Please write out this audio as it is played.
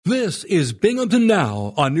This is Binghamton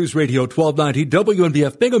Now on News Radio 1290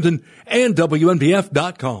 WNBF Binghamton and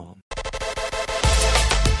WNBF.com.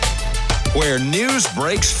 Where news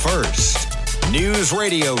breaks first. News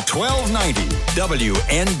Radio 1290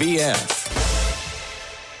 WNBF.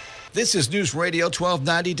 This is News Radio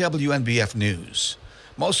 1290 WNBF News.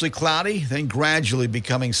 Mostly cloudy, then gradually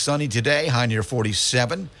becoming sunny today, high near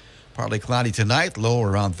 47. Partly cloudy tonight, low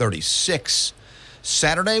around 36.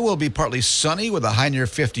 Saturday will be partly sunny with a high near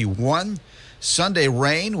 51. Sunday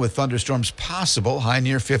rain with thunderstorms possible, high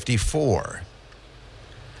near 54.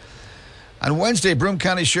 On Wednesday, Broome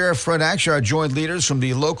County Sheriff Fred Akshar joined leaders from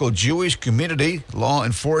the local Jewish community, law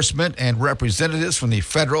enforcement, and representatives from the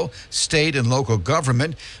federal, state, and local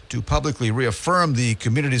government to publicly reaffirm the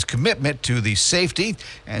community's commitment to the safety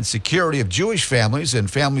and security of Jewish families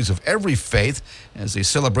and families of every faith as they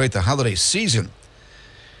celebrate the holiday season.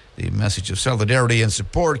 The message of solidarity and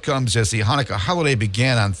support comes as the Hanukkah holiday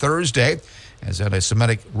began on Thursday, as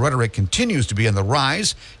anti-Semitic rhetoric continues to be on the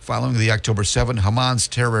rise following the October 7 Hamas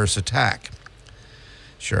terrorist attack.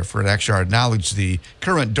 Sheriff Fred Akshar acknowledged the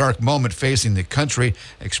current dark moment facing the country,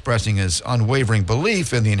 expressing his unwavering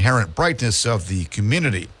belief in the inherent brightness of the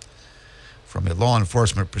community. From a law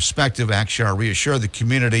enforcement perspective, Akshar reassured the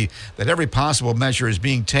community that every possible measure is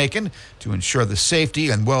being taken to ensure the safety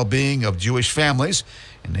and well-being of Jewish families,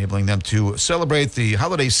 enabling them to celebrate the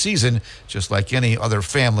holiday season just like any other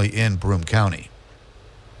family in Broome County.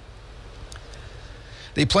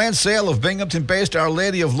 The planned sale of Binghamton-based Our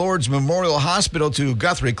Lady of Lourdes Memorial Hospital to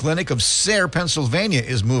Guthrie Clinic of Sayre, Pennsylvania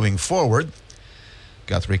is moving forward.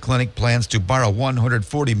 Guthrie Clinic plans to borrow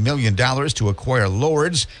 $140 million to acquire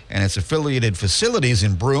Lourdes and its affiliated facilities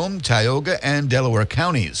in Broome, Tioga, and Delaware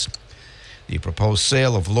counties. The proposed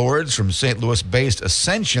sale of Lourdes from St. Louis-based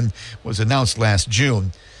Ascension was announced last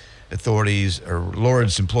June.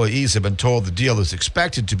 Lourdes employees have been told the deal is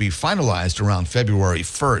expected to be finalized around February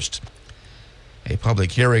 1st. A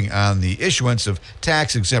public hearing on the issuance of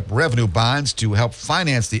tax-exempt revenue bonds to help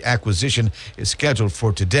finance the acquisition is scheduled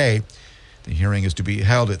for today. The hearing is to be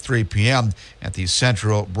held at 3 p.m. at the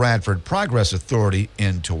Central Bradford Progress Authority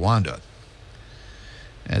in Towanda.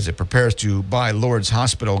 As it prepares to buy Lourdes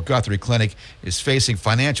Hospital, Guthrie Clinic is facing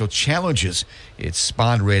financial challenges. Its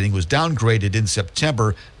bond rating was downgraded in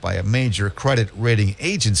September by a major credit rating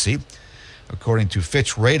agency. According to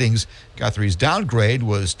Fitch Ratings, Guthrie's downgrade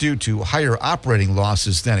was due to higher operating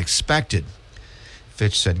losses than expected.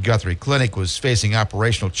 Fitch said Guthrie Clinic was facing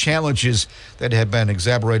operational challenges that had been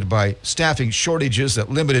exacerbated by staffing shortages that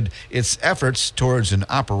limited its efforts towards an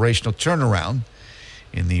operational turnaround.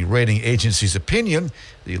 In the rating agency's opinion,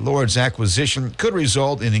 the Lourdes acquisition could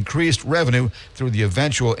result in increased revenue through the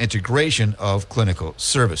eventual integration of clinical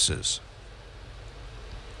services.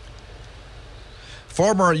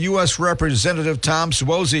 Former U.S. Representative Tom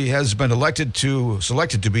Suozzi has been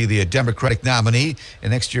selected to be the Democratic nominee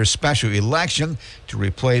in next year's special election to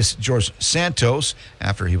replace George Santos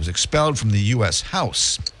after he was expelled from the U.S.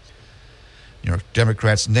 House. New York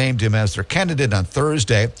Democrats named him as their candidate on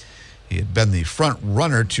Thursday. He had been the front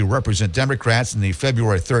runner to represent Democrats in the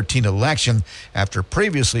February 13 election after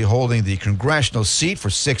previously holding the congressional seat for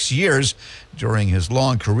 6 years during his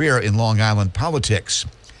long career in Long Island politics.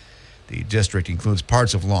 The district includes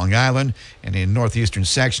parts of Long Island and a northeastern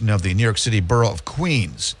section of the New York City borough of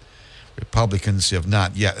Queens. Republicans have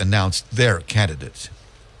not yet announced their candidate.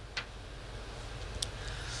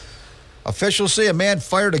 Officials say a man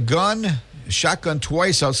fired a shotgun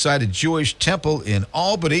twice outside a Jewish temple in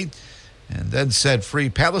Albany and then said free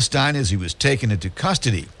Palestine as he was taken into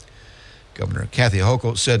custody. Governor Kathy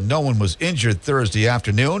Hochul said no one was injured Thursday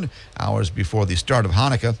afternoon, hours before the start of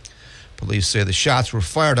Hanukkah. Police say the shots were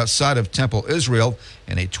fired outside of Temple Israel,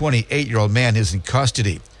 and a 28-year-old man is in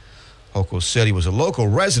custody. Hochul said he was a local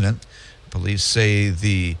resident. Police say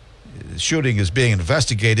the shooting is being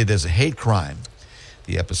investigated as a hate crime.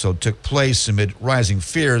 The episode took place amid rising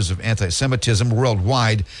fears of anti-Semitism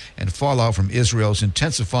worldwide and fallout from Israel's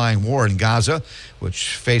intensifying war in Gaza,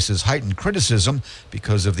 which faces heightened criticism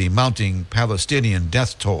because of the mounting Palestinian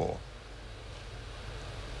death toll.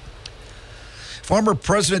 Former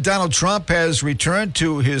President Donald Trump has returned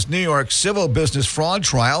to his New York civil business fraud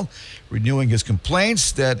trial, renewing his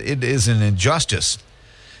complaints that it is an injustice.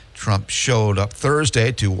 Trump showed up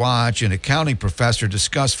Thursday to watch an accounting professor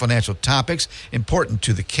discuss financial topics important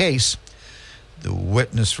to the case. The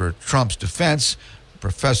witness for Trump's defense,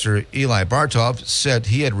 Professor Eli Bartov, said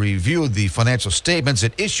he had reviewed the financial statements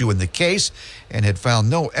at issue in the case and had found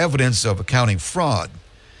no evidence of accounting fraud.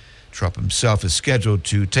 Trump himself is scheduled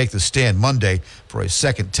to take the stand Monday for a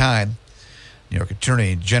second time. New York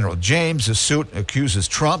Attorney General James' suit accuses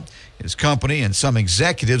Trump, his company, and some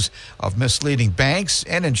executives of misleading banks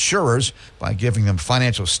and insurers by giving them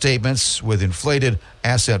financial statements with inflated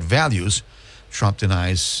asset values. Trump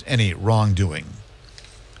denies any wrongdoing.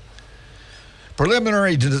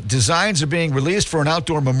 Preliminary designs are being released for an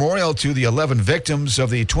outdoor memorial to the 11 victims of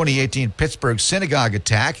the 2018 Pittsburgh synagogue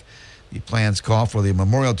attack. The plans call for the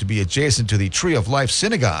memorial to be adjacent to the Tree of Life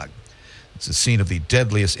Synagogue. It's the scene of the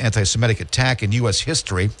deadliest anti-Semitic attack in U.S.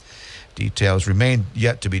 history. Details remain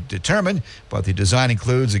yet to be determined, but the design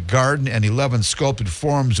includes a garden and 11 sculpted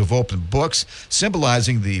forms of open books,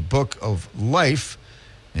 symbolizing the Book of Life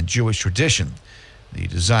in Jewish tradition. The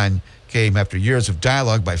design came after years of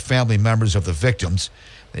dialogue by family members of the victims.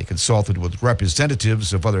 They consulted with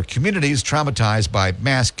representatives of other communities traumatized by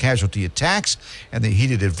mass casualty attacks, and they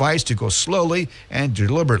heeded advice to go slowly and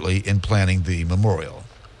deliberately in planning the memorial.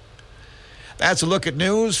 That's a look at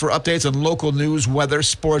news. For updates on local news, weather,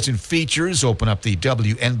 sports, and features, open up the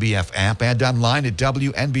WNBF app and online at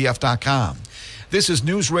WNBF.com. This is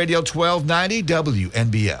News Radio 1290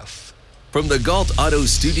 WNBF. From the Galt Auto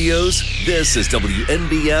Studios, this is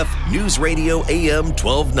WNBF News Radio AM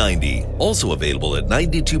 1290. Also available at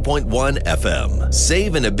 92.1 FM.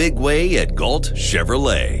 Save in a big way at Galt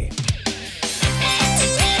Chevrolet.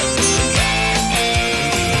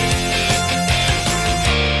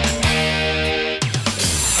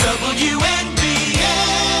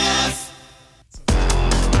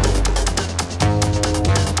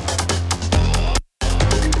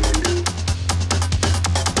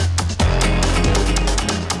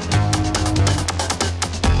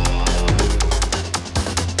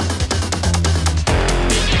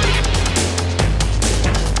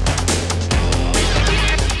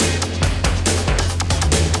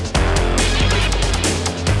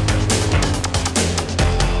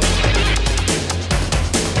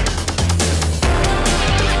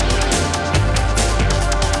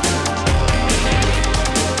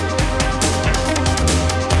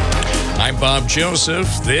 Bob Joseph.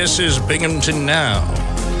 This is Binghamton Now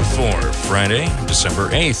for Friday, December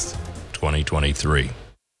 8th, 2023.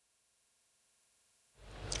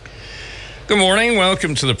 Good morning.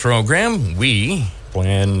 Welcome to the program. We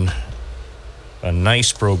plan a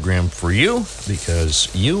nice program for you because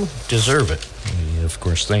you deserve it. We, of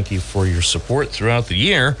course, thank you for your support throughout the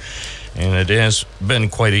year, and it has been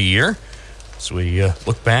quite a year. As we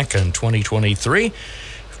look back on 2023,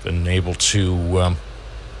 we've been able to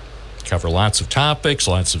cover lots of topics,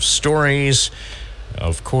 lots of stories.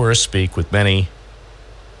 Of course, speak with many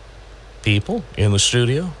people in the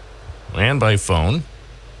studio and by phone.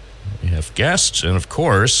 We have guests, and of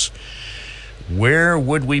course, where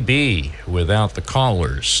would we be without the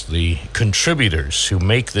callers, the contributors who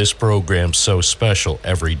make this program so special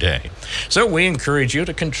every day? So we encourage you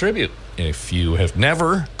to contribute. If you have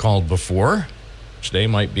never called before, today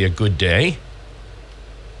might be a good day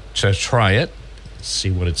to try it.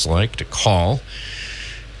 See what it's like to call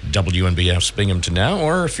WNBF's Binghamton Now,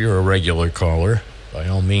 or if you're a regular caller, by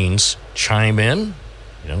all means, chime in.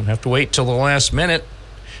 You don't have to wait till the last minute.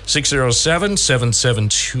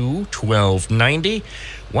 607-772-1290.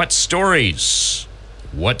 What stories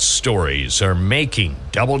are making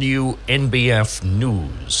WNBF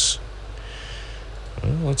news?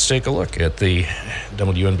 Well, let's take a look at the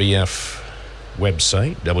WNBF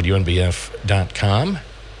website, WNBF.com.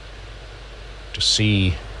 to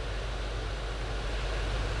see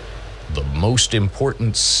the most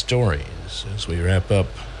important stories as we wrap up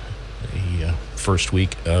the first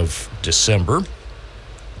week of December.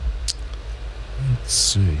 Let's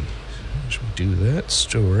see. Should we do that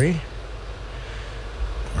story?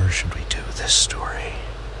 Or should we do this story?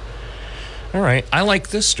 All right. I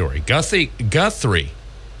like this story. Guthrie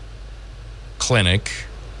Clinic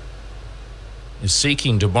is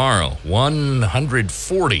seeking to borrow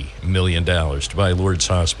 $140 million to buy Lourdes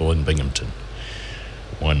Hospital in Binghamton.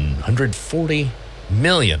 $140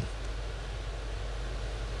 million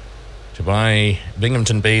to buy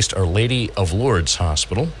Binghamton-based Our Lady of Lourdes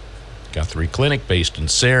Hospital. Guthrie Clinic, based in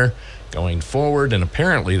Sayre, going forward, and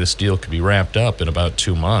apparently this deal could be wrapped up in about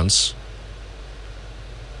 2 months.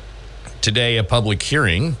 Today, a public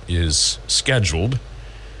hearing is scheduled,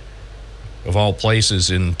 of all places,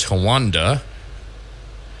 in Towanda.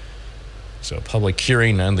 So a public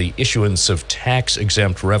hearing on the issuance of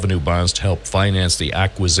tax-exempt revenue bonds to help finance the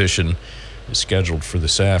acquisition is scheduled for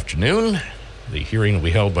this afternoon. The hearing will be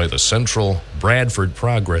held by the Central Bradford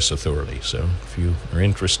Progress Authority. So if you are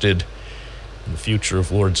interested in the future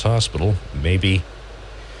of Lourdes Hospital, maybe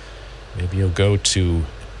you'll go to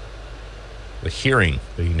the hearing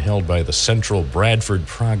being held by the Central Bradford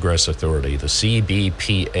Progress Authority, the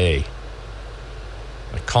CBPA.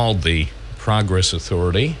 I called the Progress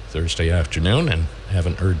Authority Thursday afternoon and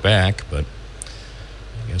haven't heard back, but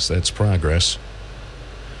I guess that's progress.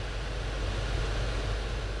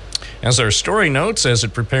 As our story notes, as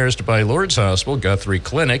it prepares to buy Lourdes Hospital, Guthrie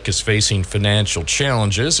Clinic is facing financial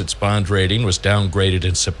challenges. Its bond rating was downgraded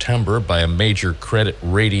in September by a major credit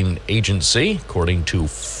rating agency, according to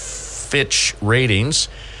Fitch Ratings.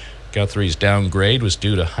 Guthrie's downgrade was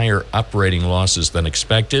due to higher operating losses than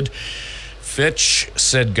expected. Fitch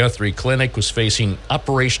said Guthrie Clinic was facing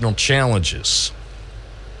operational challenges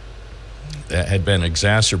that had been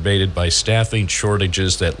exacerbated by staffing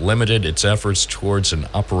shortages that limited its efforts towards an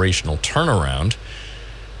operational turnaround.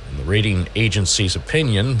 In the rating agency's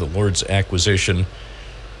opinion, the Lourdes acquisition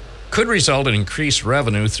could result in increased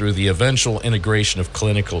revenue through the eventual integration of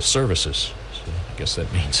clinical services. So I guess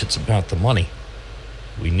that means it's about the money.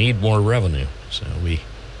 We need more revenue, so we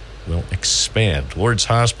will expand. Lourdes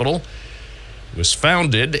Hospital was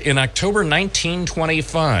founded in October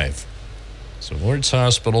 1925. So Lourdes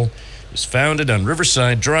Hospital was founded on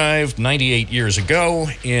Riverside Drive 98 years ago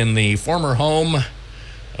in the former home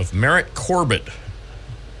of Merritt Corbett.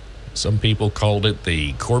 Some people called it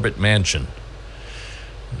the Corbett Mansion.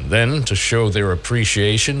 And then, to show their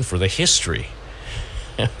appreciation for the history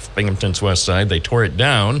of Binghamton's West Side, they tore it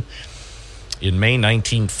down in May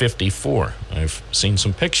 1954. I've seen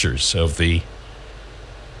some pictures of the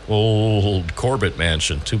old Corbett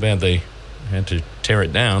Mansion. Too bad they had to tear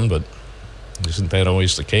it down, but isn't that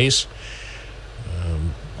always the case?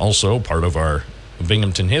 Also, part of our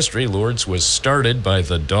Binghamton history, Lourdes was started by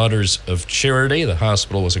the Daughters of Charity. The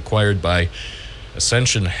hospital was acquired by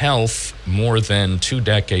Ascension Health more than 2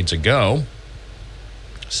 decades ago.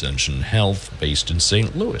 Ascension Health, based in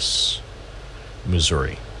St. Louis,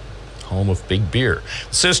 Missouri, home of Big Beer.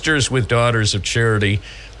 Sisters with Daughters of Charity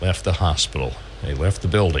left the hospital. They left the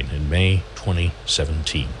building in May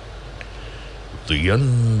 2017. The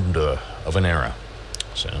end of an era.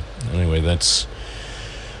 So anyway, that's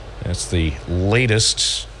the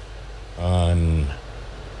latest on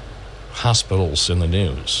hospitals in the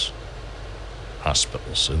news.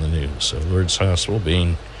 Hospitals in the news. So Lourdes Hospital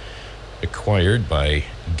being acquired by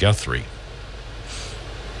Guthrie.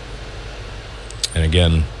 And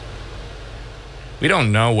again, we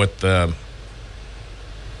don't know what the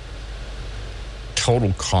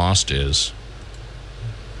total cost is.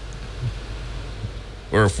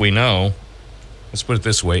 Or if we know, let's put it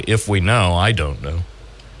this way, if we know, I don't know.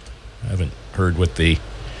 I haven't heard what the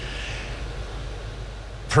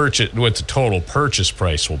total purchase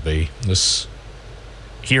price will be. This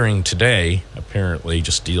hearing today apparently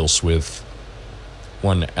just deals with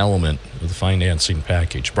one element of the financing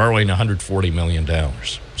package, borrowing $140 million.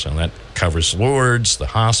 So that covers Lourdes, the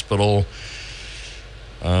hospital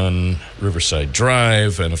on Riverside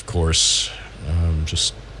Drive, and of course,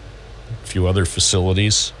 just a few other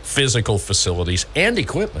facilities, physical facilities, and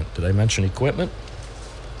equipment. Did I mention equipment?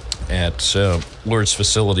 At Lourdes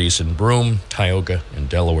facilities in Broome, Tioga, and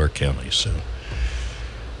Delaware counties. So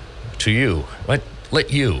to you,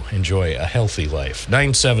 let you enjoy a healthy life.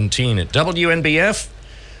 9:17 at WNBF.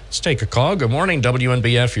 Let's take a call. Good morning,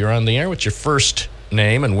 WNBF. You're on the air. What's your first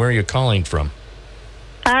name and where are you calling from?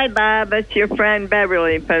 Hi, Bob. It's your friend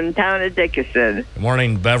Beverly from the town of Dickinson. Good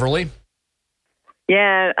morning, Beverly.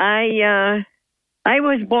 Yeah, I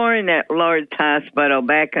was born at Lourdes Hospital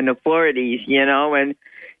back in the 40s, you know, and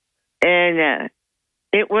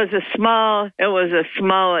it was a small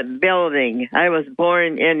building. I was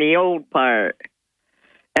born in the old part,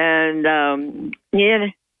 and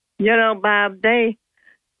you know, Bob, they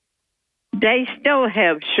still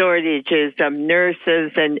have shortages of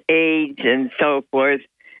nurses and aides and so forth,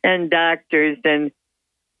 and doctors and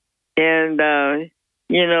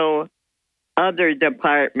you know, other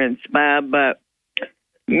departments, Bob. But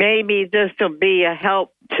maybe this will be a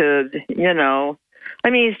help to, you know. I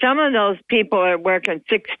mean, some of those people are working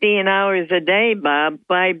 16 hours a day, Bob,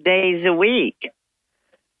 5 days a week,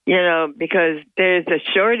 you know, because there's a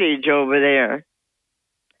shortage over there.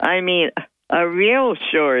 I mean, a real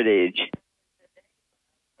shortage.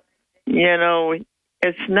 You know,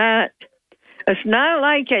 it's not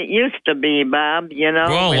like it used to be, Bob, you know.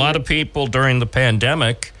 Well, a lot of people during the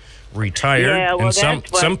pandemic retired. Yeah, well,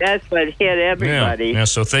 and that's what hit everybody. Yeah,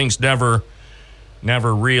 so things never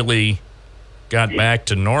really got back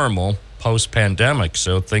to normal post-pandemic.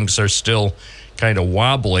 So things are still kind of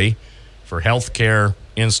wobbly for healthcare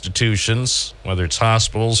institutions, whether it's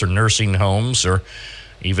hospitals or nursing homes or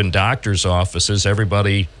even doctors' offices.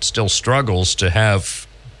 Everybody still struggles to have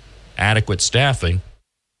adequate staffing.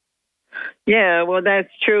 Yeah, well, that's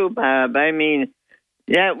true, Bob. I mean,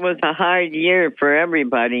 that was a hard year for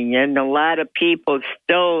everybody, and a lot of people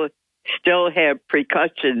still have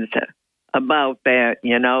precautions about that,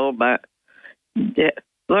 but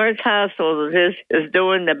Lawrence Hospital is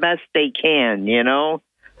doing the best they can,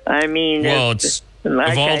 I mean, well, it's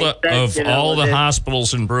like of all the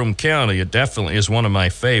hospitals in Broome County, it definitely is one of my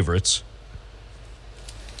favorites.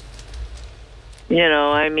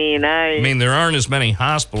 I mean, there aren't as many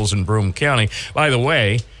hospitals in Broome County. By the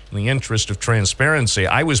way, in the interest of transparency,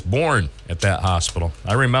 I was born at that hospital.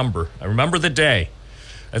 I remember the day.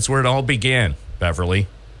 That's where it all began, Beverly.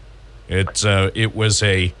 It was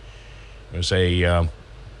a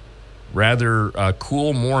rather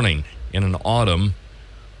cool morning in an autumn,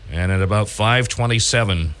 and at about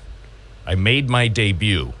 5:27, I made my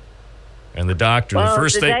debut. And the doctor, the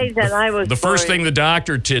first thing the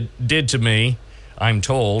doctor did to me, I'm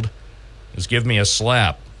told, is give me a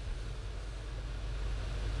slap.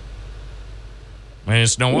 And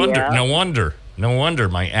it's no wonder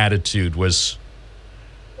my attitude was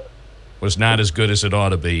not as good as it ought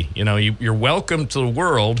to be. You're welcome to the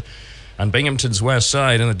world on Binghamton's west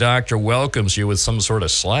side, and the doctor welcomes you with some sort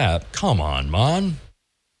of slap. Come on, Mon.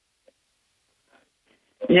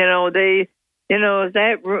 The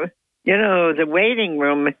waiting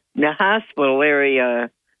room in the hospital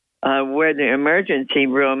area, where the emergency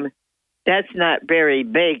room, that's not very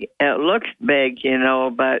big. It looks big,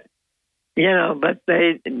 but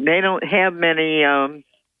they don't have many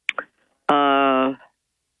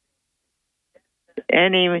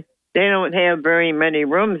they don't have very many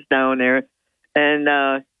rooms down there,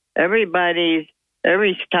 and everyone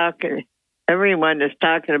is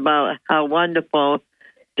talking about how wonderful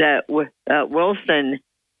that Wilson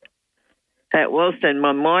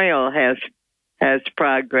Memorial has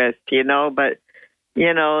progressed, but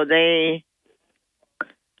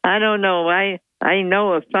I don't know. I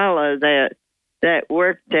know a fella that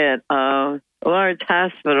worked at Lawrence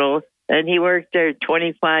Hospital, and he worked there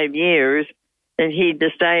 25 years, and he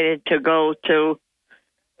decided to go to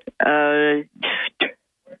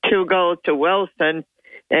Wilson,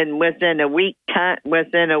 and within a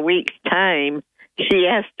week's time, she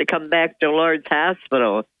asked to come back to Lawrence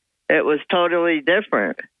Hospital. It was totally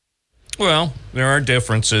different. Well, there are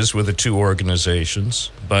differences with the two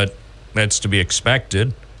organizations, but that's to be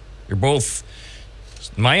expected. You're both,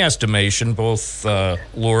 in my estimation, both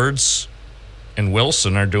Lourdes and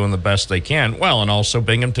Wilson are doing the best they can. Well, and also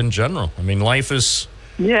Binghamton General. I mean, life is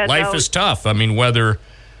tough. I mean, whether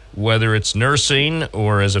it's nursing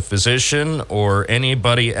or as a physician or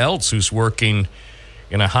anybody else who's working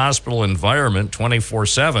in a hospital environment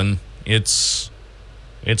 24/7, it's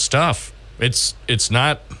tough. It's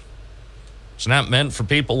not meant for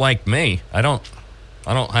people like me. I don't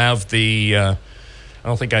have the I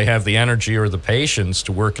don't think I have the energy or the patience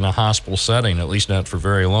to work in a hospital setting, at least not for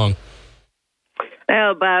very long.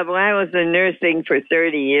 Well, Bob, I was in nursing for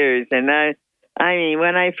 30 years, and I mean,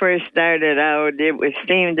 when I first started out, it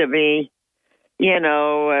seemed to be,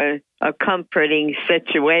 a comforting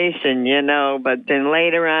situation, but then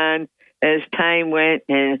later on, as time went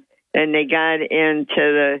and they got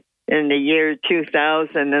into in the year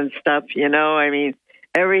 2000 and stuff, I mean,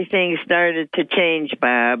 everything started to change,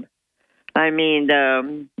 Bob. I mean,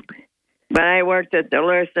 when I worked at the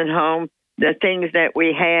nursing home, the things that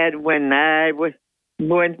we had when I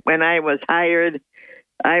was hired,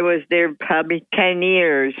 I was there probably 10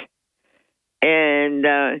 years, and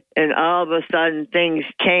all of a sudden things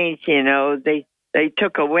changed. They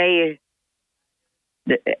took away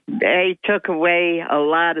a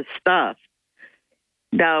lot of stuff.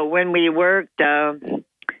 Now, when we worked,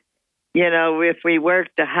 if we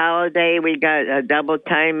worked a holiday, we got a double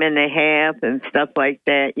time and a half and stuff like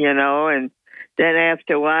that, and then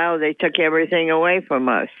after a while, they took everything away from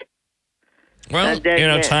us. Well,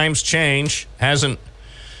 times change. I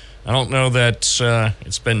don't know that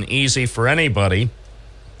it's been easy for anybody.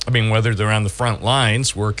 I mean, whether they're on the front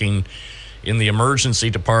lines working in the emergency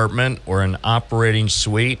department or an operating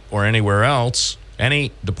suite or anywhere else,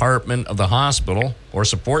 any department of the hospital or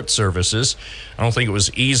support services, I don't think it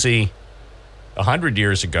was easy 100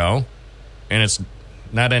 years ago, and it's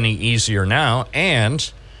not any easier now.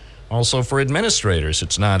 And also for administrators,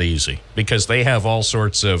 it's not easy because they have all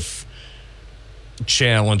sorts of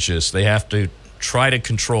challenges. They have to try to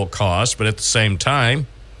control costs, but at the same time,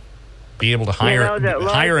 be able to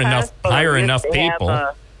hire enough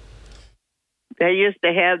people. They used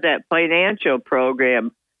to have that financial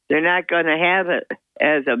program. They're not going to have it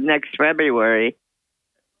as of next February.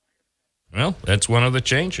 Well, that's one of the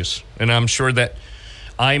changes, and I'm sure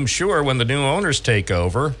when the new owners take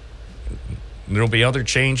over, There'll be other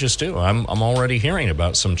changes too. I'm already hearing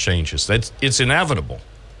about some changes. It's inevitable.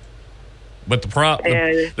 But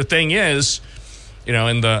the thing is,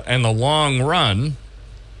 in the long run,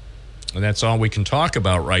 and that's all we can talk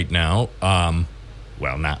about right now.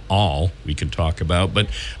 Well, not all we can talk about, but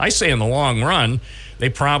I say in the long run, they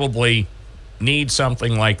probably need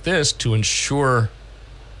something like this to ensure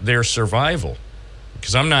their survival.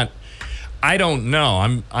 Because I don't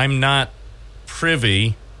know. I'm not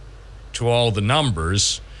privy to all the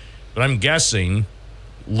numbers, but I'm guessing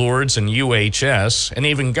Lourdes and UHS and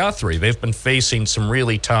even Guthrie, they've been facing some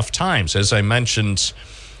really tough times. As I mentioned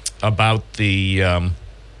about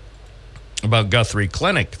about Guthrie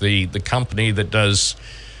Clinic, the company that does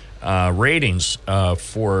ratings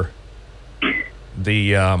for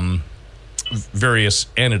the various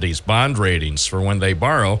entities, bond ratings for when they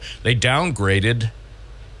borrow, they downgraded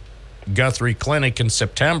Guthrie Clinic in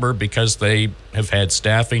September because they have had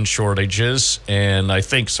staffing shortages, and I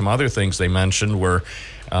think some other things they mentioned were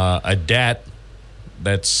a debt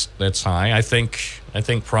that's high. I think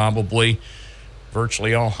probably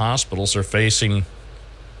virtually all hospitals are facing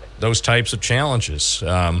those types of challenges.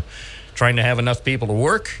 Trying to have enough people to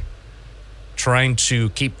work, trying to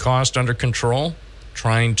keep cost under control,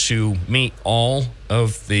 trying to meet all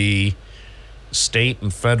of the state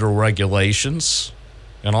and federal regulations,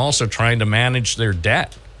 and also trying to manage their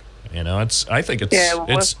debt. I think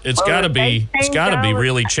it's got to be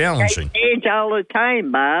really challenging. They change all the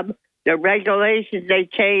time, Bob. The regulations they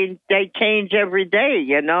change every day,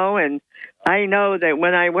 and I know that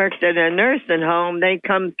when I worked at a nursing home, they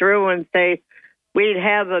come through and say, we'd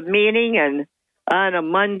have a meeting and on a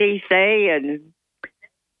Monday, say, and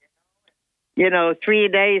 3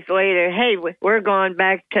 days later, hey, we're going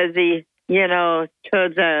back to the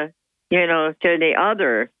to the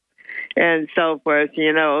other, and so forth,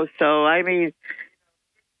 So I mean,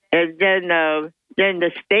 and then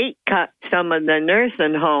the state cut some of the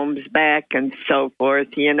nursing homes back and so forth,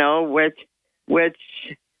 which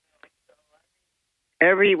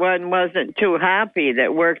everyone wasn't too happy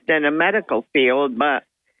that worked in a medical field. But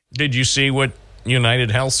did you see what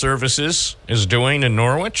United Health Services is doing in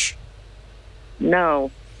Norwich?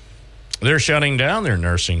 No. They're shutting down their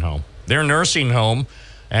nursing home. Their nursing home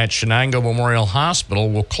at Shenango Memorial Hospital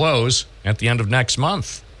will close at the end of next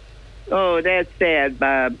month. Oh, that's sad,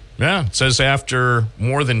 Bob. Yeah, it says after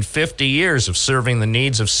more than 50 years of serving the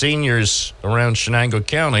needs of seniors around Shenango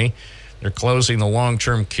County, they're closing the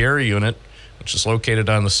long-term care unit, which is located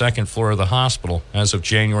on the second floor of the hospital as of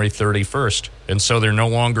January 31st. And so they're no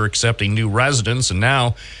longer accepting new residents, and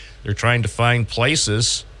now they're trying to find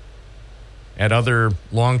places at other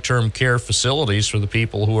long-term care facilities for the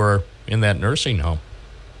people who are in that nursing home.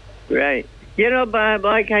 Right. Bob,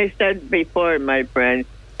 like I said before, my friend,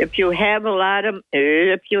 if you have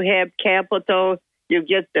capital, you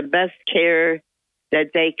get the best care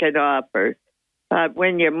that they can offer.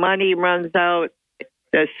 When your money runs out,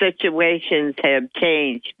 the situations have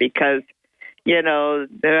changed because,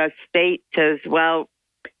 the state says, well,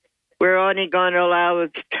 we're only going to allow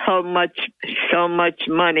so much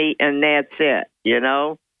money, and that's it,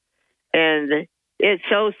 And it's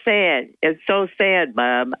so sad. It's so sad,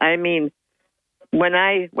 Bob. I mean, when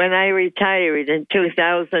I retired in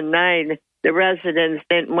 2009, the residents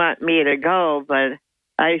didn't want me to go, but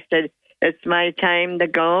I said, it's my time to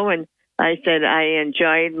go, and I said I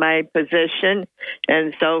enjoyed my position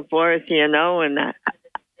and so forth, and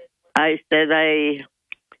I said I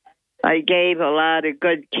gave a lot of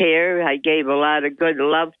good care. I gave a lot of good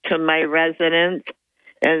love to my residents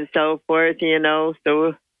and so forth,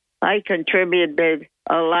 so I contributed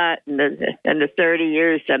a lot in the 30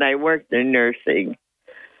 years that I worked in nursing.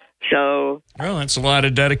 So, well, that's a lot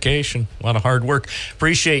of dedication, a lot of hard work.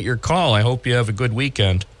 Appreciate your call. I hope you have a good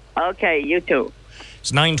weekend. Okay, you too.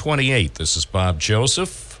 It's 9:28. This is Bob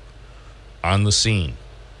Joseph on the scene,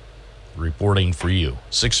 reporting for you.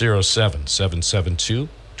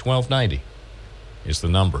 607-772-1290 is the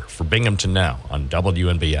number for Binghamton Now on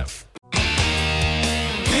WNBF.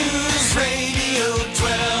 News Radio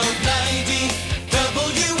 1290 WNBF.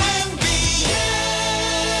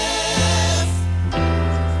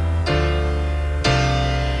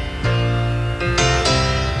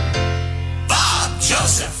 Bob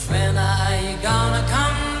Joseph. When are you gonna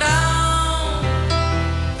come down?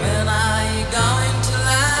 When are you going to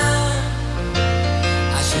land?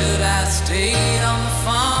 I should have stayed on the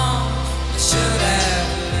phone. I should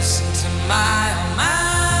have listened to my own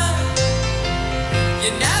mind.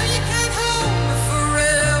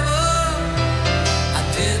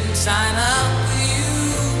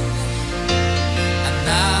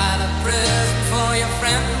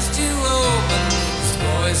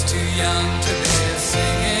 too young to be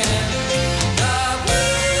singing the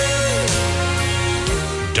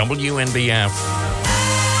blues. WNBF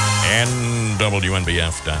and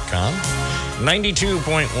WNBF.com.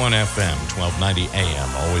 92.1 FM, 1290 AM.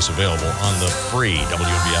 Always available on the free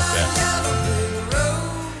WNBF app.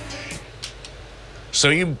 So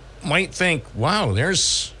you might think, wow,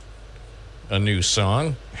 there's a new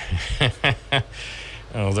song.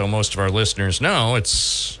 Although most of our listeners know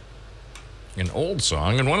it's an old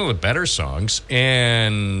song and one of the better songs.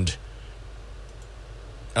 And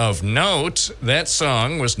of note, that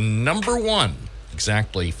song was number one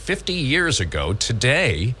exactly 50 years ago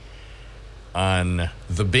today on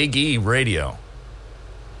the Big E Radio.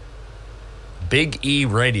 Big E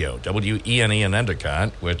Radio, WENE in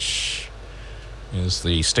Endicott, which is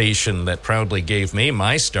the station that proudly gave me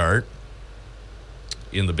my start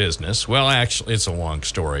in the business. Well, actually, it's a long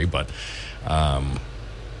story, but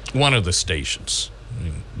one of the stations. I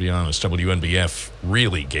mean, to be honest, WNBF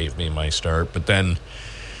really gave me my start, but then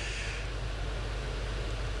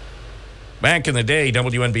back in the day,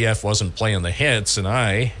 WNBF wasn't playing the hits, and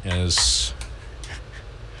I, as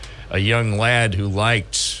a young lad who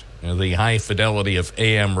liked the high fidelity of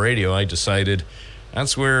AM radio, I decided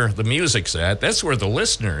that's where the music's at. That's where the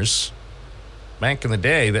listeners, back in the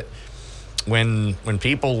day, that when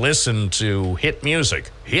people listened to hit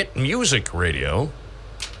music radio,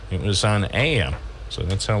 it was on AM. So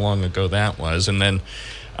that's how long ago that was. And then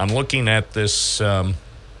I'm looking at this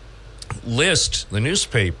list, the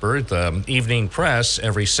newspaper, the Evening Press,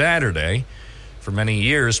 every Saturday for many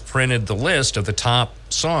years printed the list of the top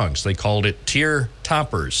songs. They called it Tier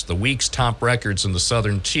Toppers, the week's top records in the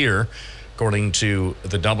Southern Tier, according to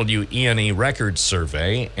the WENE Records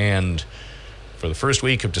Survey. And for the first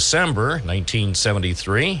week of December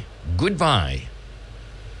 1973, Goodbye,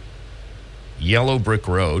 Yellow Brick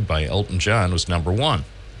Road by Elton John was number one.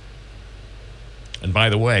 And by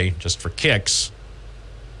the way, just for kicks,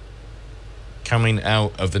 coming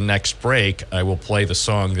out of the next break, I will play the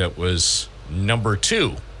song that was number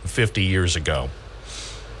 2 50 years ago.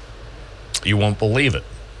 You won't believe it.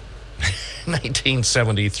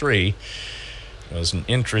 1973 was an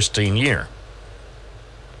interesting year,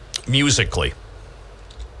 musically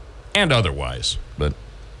and otherwise, but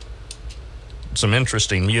some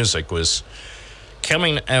interesting music was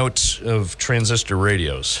coming out of transistor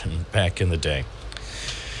radios back in the day.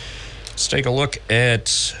 Let's take a look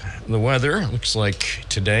at the weather. Looks like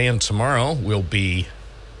today and tomorrow will be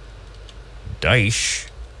Daish,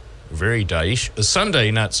 very Daish. Sunday,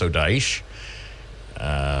 not so Daish.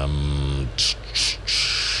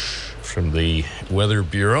 From the Weather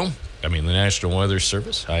Bureau, the National Weather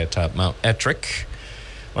Service, high atop Mount Ettrick.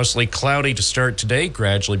 Mostly cloudy to start today,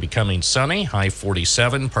 gradually becoming sunny. High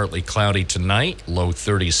 47, partly cloudy tonight. Low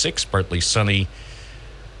 36, partly sunny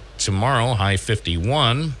tomorrow. High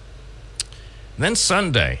 51. Then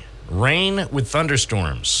Sunday, rain with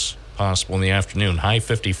thunderstorms possible in the afternoon. High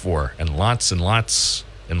 54, and lots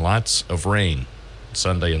of rain.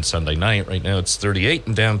 Sunday and Sunday night. Right now it's 38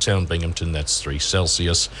 in downtown Binghamton. That's 3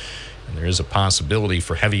 Celsius. And there is a possibility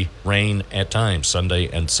for heavy rain at times Sunday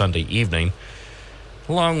and Sunday evening,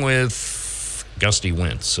 along with gusty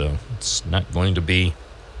winds. So it's not going to be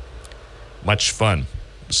much fun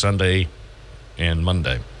Sunday and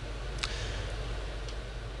Monday.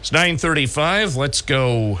 It's 9:35. Let's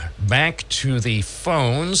go back to the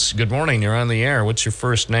phones. Good morning. You're on the air. What's your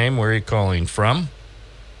first name? Where are you calling from?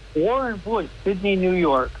 Warren Bush, Sydney, New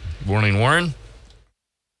York. Morning, Warren.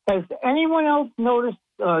 Has anyone else noticed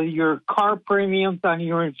your car premiums on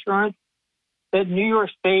your insurance? That New York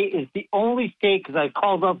State is the only state, because I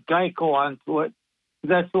called up Geico onto it,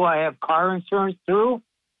 that's who I have car insurance through,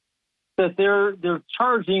 that they're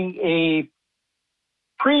charging a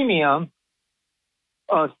premium,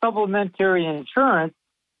 supplementary insurance,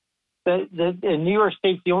 that in New York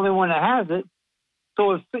State's the only one that has it.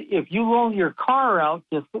 So if you loan your car out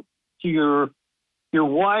to your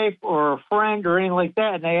wife or a friend or anything like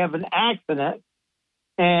that, and they have an accident,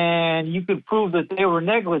 and you could prove that they were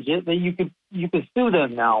negligent, that you could sue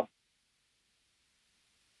them now.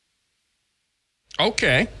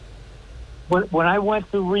 Okay. When I went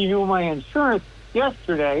to renew my insurance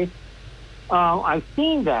yesterday, I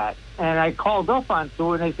seen that, and I called up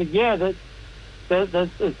onto it, and they said, yeah, that's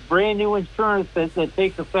it's brand new insurance that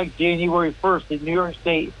takes effect January 1st in New York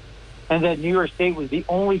State, and that New York State was the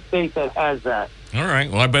only state that has that. All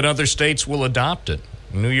right. Well, I bet other states will adopt it.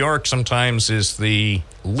 New York sometimes is the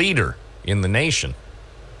leader in the nation.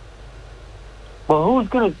 Well,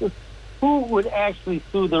 who would actually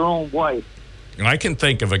sue their own wife? I can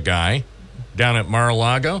think of a guy down at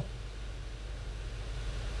Mar-a-Lago.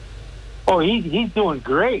 Oh, he's doing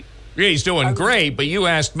great. Yeah, he's doing great, but you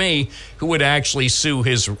asked me who would actually sue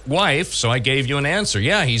his wife, so I gave you an answer.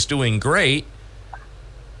 Yeah, he's doing great,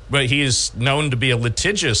 but he is known to be a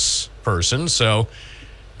litigious person. So,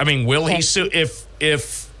 I mean, will he sue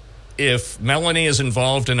if Melanie is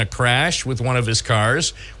involved in a crash with one of his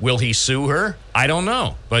cars? Will he sue her? I don't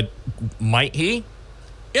know, but might he?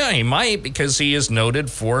 Yeah, he might, because he is noted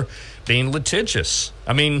for being litigious.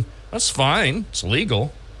 I mean, that's fine. It's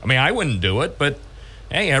legal. I mean, I wouldn't do it, but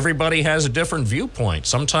hey, everybody has a different viewpoint.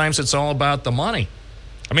 Sometimes it's all about the money.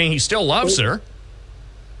 I mean, he still loves her,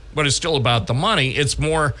 but it's still about the money. It's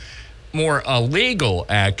more a legal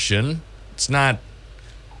action. It's not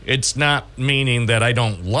meaning that I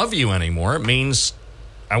don't love you anymore. It means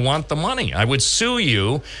I want the money. I would sue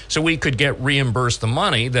you so we could get reimbursed the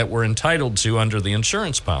money that we're entitled to under the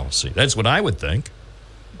insurance policy. That's what I would think.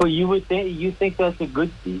 But you think that's a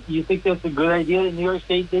good idea that New York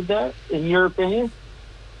State did that, in your opinion?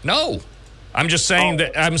 No. I'm just saying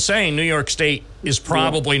I'm saying New York State is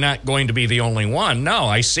probably not going to be the only one. No,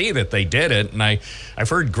 I see that they did it, and I've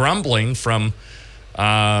heard grumbling from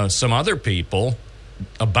some other people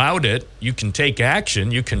about it. You can take action,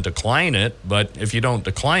 you can decline it, but if you don't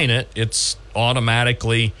decline it, it's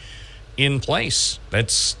automatically in place.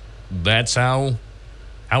 That's how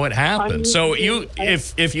it happens. So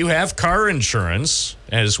if you have car insurance,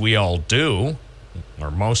 as we all do, or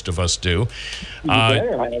most of us do,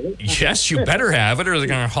 yes, you better have it, or they're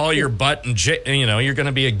going to haul your butt, and you're going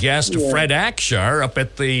to be a guest of Fred Akshar up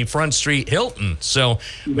at the Front Street Hilton. So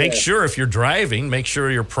make sure, if you're driving, make sure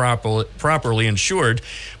you're properly insured.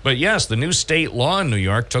 But yes, the new state law in New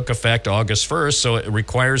York took effect August 1st, so it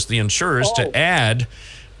requires the insurers to add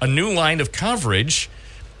a new line of coverage.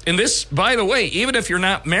 And this, by the way, even if you're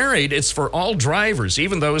not married, it's for all drivers,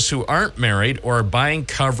 even those who aren't married or are buying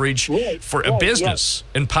coverage for a business.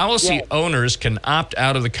 And policy owners can opt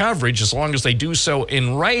out of the coverage as long as they do so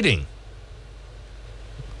in writing.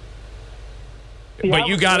 But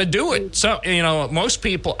you got to do it. So, most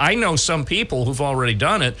people, I know some people who've already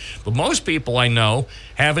done it, but most people I know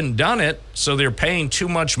haven't done it, so they're paying too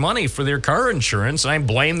much money for their car insurance. And I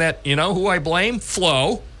blame that, who I blame?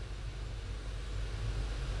 Flo.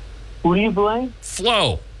 Who do you blame?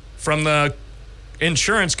 Flo from the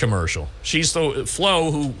insurance commercial. She's the Flo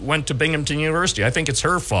who went to Binghamton University. I think it's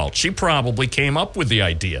her fault. She probably came up with the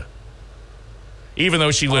idea, even though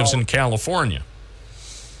she lives in California.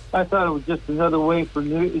 I thought it was just another way for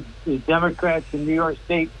the Democrats in New York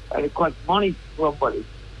State to collect money from somebody.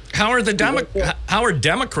 How are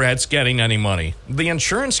Democrats getting any money? The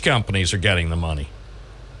insurance companies are getting the money.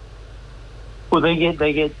 Well,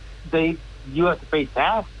 you have to pay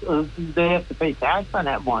tax. They have to pay tax on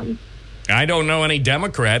that money. I don't know any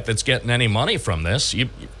Democrat that's getting any money from this.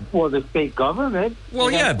 Well, the state government. Well,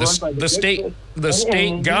 yeah, the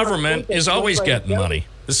state government is always getting money.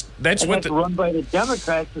 That's run by the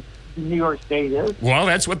Democrats. New York State is. Well,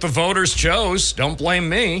 that's what the voters chose. Don't blame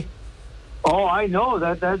me. Oh, I know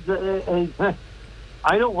that.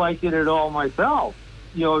 I don't like it at all myself.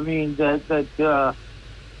 I mean that the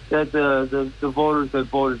voters have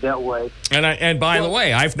voted that way. And by the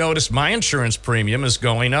way, I've noticed my insurance premium is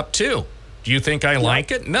going up too. Do you think I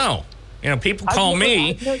like it? No. People call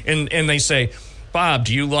me and they say, Bob,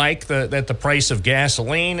 do you like that the price of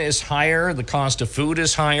gasoline is higher, the cost of food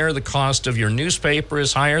is higher, the cost of your newspaper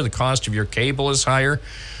is higher, the cost of your cable is higher?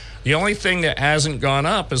 The only thing that hasn't gone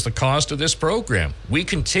up is the cost of this program. We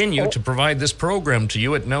continue to provide this program to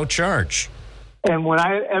you at no charge. And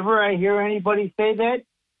whenever I hear anybody say that,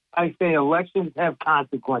 I say elections have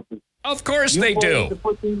consequences. Of course they do.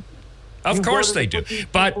 Of course they do.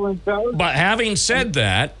 But having said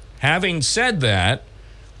that,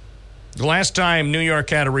 the last time New York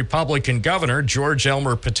had a Republican governor, George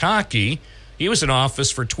Elmer Pataki, he was in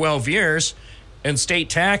office for 12 years, and state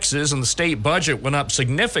taxes and the state budget went up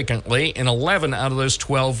significantly in 11 out of those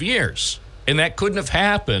 12 years. And that couldn't have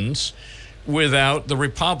happened without the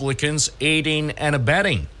Republicans aiding and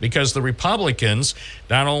abetting, because the Republicans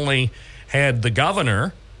not only had the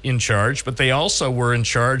governor in charge, but they also were in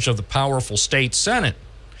charge of the powerful state Senate.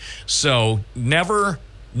 So never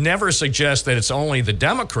suggest that it's only the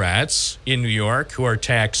Democrats in New York who are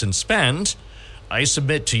tax and spend. I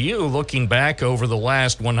submit to you, looking back over the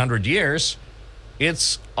last 100 years,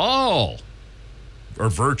 it's all, or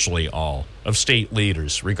virtually all, of state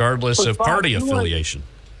leaders, regardless of party affiliation.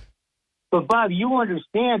 But, Bob, you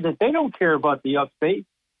understand that they don't care about the upstate.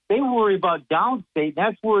 They worry about downstate.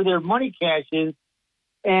 That's where their money cash is,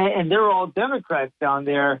 and they're all Democrats down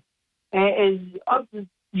there. And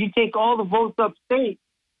you take all the votes upstate,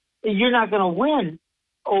 you're not going to win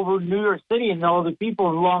over New York City and all the people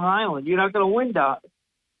in Long Island. You're not going to win down.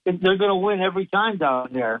 They're going to win every time down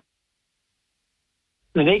there.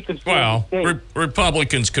 And they could. Well,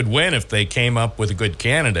 Republicans could win if they came up with a good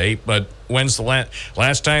candidate, but when's the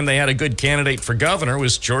last time they had a good candidate for governor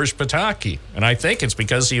was George Pataki, and I think it's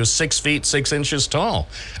because he was 6 feet 6 inches tall.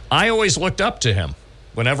 I always looked up to him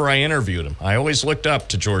whenever I interviewed him. I always looked up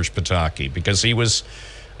to George Pataki because he was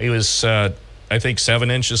I think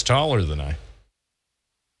 7 inches taller than I.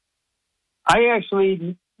 I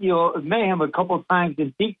actually, met him a couple of times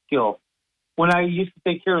in Peekskill when I used to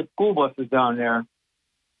take care of school buses down there.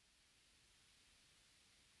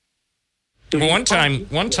 Well, one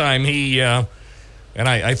time he, and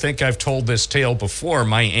I think I've told this tale before.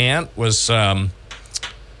 My aunt was,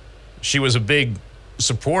 she was a big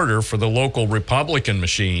supporter for the local Republican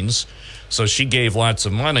machines, so she gave lots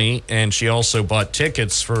of money, and she also bought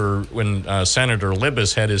tickets for when Senator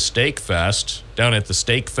Libous had his steak fest down at the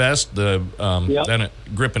Steak Fest, down at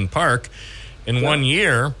Griffin Park, in 1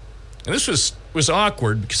 year. And this was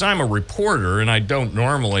awkward because I'm a reporter, and I don't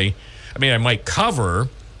normally. I mean, I might cover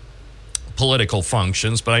political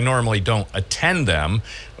functions, but I normally don't attend them.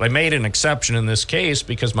 But I made an exception in this case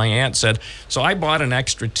because my aunt said, so I bought an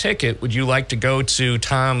extra ticket. Would you like to go to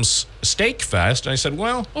Tom's Steak Fest? And I said,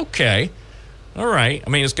 well, okay. All right. I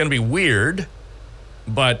mean, it's going to be weird,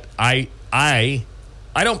 but I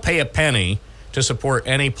don't pay a penny to support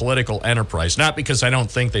any political enterprise. Not because I don't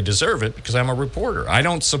think they deserve it, because I'm a reporter. I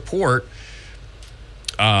don't support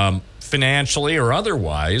financially or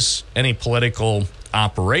otherwise any political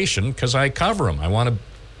operation because I cover them. I want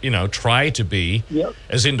to, try to be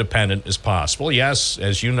as independent as possible. Yes,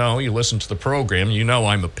 as you know, you listen to the program,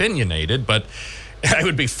 I'm opinionated, but I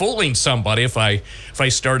would be fooling somebody if I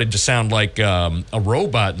started to sound like a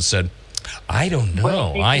robot and said, I don't know.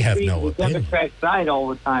 Well, I have no the opinion. Democrat side all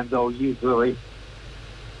the time, though, usually.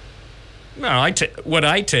 No, what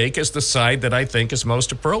I take is the side that I think is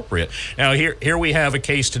most appropriate. Now, here we have a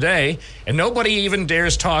case today, and nobody even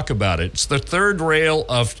dares talk about it. It's the third rail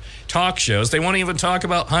of talk shows. They won't even talk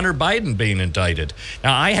about Hunter Biden being indicted.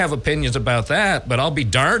 Now, I have opinions about that, but I'll be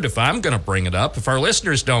darned if I'm going to bring it up. If our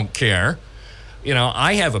listeners don't care,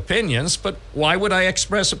 I have opinions, but why would I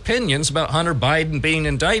express opinions about Hunter Biden being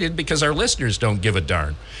indicted? Because our listeners don't give a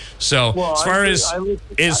darn. So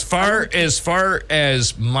as far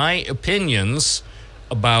as my opinions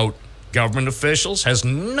about government officials has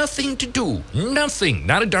nothing to do,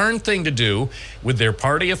 not a darn thing to do with their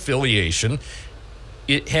party affiliation.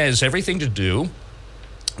 It has everything to do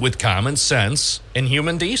with common sense and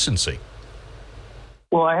human decency.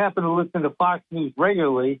 Well, I happen to listen to Fox News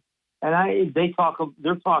regularly, and they're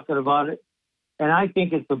talking about it, and I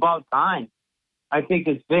think it's about time. I think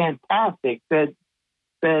it's fantastic that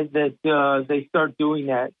they start doing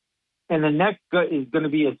that, and the next is going to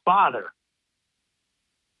be his father.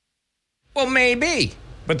 Well, maybe,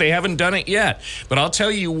 but they haven't done it yet. But I'll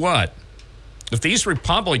tell you what, if these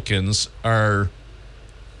Republicans are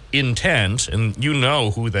intent, and you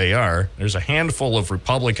know who they are, there's a handful of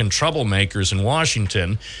Republican troublemakers in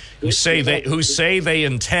Washington who say they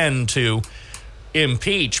intend to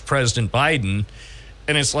impeach President Biden,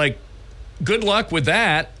 and it's like, good luck with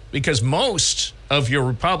that, because most of your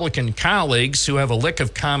Republican colleagues who have a lick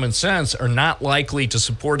of common sense are not likely to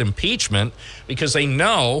support impeachment because they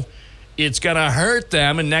know it's going to hurt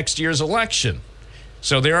them in next year's election.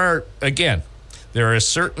 So there are a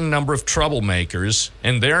certain number of troublemakers,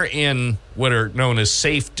 and they're in what are known as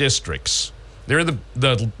safe districts. They're the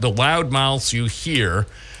loudmouths you hear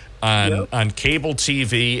on cable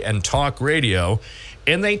TV and talk radio,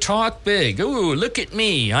 and they talk big. Ooh, look at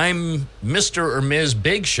me. I'm Mr. or Ms.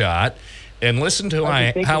 Big Shot. And listen to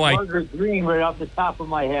how I... Margaret Green right off the top of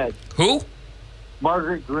my head. Who?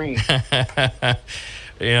 Margaret Green.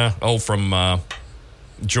 Yeah. Oh, from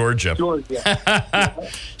Georgia. Georgia.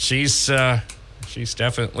 She's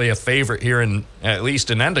definitely a favorite here at least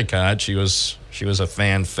in Endicott. She was a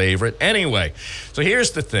fan favorite. Anyway, so here's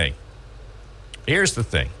the thing.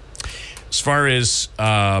 As far as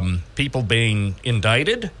people being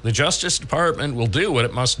indicted, the Justice Department will do what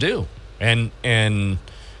it must do. And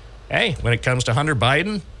hey, when it comes to Hunter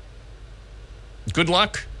Biden, good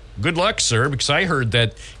luck. Good luck, sir, because I heard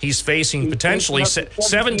that he's facing potentially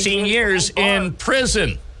 17 years in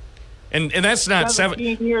prison. And that's not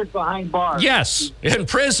 17 years behind bars. Yes, in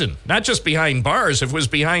prison. Not just behind bars. If it was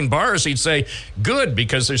behind bars, he'd say, good,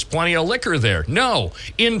 because there's plenty of liquor there. No,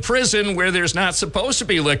 in prison where there's not supposed to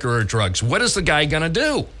be liquor or drugs. What is the guy going to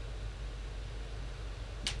do?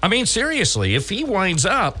 I mean, seriously, if he winds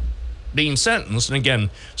up being sentenced, and again,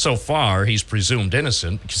 so far he's presumed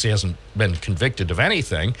innocent because he hasn't been convicted of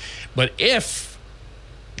anything, but if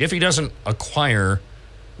if he doesn't acquire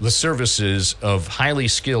the services of highly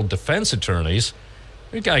skilled defense attorneys,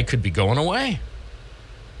 the guy could be going away.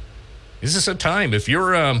 This is a time. If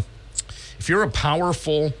you're a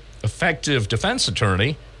powerful, effective defense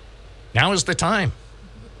attorney, now is the time.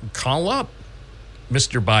 Call up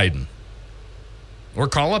Mr. Biden, or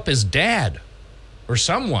call up his dad or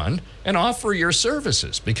someone and offer your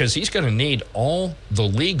services, because he's going to need all the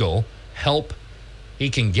legal help he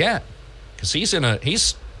can get, because he's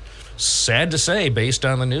sad to say, based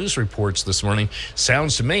on the news reports this morning,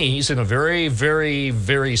 sounds to me he's in a very, very,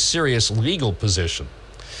 very serious legal position.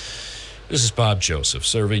 This is Bob Joseph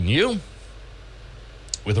serving you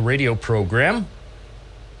with a radio program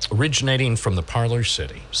originating from the Parlor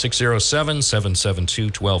City,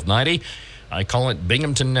 607-772-1290. I call it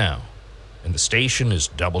Binghamton Now, and the station is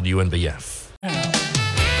WNBF.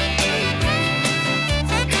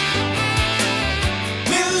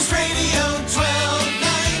 News Radio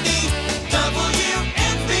 1290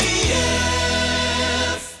 WNBF.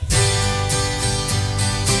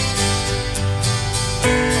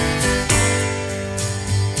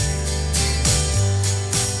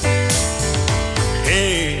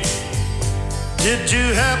 Hey, did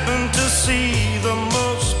you happen to see the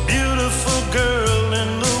most beautiful girl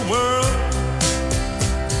in the world?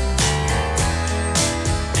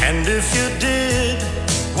 And if you did,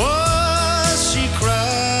 was she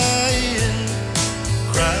crying,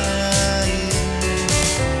 crying?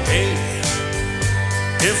 Hey,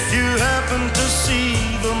 if you happen to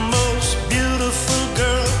see the most beautiful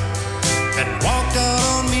girl that walked out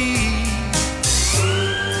on me,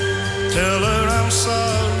 tell her I'm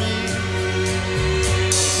sorry.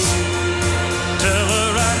 Tell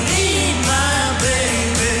her I need my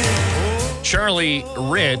baby. Charlie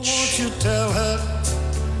Rich. Won't you tell her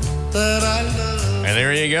that I love her? And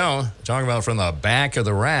there you go. Talking about from the back of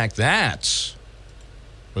the rack. That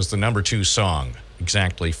was the number 2 song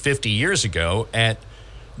exactly 50 years ago at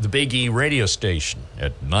the Big E radio station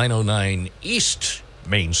at 909 East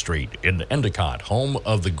Main Street in Endicott, home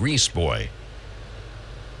of the Grease Boy.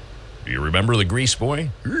 Do you remember the Grease Boy?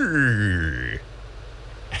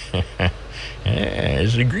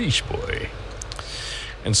 As a Grease Boy.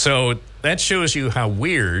 And so that shows you how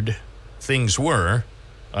weird things were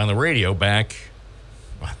on the radio back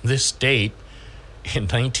on this date in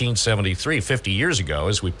 1973, 50 years ago,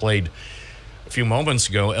 as we played a few moments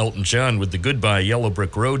ago Elton John with the Goodbye Yellow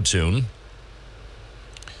Brick Road tune.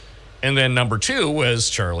 And then number 2 was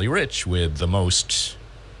Charlie Rich with The Most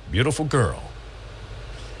Beautiful Girl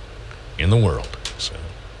in the World. So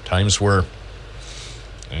times were,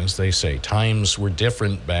 as they say, times were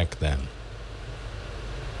different back then.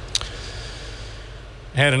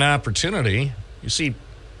 Had an opportunity. You see,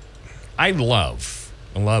 I love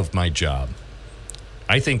my job.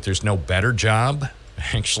 I think there's no better job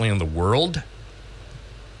actually in the world.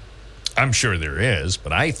 I'm sure there is,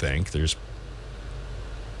 but I think there's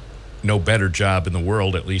no better job in the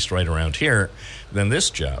world, at least right around here, than this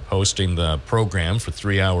job, hosting the program for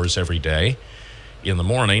 3 hours every day in the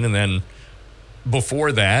morning, and then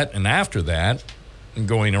before that and after that,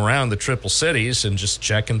 going around the Triple Cities and just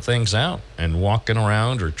checking things out and walking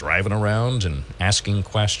around or driving around and asking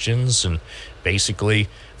questions and basically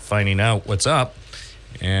finding out what's up.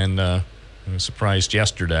 And I was surprised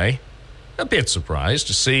yesterday, a bit surprised,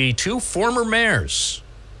 to see 2 former mayors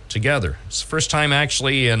together. It's the first time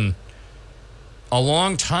actually in a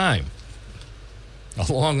long time. A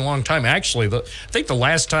long time. Actually, I think the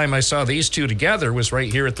last time I saw these 2 together was right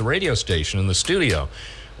here at the radio station in the studio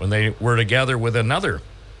when they were together with another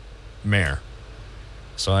mayor.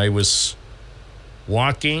 So I was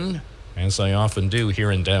walking, as I often do here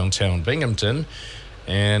in downtown Binghamton,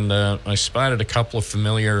 and I spotted a couple of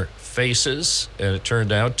familiar faces, and it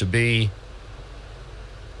turned out to be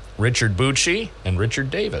Richard Bucci and Richard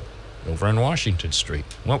David over on Washington Street.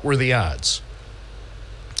 What were the odds?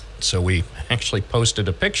 So we actually posted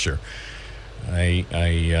a picture. I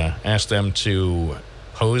asked them to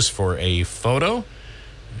pose for a photo,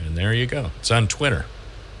 and there you go. It's on Twitter.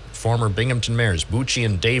 Former Binghamton mayors, Bucci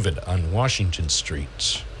and David on Washington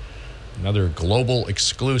Street. Another global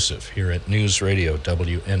exclusive here at News Radio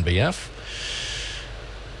WNBF.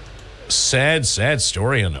 Sad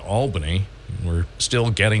story in Albany. We're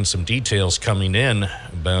still getting some details coming in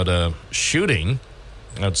about a shooting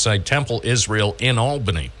outside Temple Israel in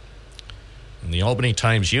Albany. And the Albany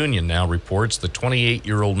Times-Union now reports the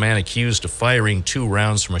 28-year-old man accused of firing 2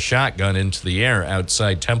 rounds from a shotgun into the air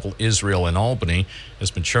outside Temple Israel in Albany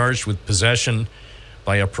has been charged with possession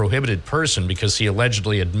by a prohibited person because he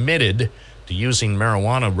allegedly admitted to using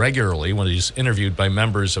marijuana regularly when he's interviewed by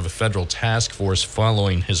members of a federal task force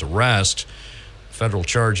following his arrest. federal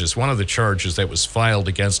charges. One of the charges that was filed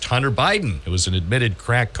against Hunter Biden, who was an admitted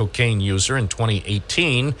crack cocaine user in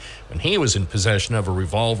 2018 when he was in possession of a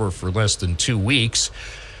revolver for less than 2 weeks.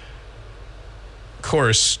 Of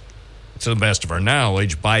course, to the best of our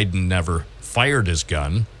knowledge, Biden never fired his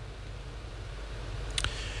gun.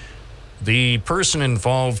 The person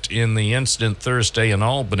involved in the incident Thursday in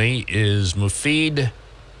Albany is Mufid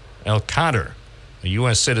El-Qadr, a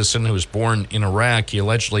U.S. citizen who was born in Iraq. He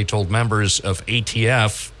allegedly told members of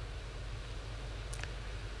ATF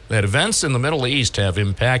that events in the Middle East have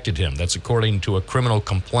impacted him. That's according to a criminal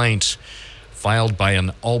complaint filed by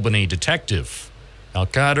an Albany detective.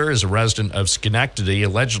 El-Qadr is a resident of Schenectady,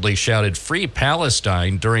 allegedly shouted "Free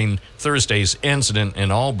Palestine" during Thursday's incident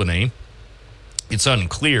in Albany. It's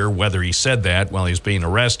unclear whether he said that while he was being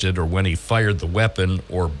arrested or when he fired the weapon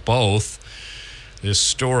or both. This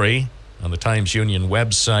story on the Times-Union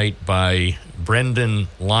website by Brendan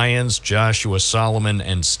Lyons, Joshua Solomon,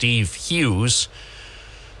 and Steve Hughes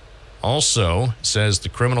also says the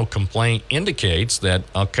criminal complaint indicates that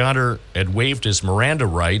El-Qadr had waived his Miranda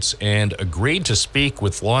rights and agreed to speak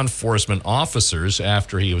with law enforcement officers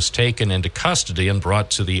after he was taken into custody and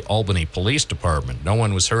brought to the Albany Police Department. No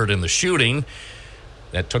one was hurt in the shooting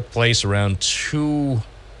that took place around 2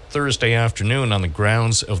 Thursday afternoon on the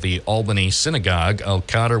grounds of the Albany Synagogue.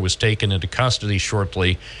 El-Qadr was taken into custody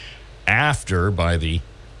shortly after by the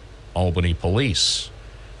Albany police.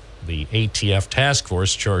 The ATF task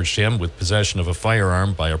force charged him with possession of a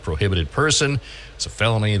firearm by a prohibited person. It's a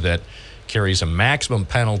felony that carries a maximum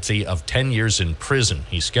penalty of 10 years in prison.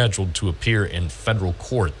 He's scheduled to appear in federal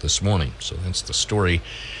court this morning. So that's the story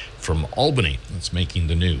from Albany that's making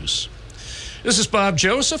the news. This is Bob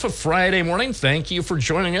Joseph, a Friday morning. Thank you for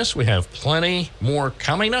joining us. We have plenty more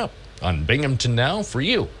coming up on Binghamton Now for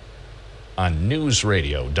you on News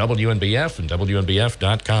Radio, WNBF and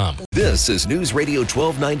WNBF.com. This is News Radio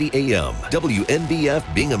 1290 AM,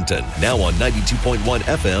 WNBF Binghamton. Now on 92.1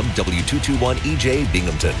 FM, W221 EJ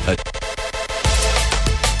Binghamton.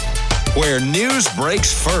 Where news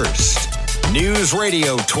breaks first. News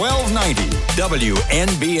Radio 1290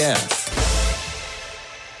 WNBF.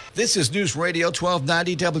 This is News Radio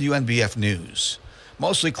 1290 WNBF News.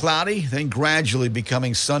 Mostly cloudy, then gradually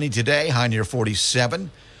becoming sunny today, high near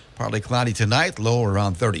 47. Partly cloudy tonight, low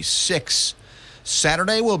around 36.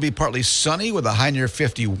 Saturday will be partly sunny with a high near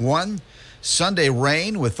 51. Sunday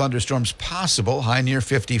rain with thunderstorms possible, high near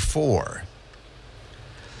 54.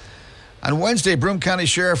 On Wednesday, Broome County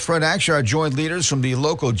Sheriff Fred Akshar joined leaders from the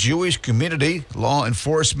local Jewish community, law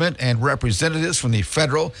enforcement, and representatives from the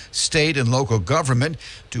federal, state, and local government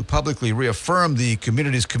to publicly reaffirm the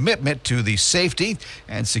community's commitment to the safety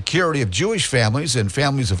and security of Jewish families and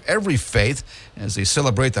families of every faith as they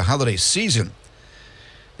celebrate the holiday season.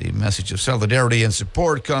 The message of solidarity and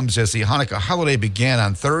support comes as the Hanukkah holiday began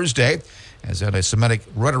on Thursday, as anti-Semitic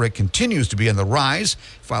rhetoric continues to be on the rise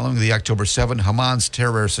following the October 7 Hamas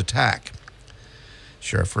terrorist attack.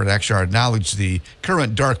 Sheriff Fred Akshar acknowledged the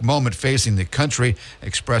current dark moment facing the country,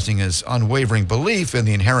 expressing his unwavering belief in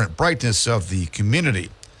the inherent brightness of the community.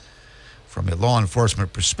 From a law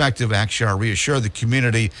enforcement perspective, Akshar reassured the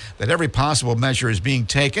community that every possible measure is being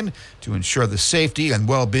taken to ensure the safety and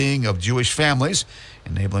well-being of Jewish families,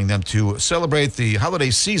 enabling them to celebrate the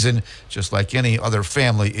holiday season just like any other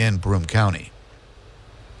family in Broome County.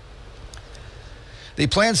 The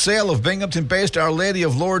planned sale of Binghamton-based Our Lady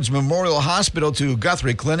of Lourdes Memorial Hospital to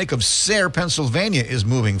Guthrie Clinic of Sayre, Pennsylvania is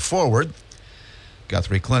moving forward.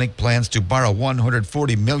 Guthrie Clinic plans to borrow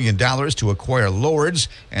 $140 million to acquire Lourdes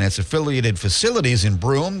and its affiliated facilities in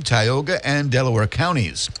Broome, Tioga, and Delaware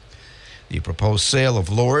counties. The proposed sale of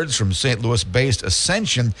Lourdes from St. Louis-based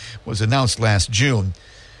Ascension was announced last June.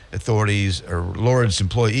 Authorities or Lourdes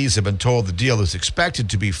employees have been told the deal is expected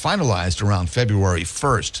to be finalized around February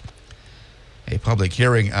 1st. A public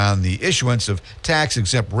hearing on the issuance of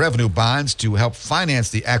tax-exempt revenue bonds to help finance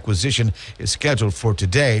the acquisition is scheduled for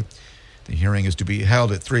today. The hearing is to be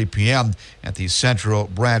held at 3 p.m. at the Central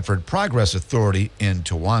Bradford Progress Authority in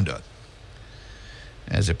Towanda.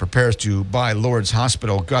 As it prepares to buy Lourdes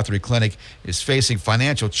Hospital, Guthrie Clinic is facing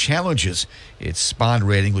financial challenges. Its bond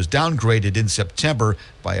rating was downgraded in September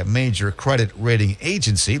by a major credit rating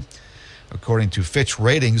agency. According to Fitch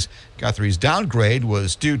Ratings, Guthrie's downgrade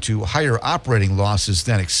was due to higher operating losses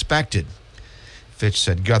than expected. Fitch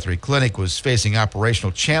said Guthrie Clinic was facing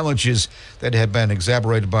operational challenges that had been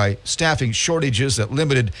exacerbated by staffing shortages that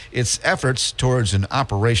limited its efforts towards an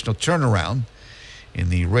operational turnaround. In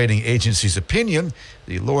the rating agency's opinion,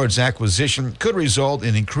 the Lourdes acquisition could result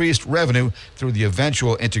in increased revenue through the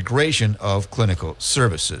eventual integration of clinical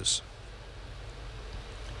services.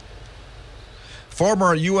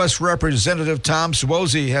 Former U.S. Representative Tom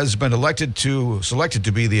Suozzi has been selected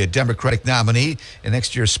to be the Democratic nominee in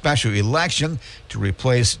next year's special election to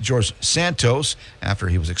replace George Santos after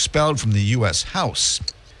he was expelled from the U.S. House.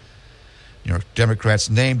 New York Democrats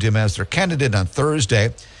named him as their candidate on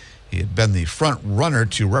Thursday. He had been the front runner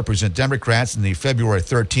to represent Democrats in the February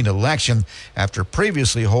 13 election after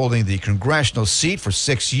previously holding the congressional seat for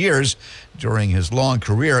 6 years during his long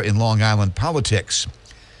career in Long Island politics.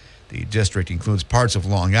 The district includes parts of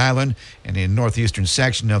Long Island and a northeastern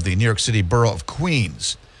section of the New York City borough of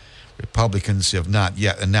Queens. Republicans have not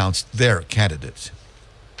yet announced their candidate.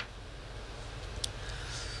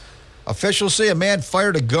 Officials say a man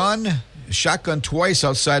fired a shotgun twice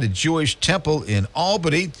outside a Jewish temple in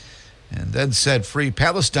Albany and then said free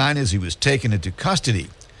Palestine as he was taken into custody.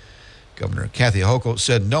 Governor Kathy Hochul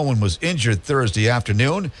said no one was injured Thursday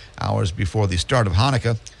afternoon, hours before the start of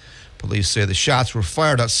Hanukkah. Police say the shots were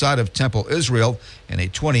fired outside of Temple Israel, and a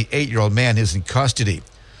 28-year-old man is in custody.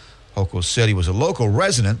 Hochul said he was a local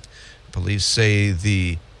resident. Police say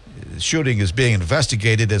the shooting is being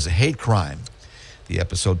investigated as a hate crime. The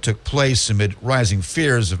episode took place amid rising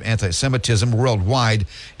fears of anti-Semitism worldwide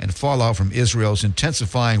and fallout from Israel's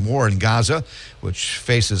intensifying war in Gaza, which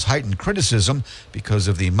faces heightened criticism because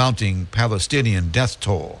of the mounting Palestinian death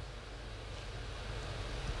toll.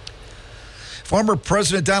 Former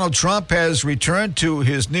President Donald Trump has returned to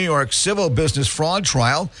his New York civil business fraud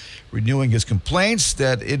trial, renewing his complaints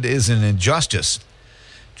that it is an injustice.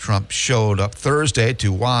 Trump showed up Thursday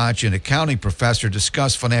to watch an accounting professor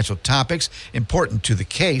discuss financial topics important to the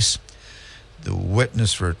case. The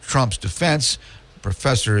witness for Trump's defense,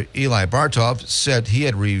 Professor Eli Bartov, said he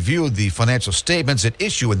had reviewed the financial statements at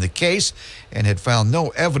issue in the case and had found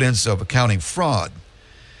no evidence of accounting fraud.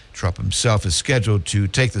 Trump himself is scheduled to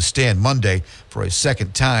take the stand Monday for a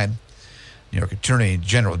second time. New York Attorney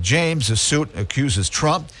General James' suit accuses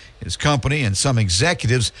Trump, his company, and some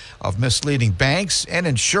executives of misleading banks and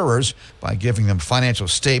insurers by giving them financial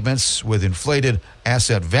statements with inflated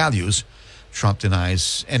asset values. Trump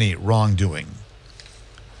denies any wrongdoing.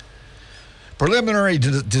 Preliminary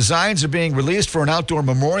designs are being released for an outdoor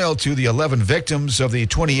memorial to the 11 victims of the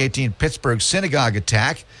 2018 Pittsburgh synagogue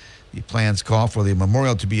attack. The plans call for the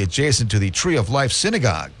memorial to be adjacent to the Tree of Life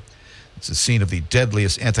Synagogue. It's the scene of the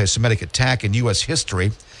deadliest anti-Semitic attack in U.S.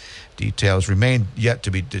 history. Details remain yet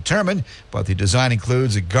to be determined, but the design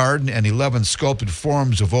includes a garden and 11 sculpted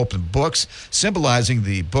forms of open books, symbolizing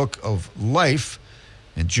the Book of Life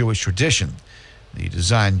in Jewish tradition. The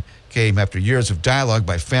design came after years of dialogue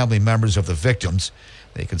by family members of the victims.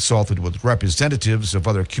 They consulted with representatives of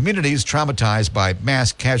other communities traumatized by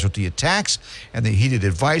mass casualty attacks, and they heeded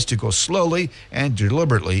advice to go slowly and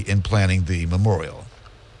deliberately in planning the memorial.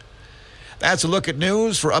 That's a look at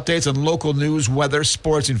news. For updates on local news, weather,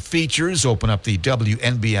 sports, and features, open up the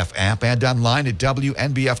WNBF app and online at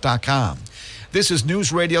WNBF.com. This is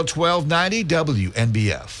News Radio 1290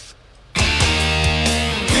 WNBF.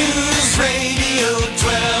 News Radio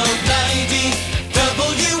 1290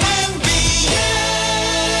 WNBF.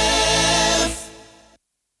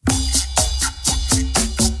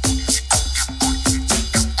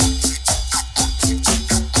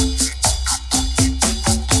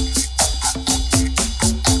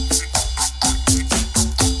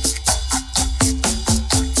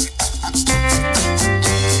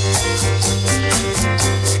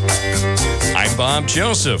 Bob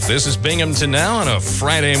Joseph. This is Binghamton Now on a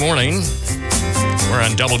Friday morning. We're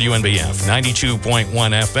on WNBF 92.1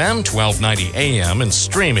 FM, 1290 AM, and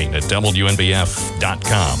streaming at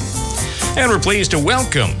WNBF.com. And we're pleased to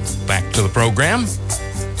welcome back to the program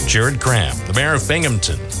Jared Crabb, the mayor of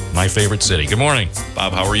Binghamton, my favorite city. Good morning.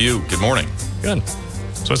 Bob, how are you? Good morning. Good.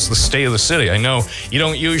 So it's the state of the city. I know you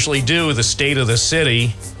don't usually do the state of the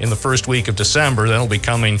city in the first week of December. That'll be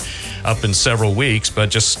coming up in several weeks, but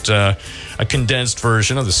just a condensed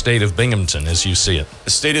version of the state of Binghamton as you see it.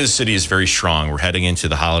 The state of the city is very strong. We're heading into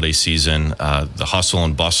the holiday season. The hustle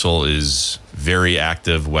and bustle is very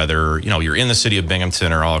active, whether you're in the city of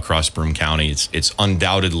Binghamton or all across Broome County. It's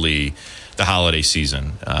undoubtedly the holiday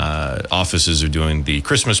season. Offices are doing the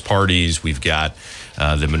Christmas parties. We've got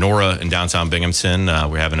the menorah in downtown Binghamton.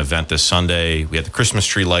 We have an event this Sunday. We have the Christmas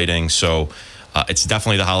tree lighting. So it's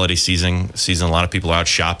definitely the holiday season. A lot of people out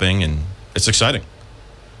shopping, and it's exciting.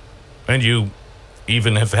 And you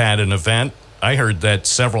even have had an event. I heard that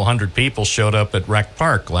several hundred people showed up at Rec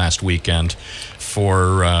Park last weekend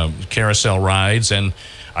for carousel rides. And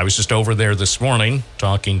I was just over there this morning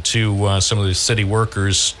talking to some of the city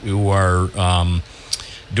workers who are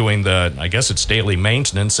doing I guess it's daily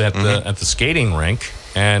maintenance at the skating rink.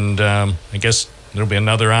 And I guess there'll be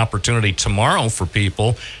another opportunity tomorrow for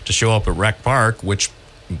people to show up at Rec Park, which,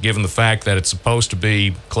 given the fact that it's supposed to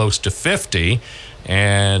be close to 50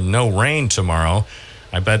 and no rain tomorrow,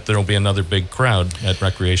 I bet there'll be another big crowd at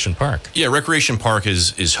Recreation Park. Yeah, Recreation Park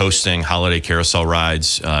is hosting holiday carousel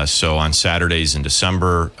rides. So on Saturdays in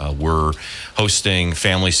December, we're hosting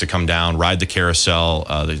families to come down, ride the carousel.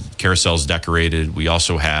 The carousel's decorated. We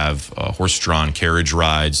also have horse-drawn carriage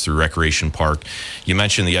rides through Recreation Park. You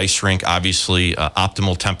mentioned the ice rink. Obviously,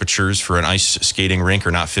 optimal temperatures for an ice skating rink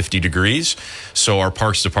are not 50 degrees. So our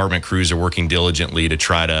Parks Department crews are working diligently to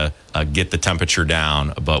try to get the temperature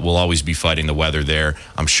down, but we'll always be fighting the weather there.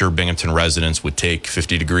 I'm sure Binghamton residents would take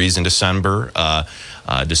 50 degrees in December,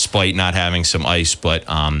 despite not having some ice, but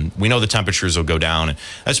we know the temperatures will go down. And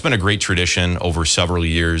that's been a great tradition over several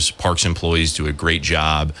years. Parks employees do a great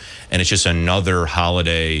job, and it's just another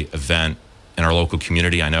holiday event in our local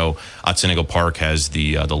community. I know Otsego Park has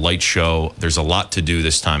the light show. There's a lot to do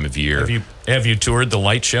this time of year. Have you toured the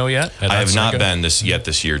light show yet? I have not been this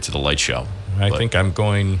year to the light show. I think I'm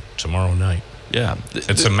going tomorrow night. Yeah.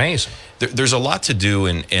 It's amazing. There's a lot to do,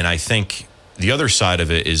 and I think the other side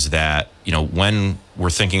of it is that, when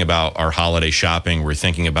we're thinking about our holiday shopping, we're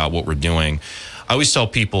thinking about what we're doing. I always tell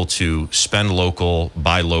people to spend local,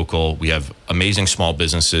 buy local. We have amazing small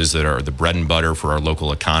businesses that are the bread and butter for our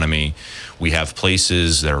local economy. We have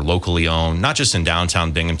places that are locally owned, not just in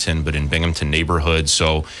downtown Binghamton, but in Binghamton neighborhoods.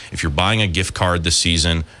 So if you're buying a gift card this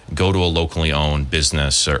season, go to a locally owned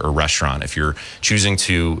business or restaurant. If you're choosing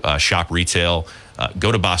to shop retail,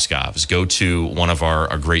 go to Boscov's, go to one of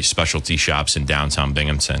our great specialty shops in downtown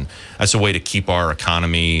Binghamton. That's a way to keep our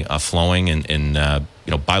economy flowing and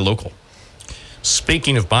buy local.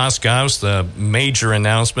 Speaking of Boscov's, the major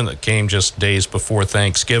announcement that came just days before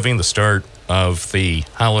Thanksgiving, the start of the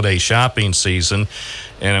holiday shopping season,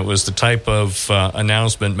 and it was the type of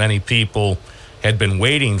announcement many people had been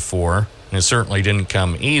waiting for, and it certainly didn't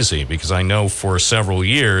come easy, because I know for several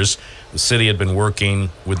years the city had been working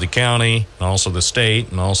with the county and also the state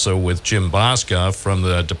and also with Jim Boscov from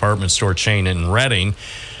the department store chain in Reading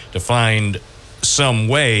to find some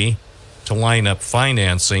way to line up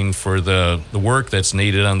financing for the work that's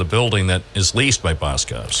needed on the building that is leased by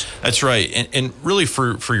Boscov's. That's right. And really,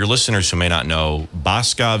 for your listeners who may not know,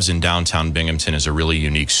 Boscov's in downtown Binghamton is a really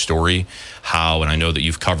unique story. How, and I know that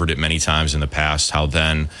you've covered it many times in the past, how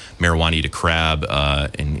then Mayor Juanita Crabb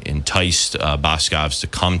enticed Boscov's to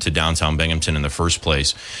come to downtown Binghamton in the first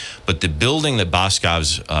place. But the building that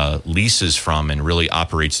Boscov's leases from and really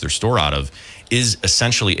operates their store out of is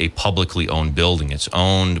essentially a publicly owned building. It's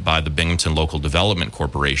owned by the Binghamton Local Development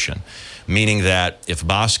Corporation, meaning that if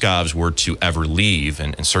Boscov's were to ever leave,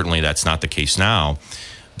 and certainly that's not the case now,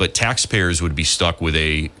 but taxpayers would be stuck with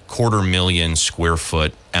a 250,000 square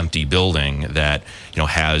foot empty building that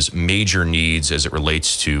has major needs as it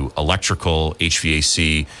relates to electrical,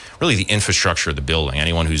 HVAC, really the infrastructure of the building.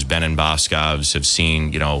 Anyone who's been in Boscov's have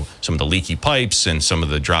seen some of the leaky pipes and some of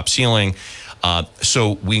the drop ceiling.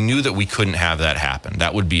 So we knew that we couldn't have that happen.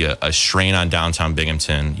 That would be a strain on downtown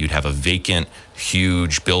Binghamton. You'd have a vacant,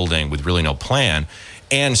 huge building with really no plan,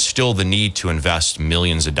 and still the need to invest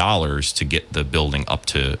millions of dollars to get the building up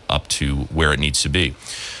to where it needs to be.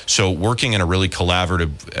 So working in a really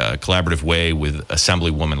collaborative way with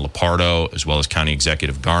Assemblywoman Lepardo as well as County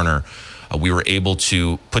Executive Garner, we were able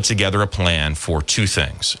to put together a plan for two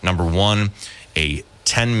things. Number one, a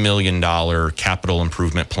 $10 million capital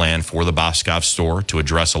improvement plan for the Boscov store to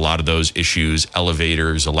address a lot of those issues,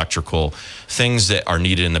 elevators, electrical, things that are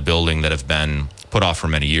needed in the building that have been put off for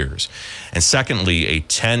many years. And secondly, a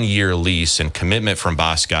 10-year lease and commitment from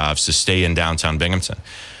Boscov's to stay in downtown Binghamton.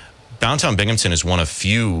 Downtown Binghamton is one of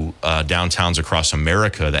few downtowns across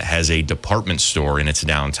America that has a department store in its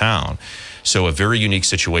downtown. So a very unique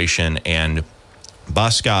situation, and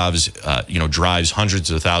Boscov's, drives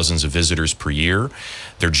hundreds of thousands of visitors per year.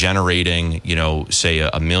 They're generating, say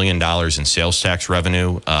 $1 million in sales tax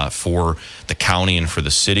revenue for the county and for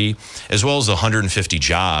the city, as well as the 150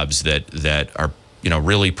 jobs that are,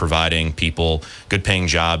 really providing people good paying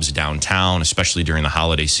jobs downtown, especially during the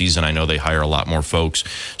holiday season. I know they hire a lot more folks.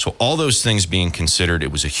 So all those things being considered,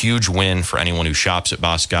 it was a huge win for anyone who shops at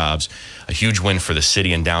Boscov's, a huge win for the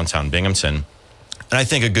city and downtown Binghamton. And I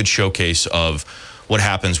think a good showcase of what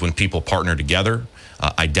happens when people partner together,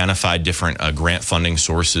 identify different grant funding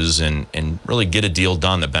sources, and really get a deal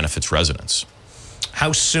done that benefits residents.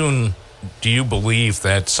 How soon do you believe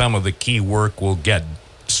that some of the key work will get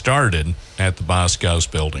started at the Boscov's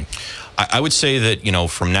building? I would say that,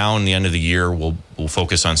 from now and the end of the year, we'll We'll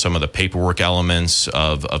focus on some of the paperwork elements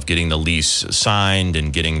of getting the lease signed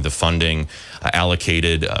and getting the funding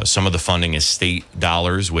allocated. Some of the funding is state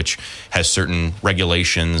dollars, which has certain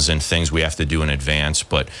regulations and things we have to do in advance.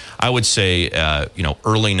 But I would say,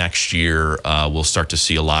 early next year, we'll start to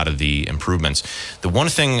see a lot of the improvements. The one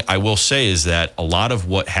thing I will say is that a lot of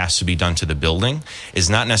what has to be done to the building is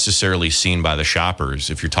not necessarily seen by the shoppers.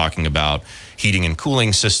 If you're talking about heating and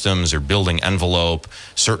cooling systems or building envelope,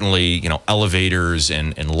 certainly, elevators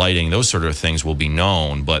and lighting, those sort of things will be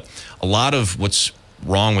known. But a lot of what's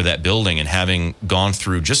wrong with that building, and having gone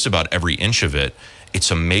through just about every inch of it,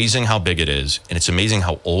 it's amazing how big it is, and it's amazing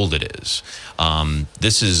how old it is.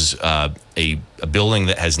 This is a building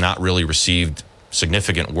that has not really received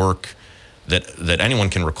significant work that anyone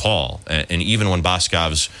can recall. And even when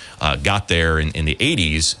Boscov's got there in the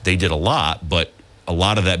 80s, they did a lot, but a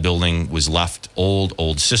lot of that building was left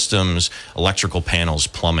old systems, electrical panels,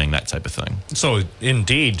 plumbing, that type of thing. So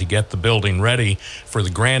indeed, to get the building ready for the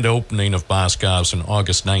grand opening of Boscov's in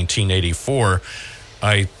August 1984,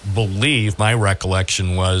 I believe my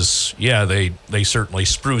recollection was, they certainly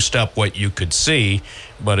spruced up what you could see,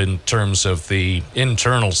 but in terms of the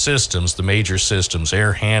internal systems, the major systems,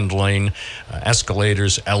 air handling,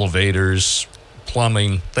 escalators, elevators,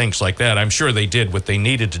 plumbing, things like that, I'm sure they did what they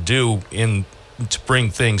needed to do to bring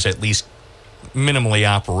things at least minimally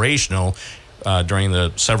operational during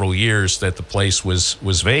the several years that the place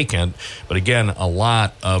was vacant. But again, a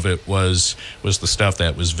lot of it was the stuff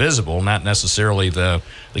that was visible, not necessarily the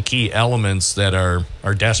key elements that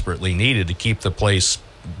are desperately needed to keep the place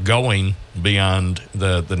going beyond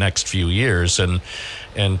the next few years. And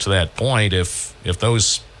to that point, if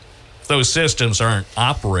those systems aren't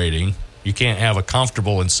operating, you can't have a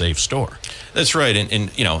comfortable and safe store. That's right.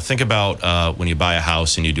 And think about when you buy a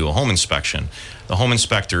house and you do a home inspection. The home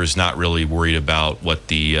inspector is not really worried about what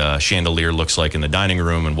the chandelier looks like in the dining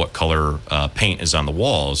room and what color paint is on the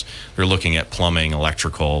walls. They're looking at plumbing,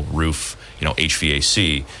 electrical, roof,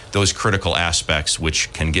 HVAC, those critical aspects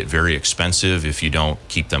which can get very expensive if you don't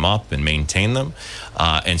keep them up and maintain them,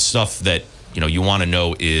 and stuff that you want to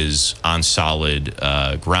know is on solid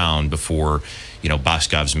ground before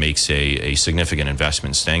Boscov's makes a significant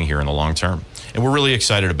investment staying here in the long term. And we're really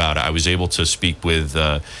excited about it. I was able to speak with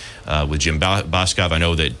Jim Boscov. I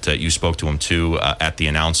know that you spoke to him too at the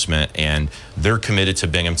announcement, and they're committed to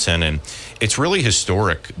Binghamton. And it's really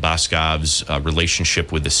historic, Boscov's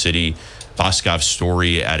relationship with the city, Boscov's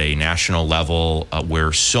story at a national level,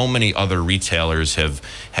 where so many other retailers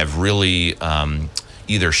have really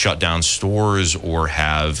either shut down stores or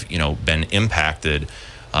have been impacted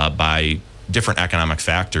by different economic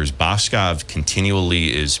factors. Boscov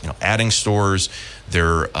continually is adding stores.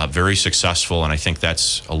 They're very successful, and I think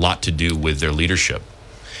that's a lot to do with their leadership.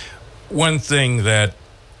 One thing that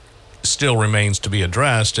still remains to be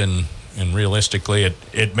addressed, and realistically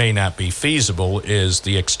it may not be feasible, is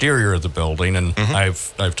the exterior of the building. And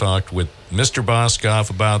I've talked with Mr. Boscov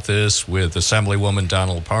about this, with Assemblywoman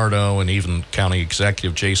Donald Pardo, and even County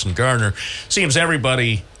Executive Jason Gardner. Seems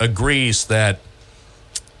everybody agrees that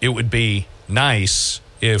it would be nice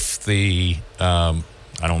if the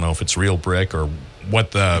I don't know if it's real brick or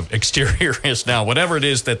what the exterior is now, whatever it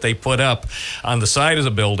is that they put up on the side of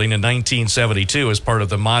the building in 1972 as part of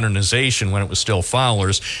the modernization when it was still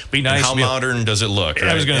Fowler's. Be nice. And how modern does it look?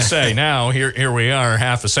 Right? I was going to say, now here we are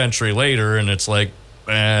half a century later, and it's like,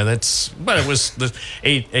 but it was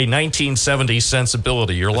a 1970s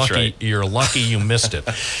sensibility. You're lucky. Right. You're lucky you missed it.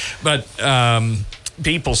 But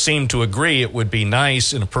people seem to agree it would be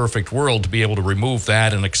nice in a perfect world to be able to remove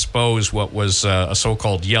that and expose what was a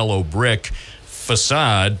so-called yellow brick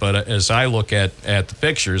facade. But as I look at the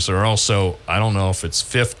pictures, there are also, I don't know if it's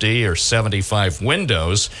 50 or 75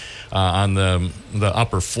 windows on the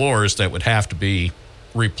upper floors that would have to be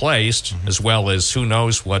replaced, as well as who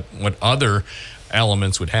knows what other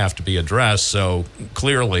elements would have to be addressed. So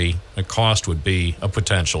clearly the cost would be a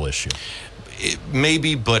potential issue.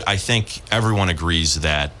 Maybe, but I think everyone agrees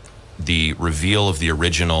that the reveal of the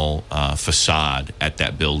original facade at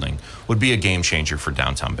that building would be a game changer for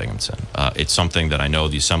downtown Binghamton. It's something that I know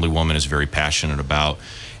the Assemblywoman is very passionate about.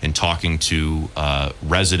 In talking to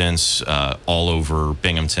residents all over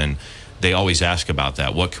Binghamton, they always ask about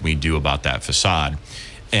that. What can we do about that facade?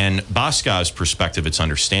 And Boscov's perspective, it's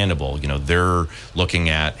understandable. They're looking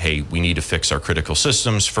at, hey, we need to fix our critical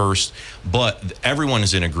systems first. But everyone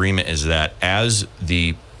is in agreement is that as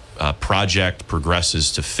the project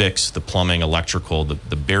progresses to fix the plumbing, electrical,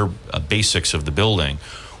 the bare basics of the building,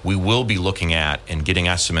 we will be looking at and getting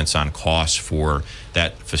estimates on costs for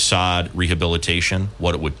that facade rehabilitation,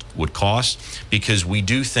 what it would cost, because we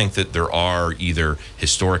do think that there are either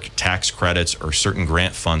historic tax credits or certain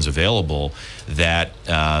grant funds available that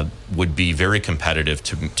would be very competitive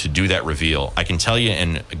to do that reveal. I can tell you,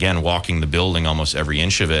 and again, walking the building almost every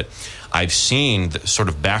inch of it, I've seen the sort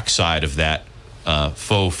of backside of that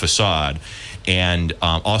faux facade, and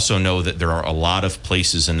also know that there are a lot of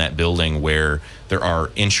places in that building where there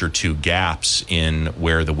are inch or two gaps in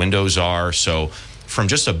where the windows are. So from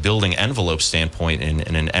just a building envelope standpoint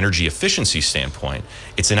and an energy efficiency standpoint,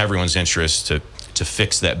 it's in everyone's interest to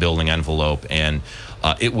fix that building envelope, and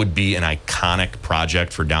it would be an iconic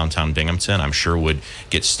project for downtown Binghamton. I'm sure would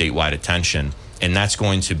get statewide attention, and that's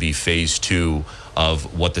going to be phase 2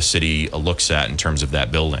 of what the city looks at in terms of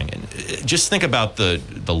that building. And just think about the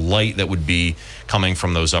light that would be coming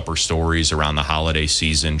from those upper stories around the holiday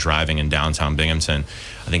season, driving in downtown Binghamton.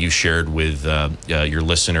 I think you shared with your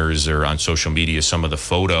listeners or on social media some of the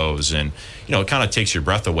photos, and it kind of takes your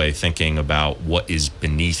breath away thinking about what is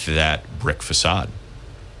beneath that brick facade.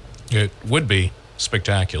 It would be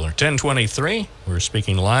spectacular. 10:23. We're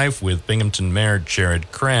speaking live with Binghamton Mayor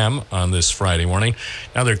Jared Cram on this Friday morning.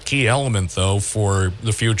 Another key element, though, for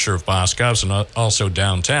the future of Boscov's and also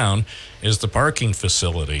downtown is the parking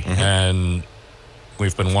facility. Mm-hmm. And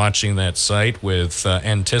we've been watching that site with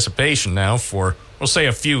anticipation now for, we'll say,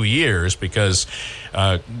 a few years, because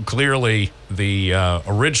clearly the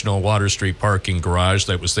original Water Street parking garage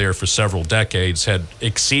that was there for several decades had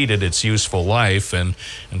exceeded its useful life, and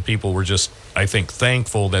people were just, I think,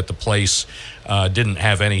 thankful that the place didn't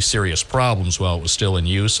have any serious problems while it was still in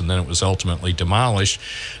use, and then it was ultimately demolished.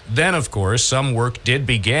 Then, of course, some work did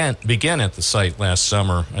begin at the site last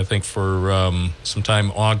summer. I think for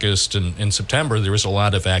sometime August and September, there was a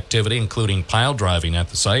lot of activity, including pile driving at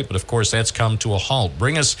the site, but of course that's come to a halt.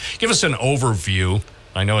 Give us an overview.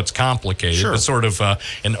 I know it's complicated, sure, but sort of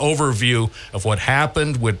an overview of what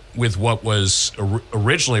happened with what was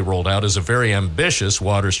originally rolled out as a very ambitious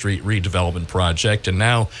Water Street redevelopment project, and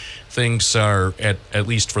now things are, at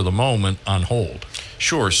least for the moment, on hold.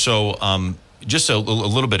 Sure. So just a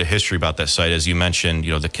little bit of history about that site. As you mentioned,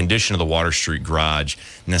 the condition of the Water Street garage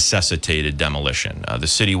necessitated demolition. The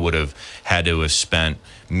city would have had to have spent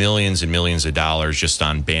millions and millions of dollars just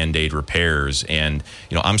on Band-Aid repairs. And,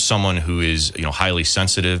 I'm someone who is, highly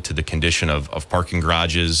sensitive to the condition of parking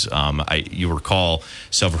garages. You recall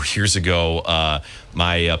several years ago,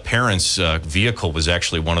 my parents' vehicle was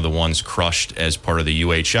actually one of the ones crushed as part of the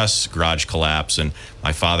UHS garage collapse, and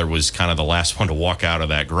my father was kind of the last one to walk out of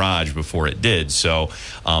that garage before it did. So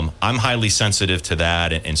I'm highly sensitive to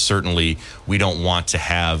that, and certainly we don't want to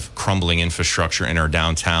have crumbling infrastructure in our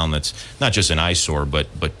downtown that's not just an eyesore, but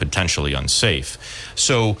potentially unsafe.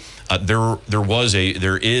 So there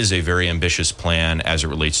is a very ambitious plan as it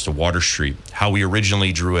relates to Water Street. How we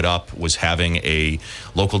originally drew it up was having a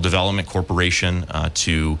local development corporation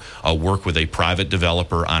to work with a private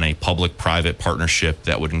developer on a public-private partnership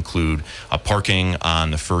that would include parking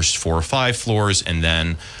on the first 4 or 5 floors, and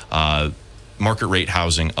then market rate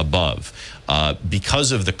housing above.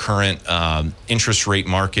 Because of the current interest rate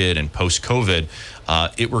market and post-COVID,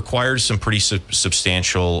 it requires some pretty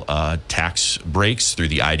substantial tax breaks through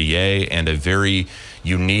the IDA and a very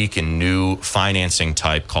unique and new financing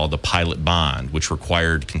type called the pilot bond, which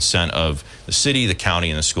required consent of the city, the county,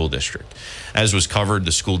 and the school district. As was covered,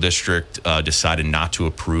 the school district decided not to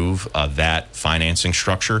approve that financing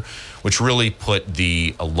structure, which really put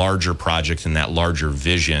the larger project and that larger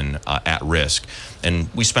vision at risk. And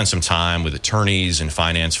we spent some time with attorneys and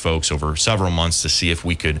finance folks over several months to see if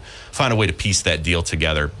we could find a way to piece that deal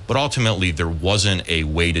together. But ultimately, there wasn't a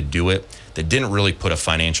way to do it that didn't really put a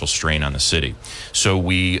financial strain on the city. So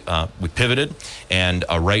we pivoted, and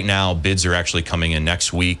right now bids are actually coming in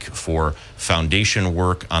next week for foundation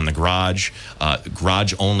work on the garage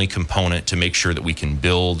only component to make sure that we can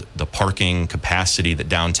build the parking capacity that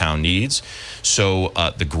downtown needs. So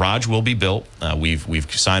the garage will be built. We've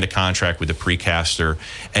signed a contract with the precaster,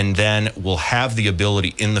 and then we'll have the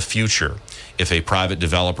ability in the future, if a private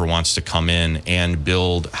developer wants to come in and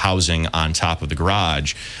build housing on top of the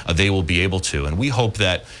garage, they will be able to. And we hope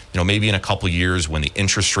that, maybe in a couple years when the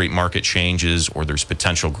interest rate market changes or there's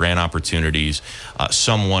potential grant opportunities,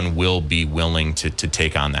 someone will be willing to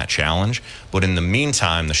take on that challenge. But in the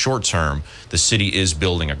meantime, the short term, the city is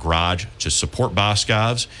building a garage to support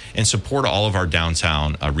Boscov's and support all of our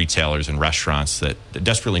downtown retailers and restaurants that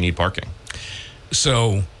desperately need parking.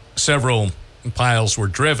 So several piles were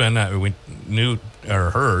driven, we knew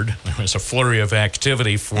or heard there was a flurry of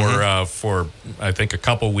activity for I think a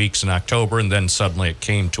couple weeks in October, and then suddenly it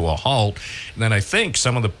came to a halt. And then I think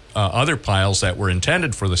some of the other piles that were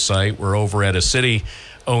intended for the site were over at a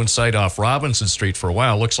city-owned site off Robinson Street for a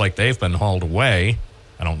while. Looks like they've been hauled away.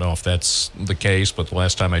 I don't know if that's the case, but the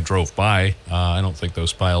last time I drove by, I don't think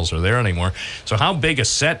those piles are there anymore. So how big a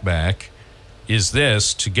setback is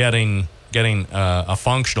this to getting a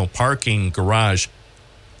functional parking garage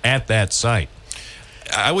at that site?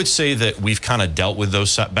 I would say that we've kind of dealt with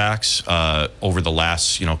those setbacks over the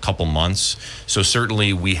last couple months. So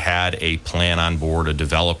certainly we had a plan on board, a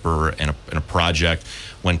developer, and a project.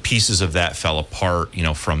 When pieces of that fell apart,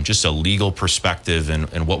 from just a legal perspective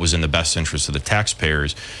and what was in the best interest of the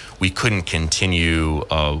taxpayers, we couldn't continue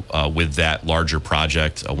with that larger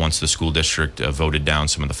project once the school district voted down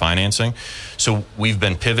some of the financing. So we've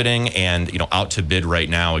been pivoting and out to bid right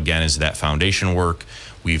now again is that foundation work.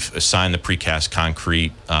 We've assigned the precast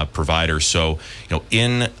concrete provider. So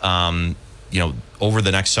over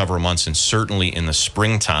the next several months and certainly in the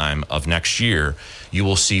springtime of next year, you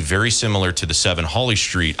will see very similar to the 7 Hawley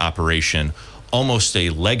Street operation, almost a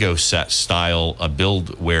Lego set style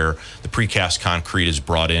build where the precast concrete is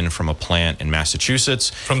brought in from a plant in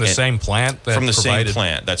Massachusetts. From the same plant? Same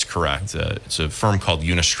plant, that's correct. It's a firm called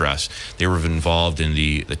Unistress. They were involved in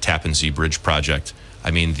the Tappan Zee Bridge project.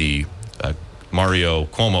 The Mario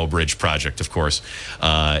Cuomo Bridge project, of course.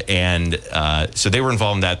 So they were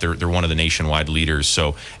involved in that. They're one of the nationwide leaders.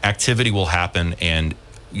 So activity will happen. And,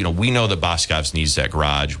 we know that Boscov's needs that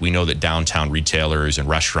garage. We know that downtown retailers and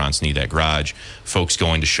restaurants need that garage. Folks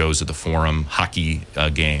going to shows at the Forum, hockey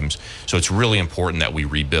games. So it's really important that we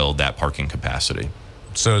rebuild that parking capacity.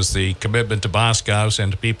 So is the commitment to Boscov's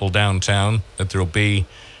and to people downtown that there'll be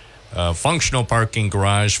functional parking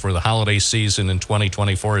garage for the holiday season in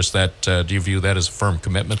 2024. Is that, do you view that as a firm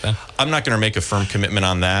commitment then? I'm not going to make a firm commitment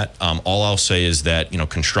on that. All I'll say is that,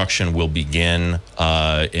 construction will begin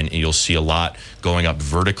and you'll see a lot going up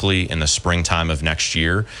vertically in the springtime of next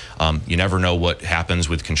year. You never know what happens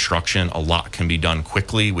with construction. A lot can be done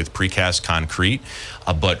quickly with precast concrete,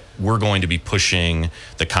 but we're going to be pushing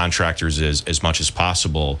the contractors as much as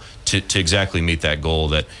possible to exactly meet that goal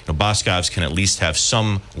that Boscov's can at least have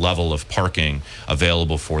some level of parking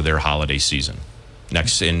available for their holiday season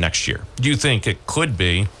next year. Do you think it could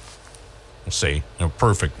be, let's say,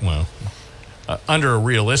 under a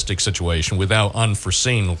realistic situation without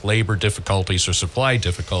unforeseen labor difficulties or supply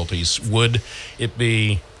difficulties, would it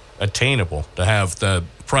be attainable to have the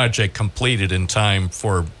project completed in time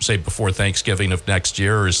for, say, before Thanksgiving of next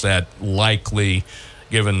year? Or is that likely,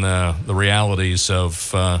 given the realities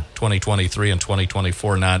of 2023 and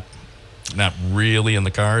 2024, not really in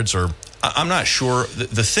the cards? Or I'm not sure.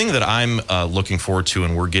 The thing that I'm looking forward to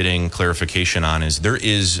and we're getting clarification on is there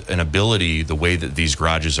is an ability, the way that these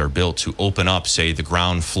garages are built, to open up, say, the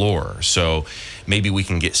ground floor. So maybe we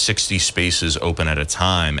can get 60 spaces open at a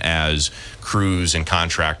time as crews and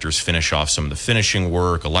contractors finish off some of the finishing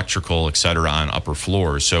work, electrical, et cetera, on upper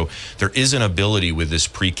floors. So there is an ability with this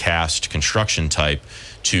precast construction type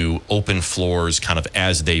to open floors kind of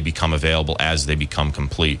as they become available, as they become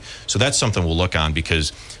complete. So that's something we'll look on,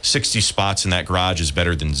 because 60 spots in that garage is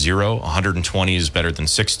better than 0. 120 is better than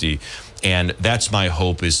 60. And that's my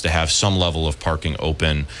hope, is to have some level of parking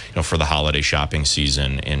open, for the holiday shopping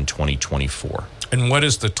season in 2024. And what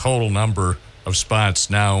is the total number of spots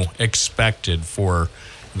now expected for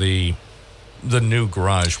the new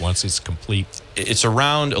garage once it's complete? It's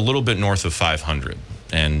around a little bit north of 500.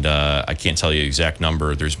 And I can't tell you the exact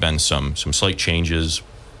number. There's been some slight changes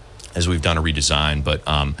as we've done a redesign, but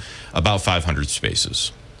about 500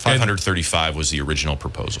 spaces. 535 was the original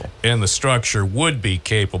proposal. And the structure would be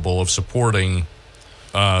capable of supporting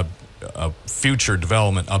future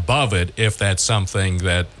development above it, if that's something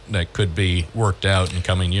that could be worked out in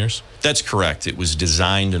coming years? That's correct. It was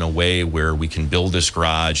designed in a way where we can build this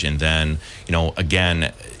garage, and then,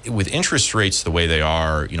 again, with interest rates the way they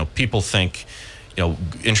are, people think,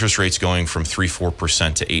 interest rates going from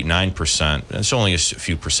 3-4% to 8-9%, it's only a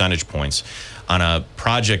few percentage points. On a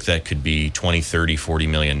project that could be $20, $30, $40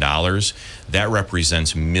 million, that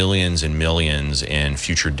represents millions and millions in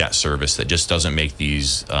future debt service that just doesn't make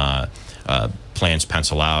these plans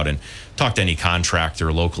pencil out. And talk to any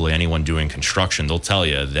contractor locally, anyone doing construction, they'll tell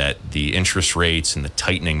you that the interest rates and the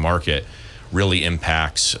tightening market really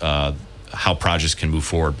impacts how projects can move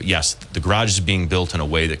forward. But yes, the garage is being built in a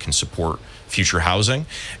way that can support future housing,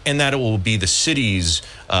 and that it will be the city's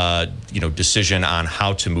decision on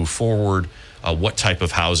how to move forward, what type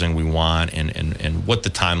of housing we want, and what the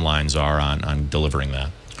timelines are on delivering that.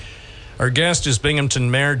 Our guest is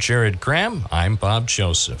Binghamton Mayor Jared Graham. I'm Bob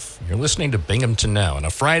Joseph. You're listening to Binghamton Now on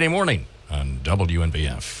a Friday morning on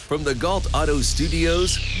WNBF. From the Galt Auto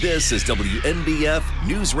Studios, this is WNBF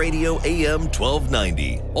News Radio AM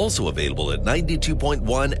 1290. Also available at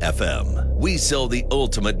 92.1 FM. We sell the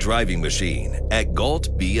ultimate driving machine at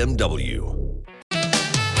Galt BMW.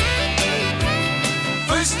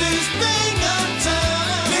 First News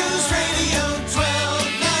Binghamton. News Radio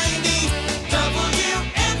 1290.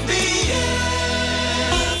 WNBF.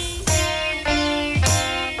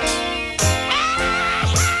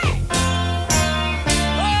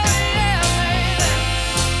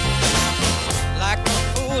 Like a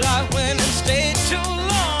fool, I went and stayed too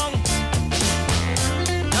long.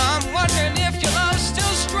 Now I'm wondering if your love's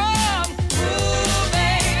still strong. Ooh,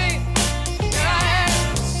 baby,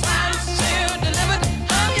 I'm still delivered.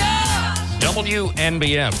 I'm yours.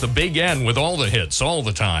 WNBF, the big N with all the hits all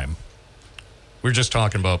the time. We're just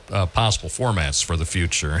talking about possible formats for the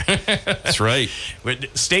future. That's right.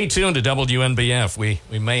 Stay tuned to WNBF. We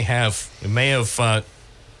may have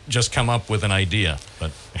just come up with an idea,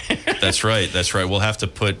 but That's right. We'll have to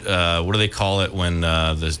put what do they call it when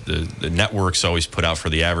the networks always put out for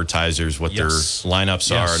the advertisers what their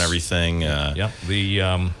lineups are and everything. Yep.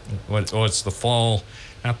 The it's the fall,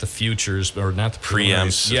 not the futures or not the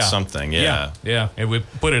preempts something. Yeah. And we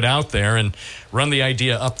put it out there and run the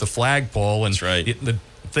idea up the flagpole. And that's right. The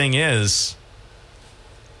thing is,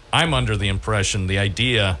 I'm under the impression the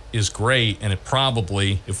idea is great, and it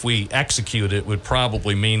probably, if we execute it, would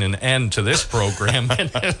probably mean an end to this program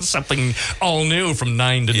and something all new from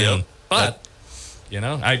 9 to noon. But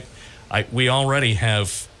we already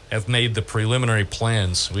have made the preliminary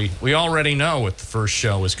plans. We already know what the first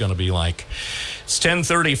show is going to be like. It's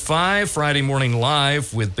 10:35 Friday morning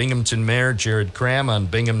live with Binghamton Mayor Jared Graham on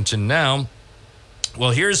Binghamton Now.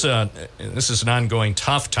 Well, this is an ongoing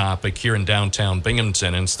tough topic here in downtown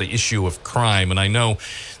Binghamton, and it's the issue of crime. And I know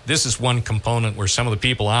this is one component where some of the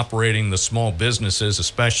people operating the small businesses,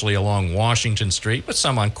 especially along Washington Street, but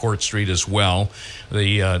some on Court Street as well,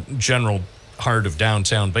 the general heart of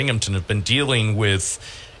downtown Binghamton, have been dealing with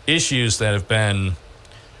issues that have been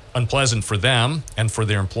unpleasant for them and for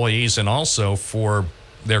their employees and also for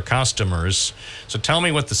their customers. So tell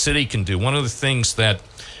me what the city can do. One of the things that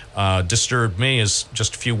disturbed me is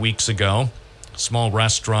just a few weeks ago, a small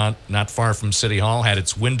restaurant not far from City Hall had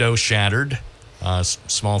its window shattered,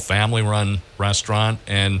 small family-run restaurant,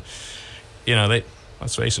 and,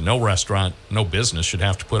 let's face it, no restaurant, no business should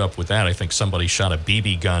have to put up with that. I think somebody shot a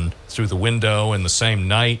BB gun through the window, and the same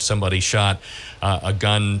night somebody shot a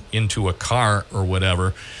gun into a car or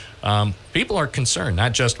whatever. People are concerned,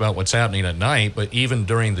 not just about what's happening at night, but even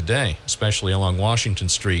during the day, especially along Washington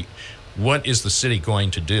Street. What is the city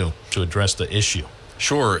going to do to address the issue?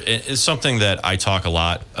 Sure. It's something that I talk a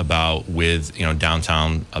lot about with,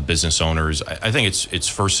 downtown business owners. I think it's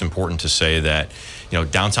first important to say that,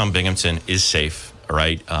 downtown Binghamton is safe, all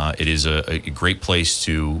right? It is a great place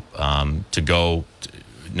to go,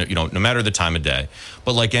 no matter the time of day.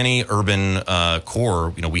 But like any urban core,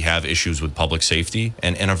 we have issues with public safety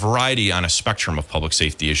and a variety on a spectrum of public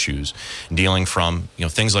safety issues, dealing from,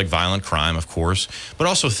 things like violent crime, of course, but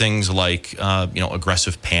also things like,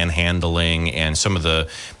 aggressive panhandling and some of the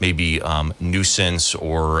maybe nuisance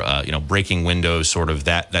or, breaking windows, sort of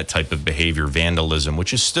that type of behavior, vandalism,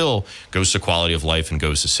 which is still goes to quality of life and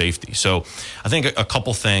goes to safety. So I think a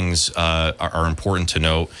couple things are important to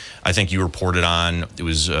note. I think you reported on, it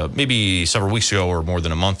was maybe several weeks ago or more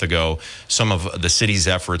than a month ago, some of the city's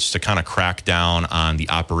efforts to kind of crack down on the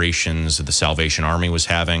operations that the Salvation Army was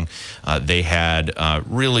having. They had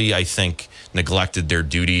really, I think, neglected their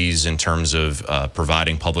duties in terms of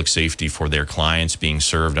providing public safety for their clients being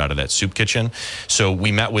served out of that soup kitchen. So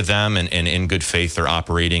we met with them, and in good faith, they're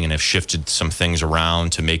operating and have shifted some things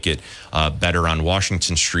around to make it better on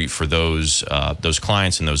Washington Street for those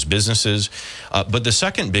clients and those businesses. But the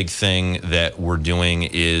second big thing that we're doing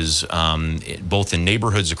is both in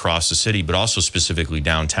neighborhoods across the city, but also specifically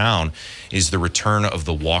downtown, is the return of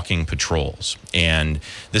the walking patrols. And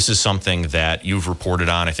this is something that you've reported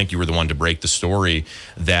on. I think you were the one to break the story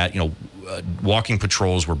that, walking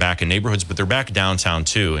patrols were back in neighborhoods, but they're back downtown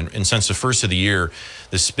too. And since the first of the year,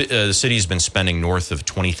 the city's been spending north of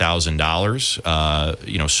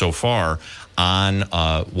 $20,000, so far on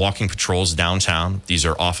walking patrols downtown. These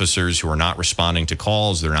are officers who are not responding to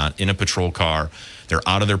calls. They're not in a patrol car. They're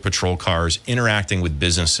out of their patrol cars, interacting with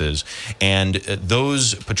businesses. And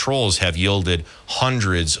those patrols have yielded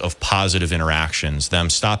hundreds of positive interactions, them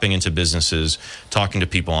stopping into businesses, talking to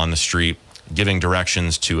people on the street, giving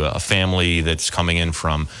directions to a family that's coming in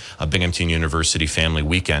from a Binghamton University family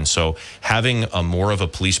weekend. So having more of a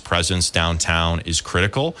police presence downtown is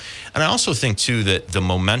critical. And I also think, too, that the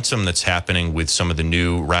momentum that's happening with some of the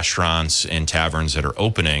new restaurants and taverns that are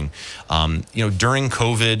opening, during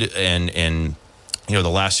COVID and the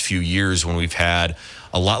last few years when we've had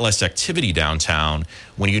a lot less activity downtown,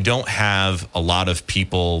 when you don't have a lot of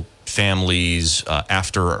people, families,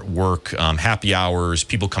 after work, happy hours,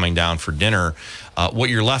 people coming down for dinner, what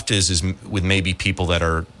you're left is with maybe people that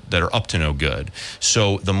are up to no good.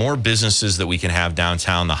 So the more businesses that we can have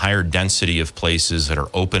downtown, the higher density of places that are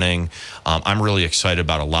opening. I'm really excited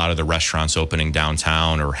about a lot of the restaurants opening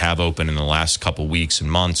downtown or have opened in the last couple weeks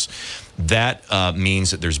and months. That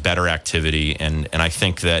means that there's better activity. And I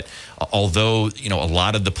think that although, a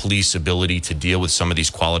lot of the police ability to deal with some of these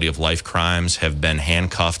quality of life crimes have been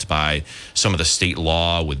handcuffed by some of the state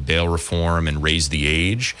law with bail reform and raise the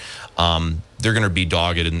age, they're going to be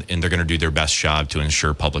dogged and they're going to do their best job to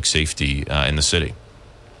ensure public safety in the city.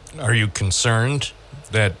 Are you concerned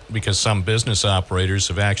that because some business operators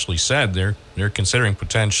have actually said they're considering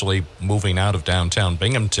potentially moving out of downtown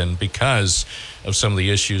Binghamton because of some of the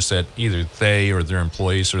issues that either they or their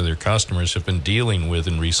employees or their customers have been dealing with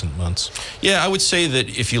in recent months? Yeah, I would say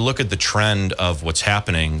that if you look at the trend of what's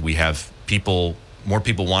happening, we have more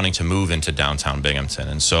people wanting to move into downtown Binghamton.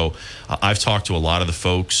 And so I've talked to a lot of the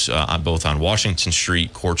folks both on Washington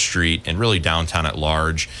Street, Court Street, and really downtown at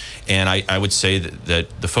large. And I would say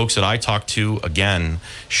that the folks that I talk to, again,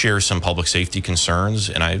 share some public safety concerns.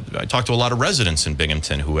 And I talk to a lot of residents in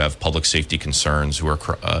Binghamton who have public safety concerns, who are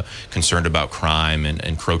concerned about crime and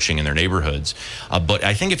encroaching in their neighborhoods. But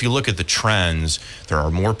I think if you look at the trends, there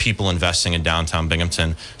are more people investing in downtown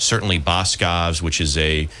Binghamton. Certainly Boscov's, which is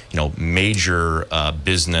a major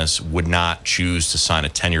business, would not choose to sign a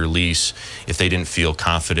 10-year lease if they didn't feel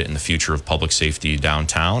confident in the future of public safety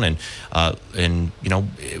downtown. And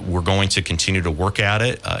we're going to continue to work at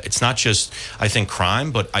it. It's not just, I think,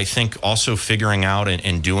 crime, but I think also figuring out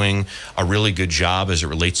and doing a really good job as it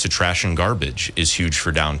relates to trash and garbage is huge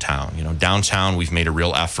for downtown. Downtown, we've made a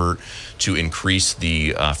real effort to increase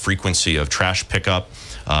the frequency of trash pickup,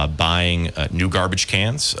 buying new garbage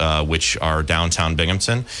cans, which are downtown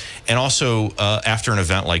Binghamton, and also after an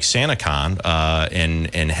event like SantaCon,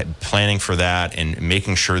 and planning for that and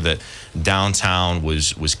making sure that downtown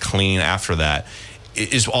was clean after that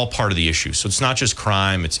is all part of the issue. So it's not just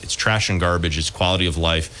crime, it's trash and garbage, it's quality of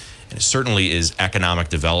life. And it certainly is economic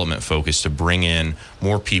development focused to bring in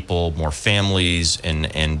more people, more families,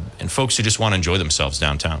 and folks who just want to enjoy themselves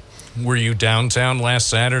downtown. Were you downtown last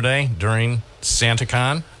Saturday during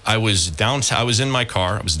SantaCon? I was downtown. I was in my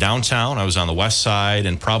car. I was downtown. I was on the west side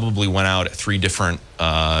and probably went out at 3 different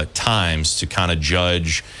times to kind of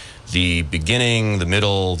judge the beginning, the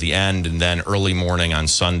middle, the end, and then early morning on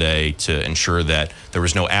Sunday to ensure that there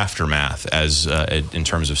was no aftermath as in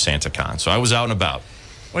terms of SantaCon. So I was out and about.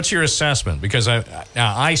 What's your assessment? Because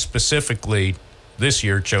I specifically this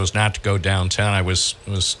year chose not to go downtown. I was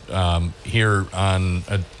here on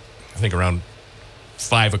I think around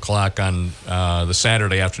 5 o'clock on the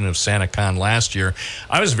Saturday afternoon of SantaCon last year.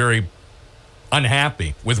 I was very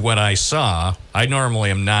unhappy with what I saw. I normally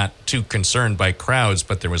am not too concerned by crowds,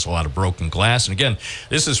 but there was a lot of broken glass. And again,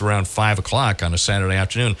 this is around 5 o'clock on a Saturday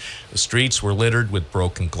afternoon. The streets were littered with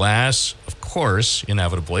broken glass. Of course,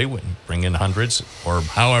 inevitably, when you bring in hundreds or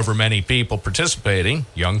however many people participating,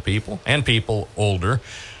 young people and people older.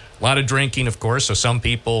 A lot of drinking, of course, so some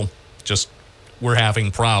people just were having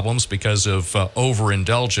problems because of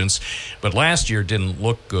overindulgence. But last year didn't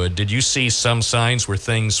look good. Did you see some signs where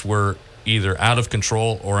things were either out of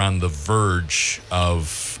control or on the verge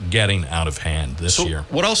of getting out of hand this year?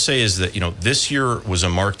 What I'll say is that, this year was a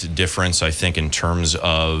marked difference, I think, in terms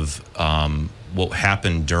of what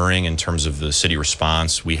happened in terms of the city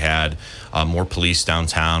response. We had more police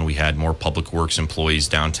downtown. We had more public works employees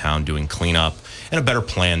downtown doing cleanup and a better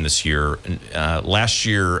plan this year. Last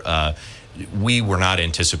year, we were not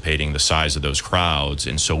anticipating the size of those crowds,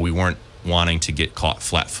 and so we weren't wanting to get caught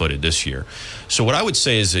flat-footed this year. So what I would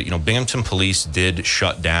say is that, Binghamton Police did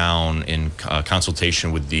shut down in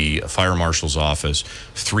consultation with the Fire Marshal's office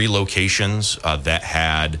 3 locations that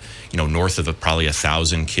had, north of probably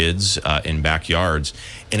 1,000 kids in backyards.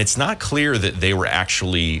 And it's not clear that they were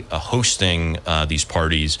actually hosting these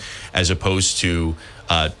parties as opposed to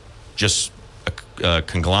just a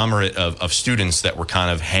conglomerate of students that were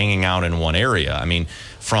kind of hanging out in one area. I mean,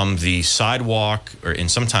 from the sidewalk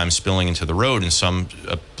and sometimes spilling into the road in some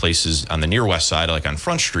places on the near west side, like on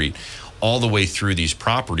Front Street, all the way through these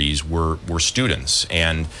properties were students.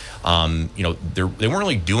 And, they weren't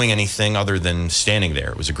really doing anything other than standing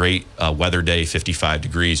there. It was a great weather day, 55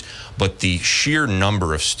 degrees. But the sheer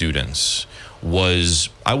number of students was,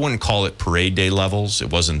 I wouldn't call it parade day levels.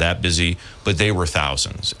 It wasn't that busy, but they were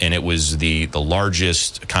thousands. And it was the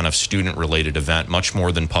largest kind of student-related event, much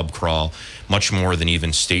more than pub crawl, much more than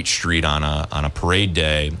even State Street on a parade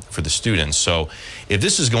day for the students. So if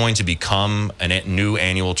this is going to become a new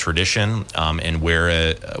annual tradition, and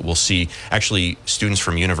where we'll see actually students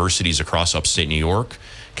from universities across upstate New York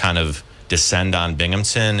kind of descend on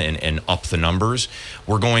Binghamton and up the numbers,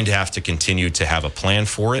 we're going to have to continue to have a plan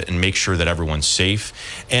for it and make sure that everyone's safe,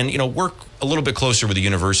 and work a little bit closer with the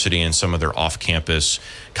university and some of their off-campus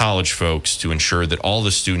college folks to ensure that all the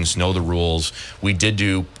students know the rules. We did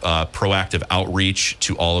do proactive outreach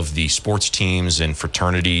to all of the sports teams and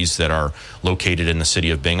fraternities that are located in the city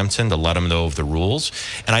of Binghamton to let them know of the rules.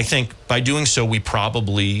 And I think by doing so, we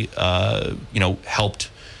probably helped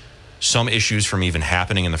some issues from even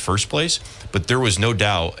happening in the first place. But there was no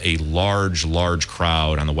doubt a large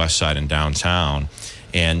crowd on the west side and downtown,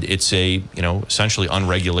 and it's a essentially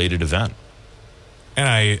unregulated event. And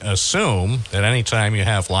I assume that anytime you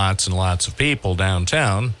have lots and lots of people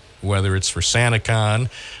downtown, whether it's for SantaCon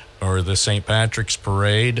or the St. Patrick's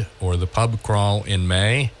Parade or the pub crawl in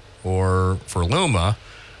May or for Luma,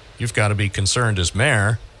 you've got to be concerned as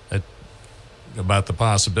mayor about the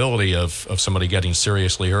possibility of somebody getting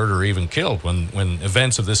seriously hurt or even killed when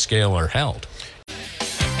events of this scale are held.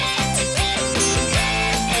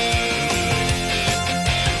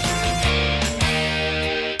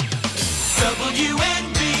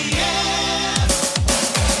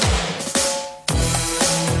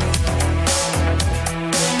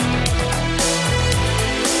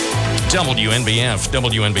 WNBF,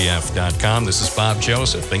 WNBF.com. This is Bob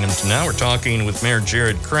Joseph, Binghamton Now. We're talking with Mayor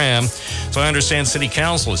Jared Cram. So I understand City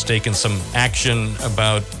Council has taken some action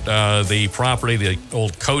about the property, the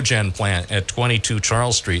old cogen plant at 22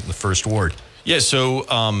 Charles Street in the First Ward. Yeah, so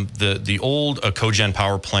the old cogen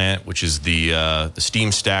power plant, which is the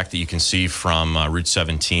steam stack that you can see from Route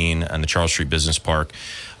 17 and the Charles Street Business Park,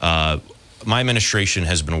 my administration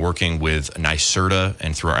has been working with NYSERDA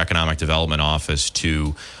and through our Economic Development Office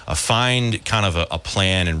to find kind of a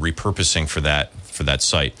plan and repurposing for that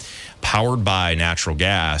site. Powered by natural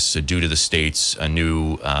gas due to the state's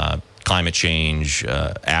new climate change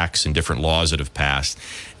acts and different laws that have passed,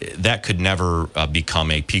 that could never become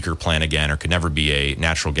a peaker plant again or could never be a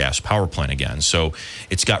natural gas power plant again. So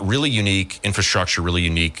it's got really unique infrastructure, really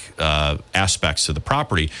unique aspects to the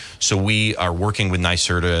property. So we are working with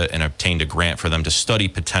NYSERDA and obtained a grant for them to study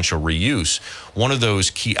potential reuse. One of those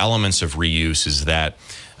key elements of reuse is that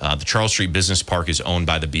the Charles Street Business Park is owned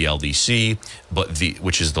by the BLDC,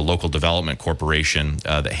 which is the local development corporation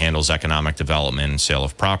that handles economic development and sale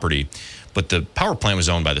of property. But the power plant was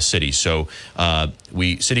owned by the city. So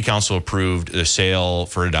City Council approved the sale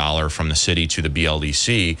for $1 from the city to the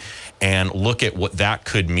BLDC, and look at what that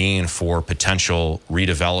could mean for potential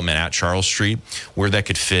redevelopment at Charles Street, where that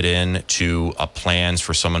could fit in to plans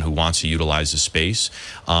for someone who wants to utilize the space.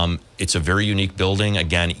 It's a very unique building.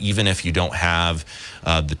 Again, even if you don't have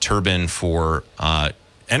the turbine for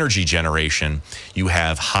energy generation, you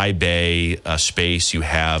have high bay space. You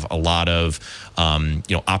have a lot of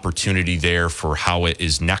opportunity there for how it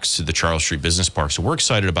is next to the Charles Street Business Park. So we're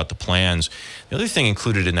excited about the plans. The other thing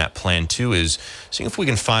included in that plan too is seeing if we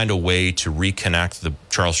can find a way to reconnect the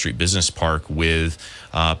Charles Street Business Park with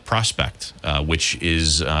Prospect, which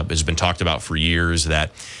has been talked about for years,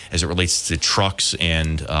 that as it relates to trucks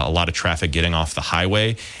and a lot of traffic getting off the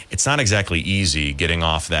highway, it's not exactly easy getting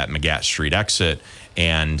off that McGatt Street exit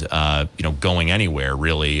and going anywhere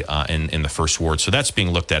really in the First Ward. So that's being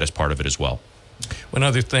looked at as part of it as well. One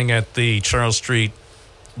other thing at the Charles Street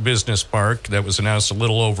Business Park that was announced a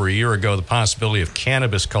little over a year ago, the possibility of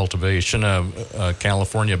cannabis cultivation,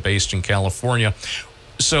 California, based in California.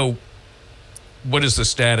 So what is the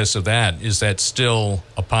status of that? Is that still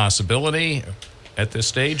a possibility at this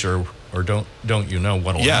stage, or don't you know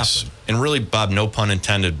what will happen? And really, Bob, no pun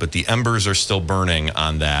intended, but the embers are still burning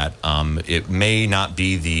on that. It may not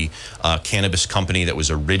be the cannabis company that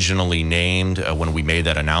was originally named when we made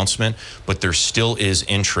that announcement, but there still is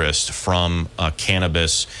interest from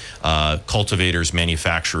cannabis cultivators,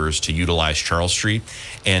 manufacturers to utilize Charles Street,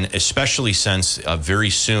 and especially since very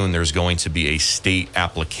soon there's going to be a state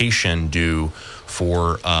application due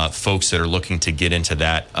for folks that are looking to get into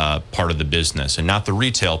that part of the business, and not the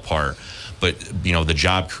retail part, but the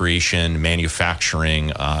job creation, manufacturing,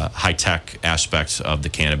 high tech aspects of the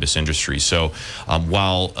cannabis industry. So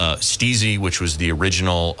while Steezy, which was the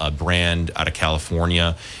original brand out of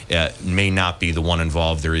California, may not be the one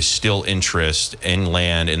involved, there is still interest in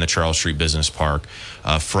land in the Charles Street Business Park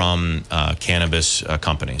from cannabis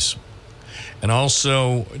companies. And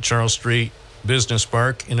also, Charles Street Business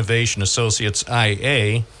Park Innovation Associates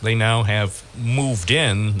IA, they now have moved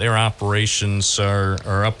in. Their operations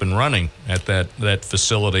are up and running at that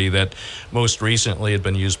facility that most recently had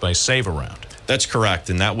been used by Save Around. That's correct,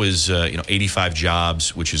 and that was 85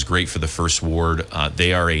 jobs, which is great for the First Ward.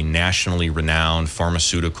 They are a nationally renowned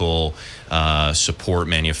pharmaceutical support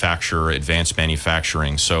manufacturer, advanced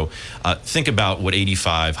manufacturing. So think about what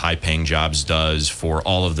 85 high-paying jobs does for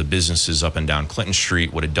all of the businesses up and down Clinton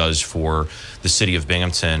Street, what it does for the city of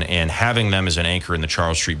Binghamton, and having them as an anchor in the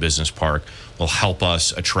Charles Street Business Park will help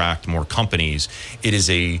us attract more companies. It is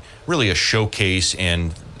really a showcase,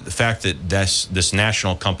 and the fact that this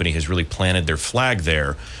national company has really planted their flag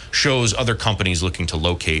there shows other companies looking to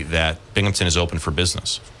locate that Binghamton is open for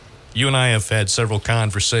business. You and I have had several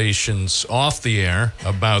conversations off the air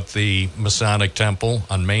about the Masonic Temple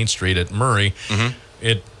on Main Street at Murray.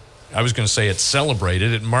 Mm-hmm. I was going to say it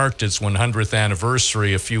celebrated. It marked its 100th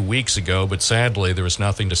anniversary a few weeks ago, but sadly there was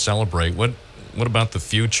nothing to celebrate. What about the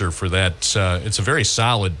future for that? It's a very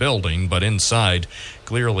solid building, but inside,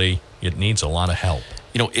 clearly, it needs a lot of help.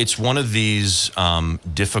 It's one of these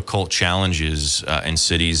difficult challenges in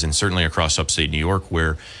cities, and certainly across upstate New York,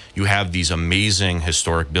 where you have these amazing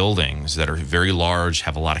historic buildings that are very large,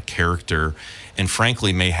 have a lot of character, and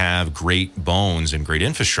frankly may have great bones and great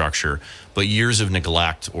infrastructure, but years of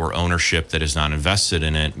neglect or ownership that is not invested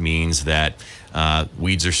in it means that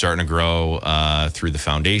weeds are starting to grow through the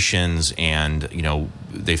foundations, and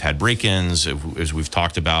they've had break-ins, as we've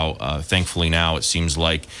talked about. Thankfully now it seems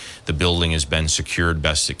like the building has been secured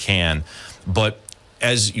best it can. But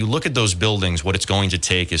as you look at those buildings, what it's going to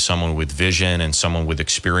take is someone with vision and someone with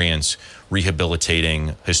experience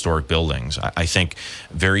rehabilitating historic buildings. I think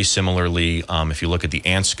very similarly, if you look at the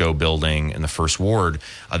Ansco building in the First Ward,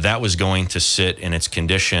 that was going to sit in its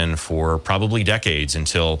condition for probably decades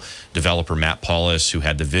until developer Matt Paulus, who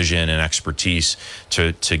had the vision and expertise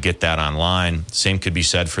to get that online. Same could be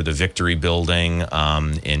said for the Victory building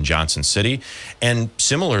in Johnson City. And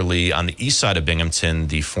similarly, on the east side of Binghamton,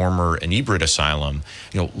 the former inebriate asylum,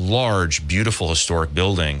 large, beautiful historic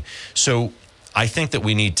building. So I think that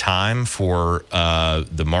we need time for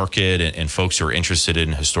the market and folks who are interested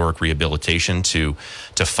in historic rehabilitation to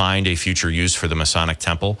find a future use for the Masonic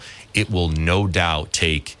Temple. It will no doubt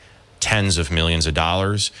take tens of millions of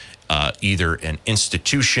dollars, either an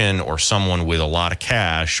institution or someone with a lot of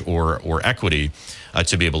cash or equity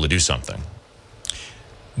to be able to do something.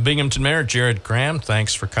 Binghamton Mayor Jared Graham,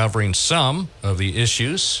 thanks for covering some of the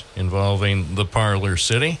issues involving the Parlor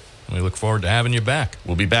City. We look forward to having you back.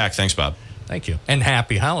 We'll be back. Thanks, Bob. Thank you. And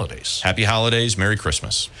happy holidays. Happy holidays. Merry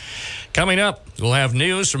Christmas. Coming up, we'll have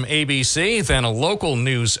news from ABC, then a local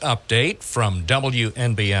news update from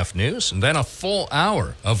WNBF News, and then a full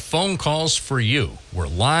hour of phone calls for you. We're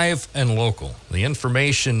live and local. The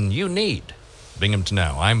information you need. Binghamton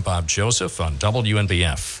Now. I'm Bob Joseph on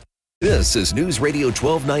WNBF. This is News Radio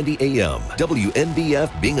 1290 AM,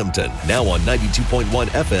 WNBF Binghamton. Now on 92.1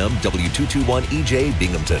 FM, W221 EJ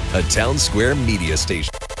Binghamton, a Town Square media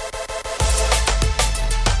station.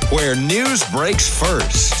 Where news breaks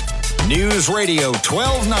first. News Radio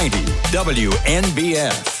 1290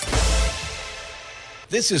 WNBF.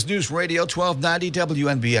 This is News Radio 1290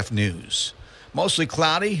 WNBF News. Mostly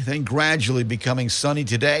cloudy, then gradually becoming sunny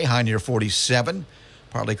today, high near 47.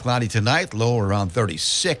 Partly cloudy tonight, low around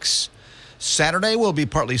 36. Saturday will be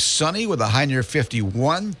partly sunny with a high near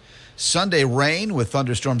 51. Sunday rain with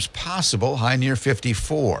thunderstorms possible, high near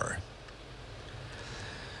 54.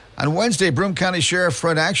 On Wednesday, Broome County Sheriff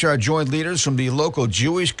Fred Akshar joined leaders from the local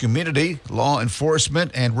Jewish community, law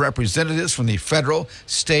enforcement, and representatives from the federal,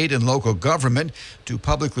 state, and local government to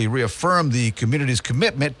publicly reaffirm the community's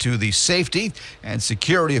commitment to the safety and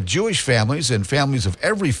security of Jewish families and families of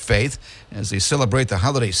every faith as they celebrate the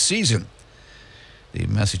holiday season. The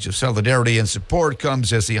message of solidarity and support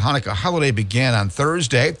comes as the Hanukkah holiday began on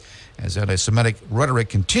Thursday, as anti-Semitic rhetoric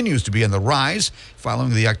continues to be on the rise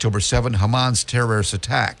following the October 7 Hamas terrorist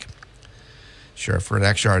attack. Sheriff Fred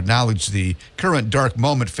Akshar acknowledged the current dark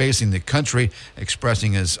moment facing the country,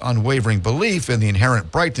 expressing his unwavering belief in the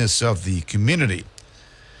inherent brightness of the community.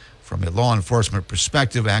 From a law enforcement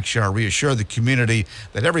perspective, Akshar reassured the community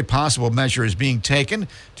that every possible measure is being taken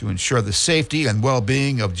to ensure the safety and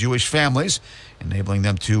well-being of Jewish families, enabling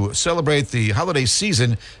them to celebrate the holiday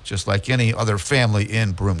season just like any other family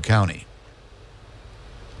in Broome County.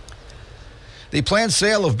 The planned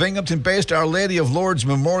sale of Binghamton-based Our Lady of Lourdes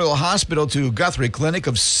Memorial Hospital to Guthrie Clinic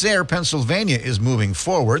of Sayre, Pennsylvania is moving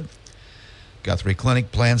forward. Guthrie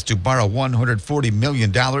Clinic plans to borrow $140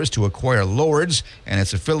 million to acquire Lourdes and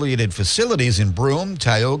its affiliated facilities in Broome,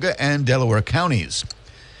 Tioga, and Delaware counties.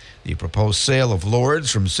 The proposed sale of Lourdes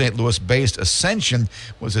from St. Louis-based Ascension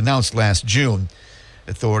was announced last June.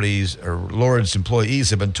 Authorities or Lourdes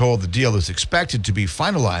employees have been told the deal is expected to be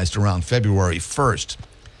finalized around February 1st.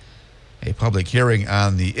 A public hearing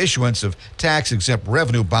on the issuance of tax-exempt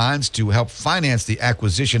revenue bonds to help finance the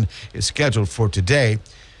acquisition is scheduled for today.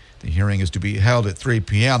 The hearing is to be held at 3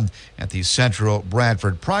 p.m. at the Central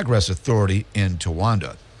Bradford Progress Authority in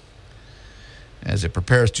Towanda. As it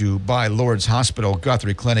prepares to buy Lourdes Hospital,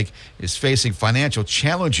 Guthrie Clinic is facing financial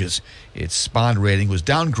challenges. Its bond rating was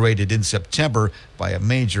downgraded in September by a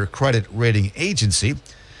major credit rating agency.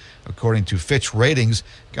 According to Fitch Ratings,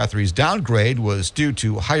 Guthrie's downgrade was due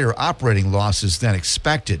to higher operating losses than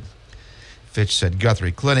expected. Fitch said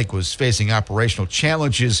Guthrie Clinic was facing operational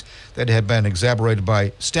challenges that had been exacerbated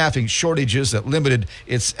by staffing shortages that limited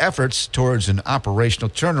its efforts towards an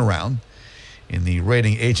operational turnaround. In the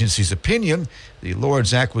rating agency's opinion, the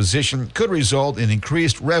Lourdes acquisition could result in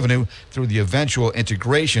increased revenue through the eventual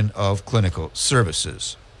integration of clinical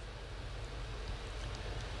services.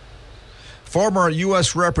 Former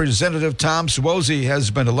U.S. Representative Tom Suozzi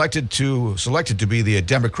has been selected to be the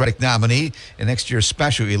Democratic nominee in next year's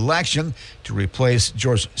special election to replace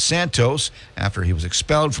George Santos after he was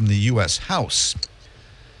expelled from the U.S. House.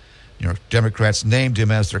 New York Democrats named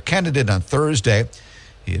him as their candidate on Thursday.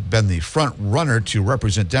 He had been the front runner to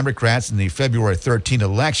represent Democrats in the February 13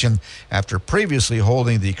 election after previously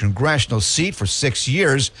holding the congressional seat for 6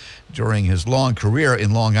 years during his long career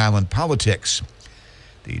in Long Island politics.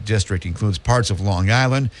 The district includes parts of Long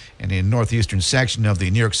Island and a northeastern section of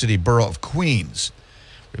the New York City borough of Queens.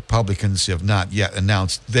 Republicans have not yet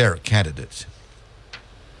announced their candidate.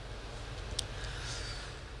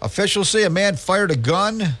 Officials say a man fired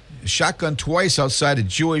a shotgun twice outside a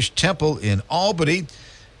Jewish temple in Albany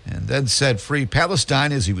and then said free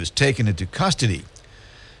Palestine as he was taken into custody.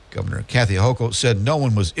 Governor Kathy Hochul said no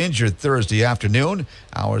one was injured Thursday afternoon,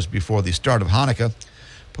 hours before the start of Hanukkah.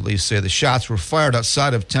 Police say the shots were fired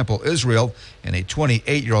outside of Temple Israel, and a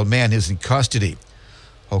 28-year-old man is in custody.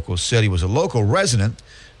 Hochul said he was a local resident.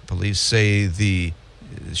 Police say the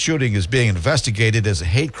shooting is being investigated as a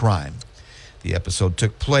hate crime. The episode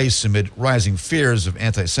took place amid rising fears of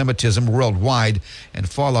anti-Semitism worldwide and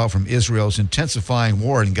fallout from Israel's intensifying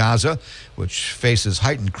war in Gaza, which faces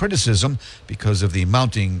heightened criticism because of the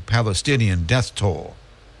mounting Palestinian death toll.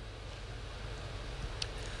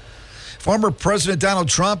 Former President Donald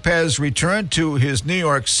Trump has returned to his New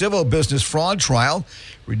York civil business fraud trial,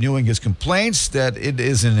 renewing his complaints that it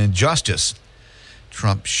is an injustice.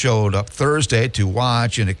 Trump showed up Thursday to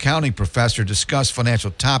watch an accounting professor discuss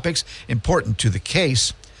financial topics important to the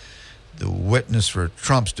case. The witness for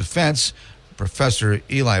Trump's defense, Professor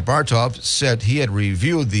Eli Bartov, said he had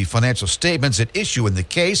reviewed the financial statements at issue in the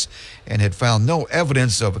case and had found no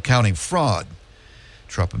evidence of accounting fraud.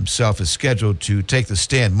 Trump himself is scheduled to take the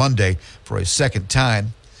stand Monday for a second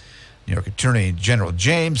time. New York Attorney General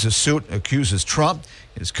James' suit accuses Trump,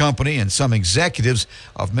 his company, and some executives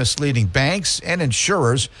of misleading banks and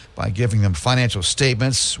insurers by giving them financial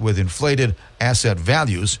statements with inflated asset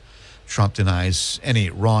values. Trump denies any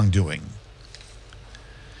wrongdoing.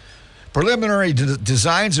 Preliminary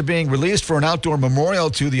designs are being released for an outdoor memorial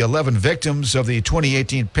to the 11 victims of the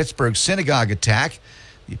 2018 Pittsburgh synagogue attack.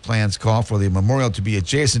 The plans call for the memorial to be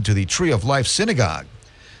adjacent to the Tree of Life Synagogue.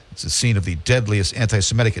 It's the scene of the deadliest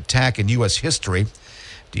anti-Semitic attack in U.S. history.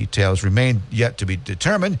 Details remain yet to be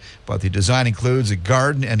determined, but the design includes a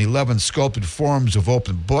garden and 11 sculpted forms of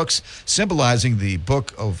open books, symbolizing the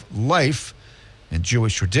Book of Life in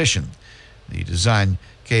Jewish tradition. The design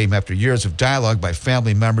came after years of dialogue by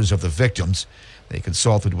family members of the victims. They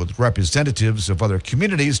consulted with representatives of other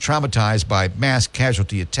communities traumatized by mass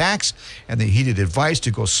casualty attacks, and they heeded advice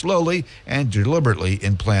to go slowly and deliberately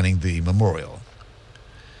in planning the memorial.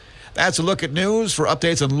 That's a look at news. For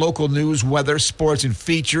updates on local news, weather, sports, and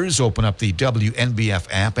features, open up the WNBF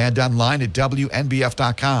app and online at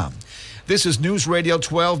WNBF.com. This is News Radio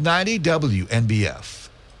 1290 WNBF.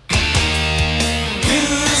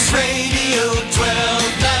 News Radio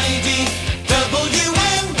 1290 WNBF.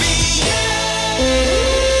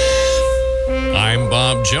 I'm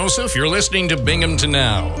Bob Joseph. You're listening to Binghamton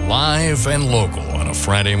Now, live and local on a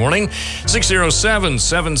Friday morning.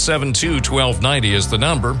 607-772-1290 is the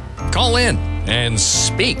number. Call in and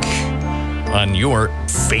speak on your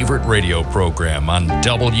favorite radio program on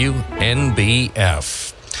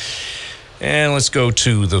WNBF. And let's go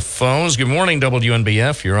to the phones. Good morning,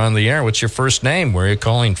 WNBF. You're on the air. What's your first name? Where are you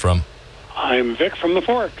calling from? I'm Vic from the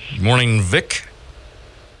Forks. Good morning, Vic.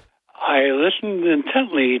 I listened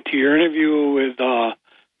intently to your interview with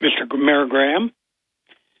Mr. Mayor Graham,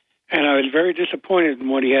 and I was very disappointed in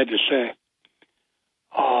what he had to say.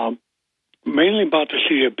 Mainly about the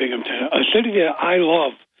city of Binghamton, a city that I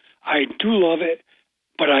love. I do love it,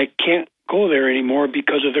 but I can't go there anymore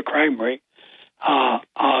because of the crime rate.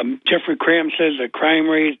 Jeffrey Cram says the crime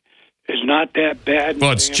rate is not that bad. Well,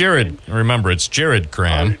 it's Jared. Remember, it's Jared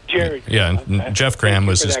Cram. Jared. Yeah, and Jeff Cram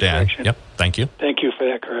was his dad. Correction. Yep, thank you. Thank you for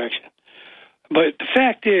that correction. But the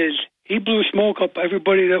fact is, he blew smoke up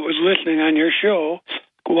everybody that was listening on your show,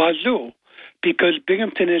 wazoo, because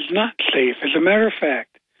Binghamton is not safe. As a matter of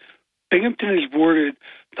fact, Binghamton is awarded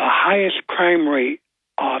the highest crime rate,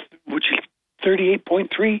 which is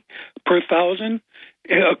 38.3 per thousand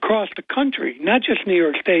across the country, not just New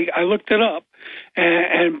York State. I looked it up,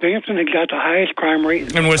 and Binghamton has got the highest crime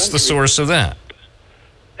rate. And what's the source of that?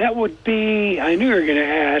 That would be, I knew you were going to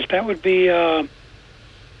ask, that would be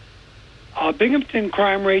Binghamton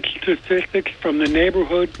crime rate statistics from the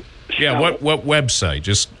neighborhood. Yeah, what website?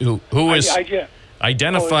 Just who is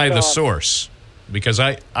identify the source, because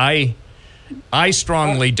I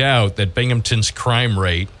strongly doubt that Binghamton's crime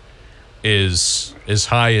rate is as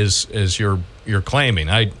high as you're claiming.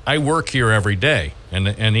 I work here every day,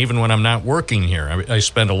 and even when I'm not working here, I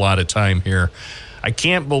spend a lot of time here. I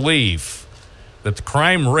can't believe that the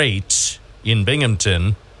crime rate in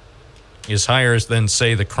Binghamton is higher than,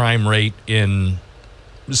 say, the crime rate in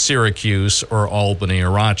Syracuse or Albany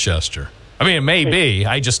or Rochester. I mean, it may be.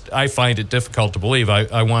 I find it difficult to believe.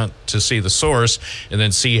 I want to see the source and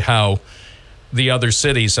then see how the other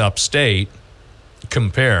cities upstate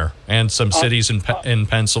compare, and some cities in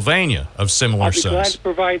Pennsylvania of similar size. I'll be glad to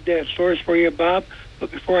provide that source for you, Bob.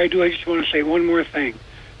 But before I do, I just want to say one more thing.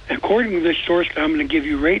 According to this source that I'm going to give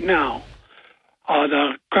you right now,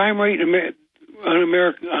 the crime rate in Binghamton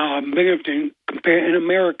in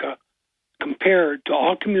America, compared to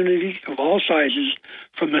all communities of all sizes,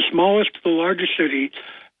 from the smallest to the largest city,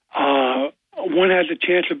 one has a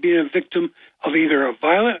chance of being a victim of either a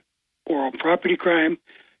violent or a property crime.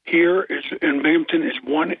 Here in Binghamton is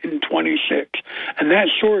 1 in 26. And that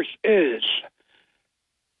source is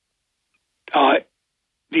the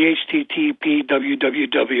HTTP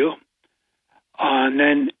www, and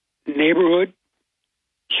then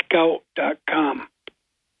neighborhoodscout.com.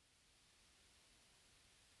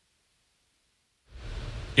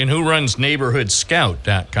 And who runs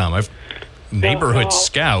neighborhoodscout.com? Neighborhood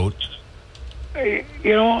Scout.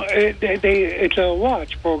 You know, it's a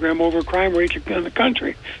watch program over crime rates in the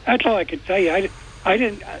country. That's all I can tell you.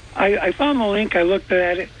 I found the link, I looked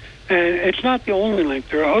at it, and it's not the only link.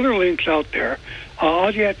 There are other links out there.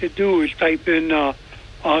 All you have to do is type in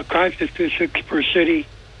crime statistics per city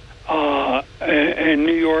in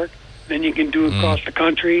New York. Then you can do it across the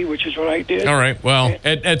country, which is what I did. All right. Well,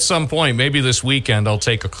 at some point, maybe this weekend, I'll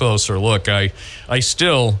take a closer look. I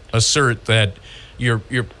still assert that you're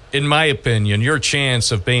in my opinion, your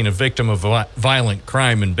chance of being a victim of violent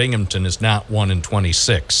crime in Binghamton is not 1 in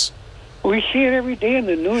 26. We see it every day in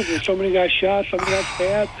the news. Somebody got shot, somebody got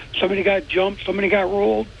stabbed, somebody got jumped, somebody got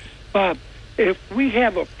rolled. Bob, if we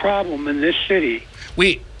have a problem in this city...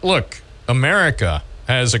 Look, America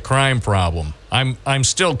has a crime problem. I'm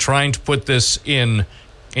still trying to put this into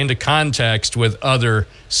context with other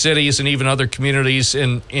cities and even other communities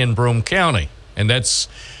in Broome County. And that's...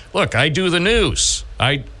 Look, I do the news.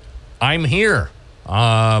 I'm here.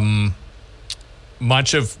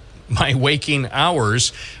 Much of my waking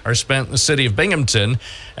hours are spent in the city of Binghamton,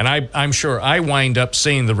 and I'm sure I wind up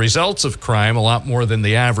seeing the results of crime a lot more than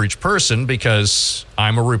the average person because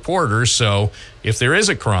I'm a reporter. So if there is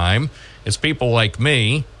a crime, it's people like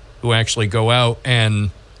me who actually go out and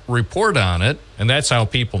report on it, and that's how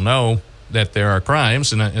people know that there are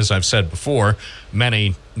crimes. And as I've said before,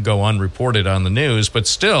 many go unreported on the news, but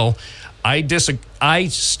still... I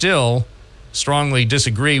still strongly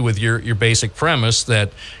disagree with your basic premise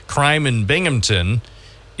that crime in Binghamton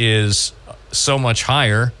is so much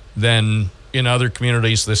higher than in other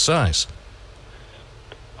communities this size.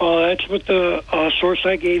 Well, that's what the source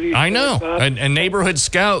I gave you. I know. And Neighborhood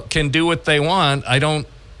Scout can do what they want. I don't.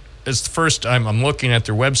 It's the first time I'm looking at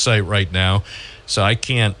their website right now, so I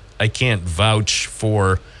can't vouch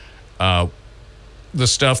for the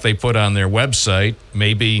stuff they put on their website.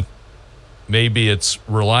 Maybe it's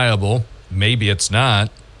reliable, maybe it's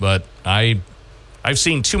not, but I've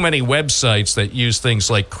seen too many websites that use things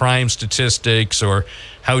like crime statistics or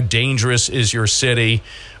how dangerous is your city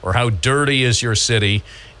or how dirty is your city,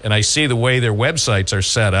 and I see the way their websites are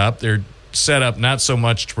set up. set up not so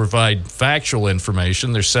much to provide factual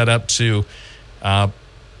information. They're set up to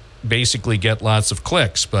basically get lots of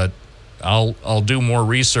clicks. But I'll do more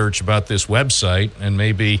research about this website, and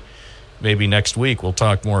maybe next week we'll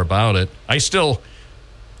talk more about it. I still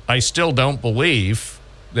don't believe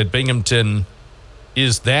that Binghamton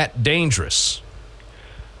is that dangerous.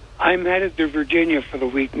 I'm headed to Virginia for the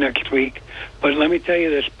week next week, but let me tell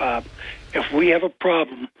you this, Bob. If we have a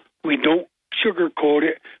problem, we don't sugarcoat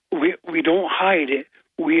it. We don't hide it.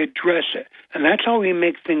 We address it. And that's how we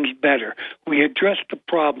make things better. We address the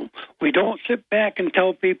problem. We don't sit back and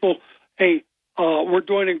tell people, hey, we're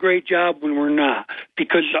doing a great job when we're not.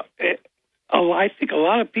 Because I think a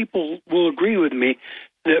lot of people will agree with me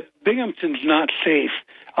that Binghamton's not safe.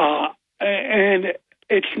 And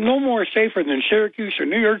it's no more safer than Syracuse or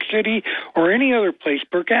New York City or any other place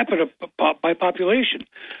per capita by population.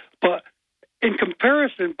 But in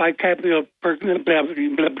comparison, by capita, listen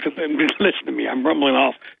to me, I'm rumbling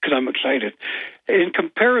off because I'm excited. In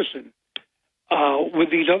comparison,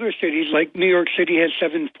 with these other cities, like New York City has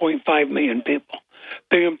 7.5 million people.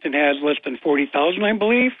 Binghamton has less than 40,000, I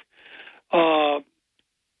believe.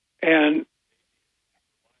 And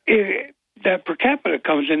that per capita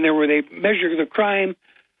comes in there where they measure the crime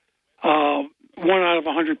 1 out of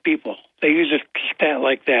 100 people. They use a stat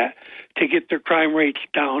like that to get their crime rates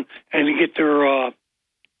down and to get their,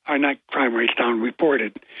 not crime rates down,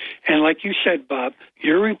 reported. And like you said, Bob,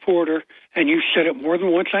 you're a reporter, and you said it more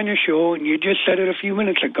than once on your show, and you just said it a few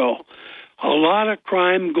minutes ago. A lot of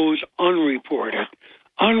crime goes unreported.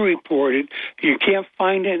 Unreported. You can't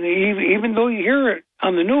find it, even though you hear it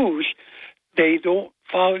on the news, they don't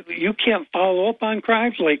follow. You can't follow up on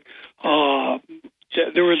crimes like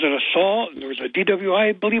there was an assault, there was a DWI,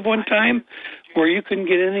 I believe, one time, where you couldn't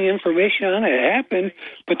get any information on it. It happened,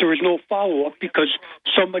 but there was no follow-up because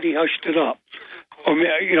somebody hushed it up.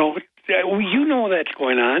 You know that's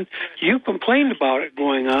going on. You complained about it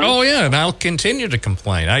going on. Oh, yeah, and I'll continue to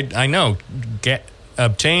complain. I know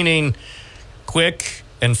obtaining quick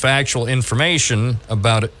and factual information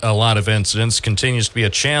about a lot of incidents continues to be a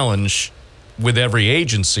challenge with every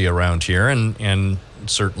agency around here, and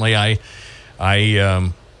certainly I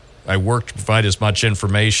work to provide as much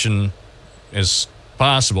information as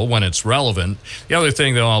possible when it's relevant. The other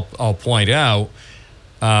thing that I'll point out,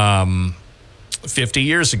 50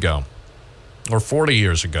 years ago, or 40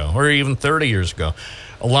 years ago, or even 30 years ago,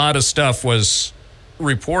 a lot of stuff was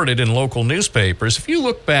reported in local newspapers. If you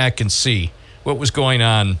look back and see what was going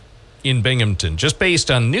on in Binghamton, just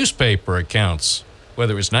based on newspaper accounts,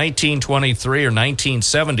 whether it was 1923 or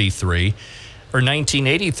 1973 or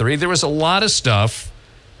 1983, there was a lot of stuff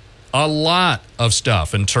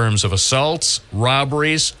in terms of assaults,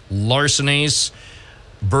 robberies, larcenies,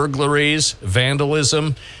 burglaries,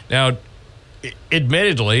 vandalism. Now,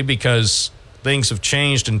 admittedly, because things have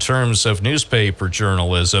changed in terms of newspaper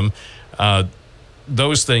journalism,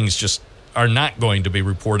 those things just are not going to be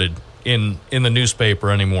reported in the newspaper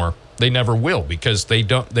anymore. They never will, because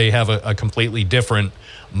they have a completely different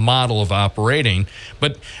model of operating.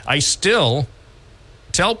 But I still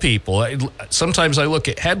tell people, sometimes I look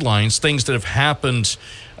at headlines, things that have happened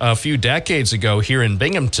a few decades ago here in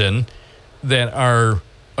Binghamton that are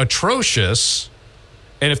atrocious,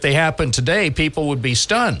 and if they happen today, people would be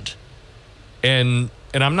stunned. And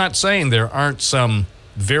I'm not saying there aren't some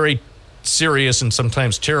very serious and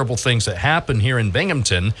sometimes terrible things that happen here in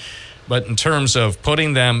Binghamton, but in terms of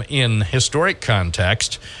putting them in historic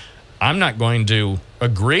context, I'm not going to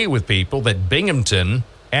agree with people that Binghamton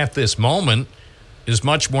at this moment is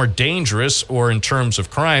much more dangerous, or in terms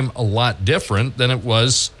of crime, a lot different than it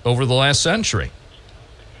was over the last century.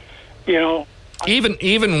 You know,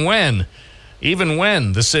 even when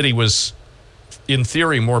the city was, in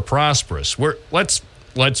theory, more prosperous.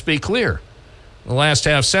 Let's be clear. The last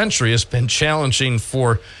half century has been challenging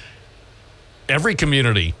for every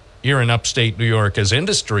community here in upstate New York, as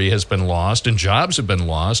industry has been lost and jobs have been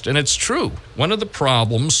lost. And it's true. One of the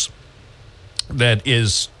problems that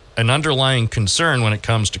is an underlying concern when it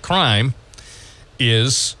comes to crime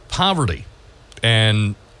is poverty.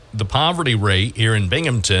 And the poverty rate here in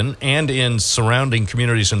Binghamton and in surrounding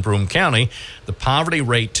communities in Broome County, the poverty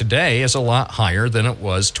rate today is a lot higher than it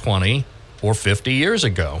was 20 or 50 years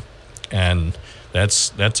ago. And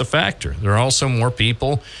that's a factor. There are also more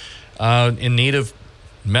people in need of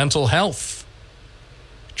mental health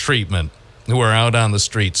treatment who are out on the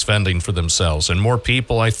streets fending for themselves, and more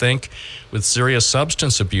people, I think, with serious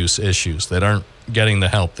substance abuse issues that aren't getting the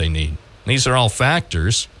help they need. These are all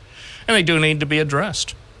factors, and they do need to be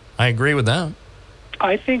addressed. I agree with that.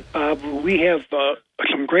 I think, Bob, we have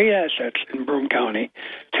some great assets in Broome County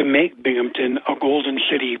to make Binghamton a golden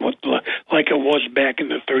city like it was back in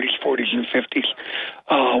the 30s, 40s, and 50s.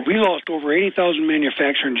 We lost over 80,000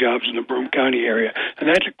 manufacturing jobs in the Broome County area, and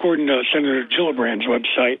that's according to Senator Gillibrand's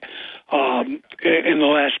website in the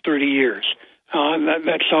last 30 years.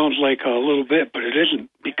 That sounds like a little bit, but it isn't,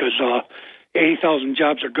 because 80,000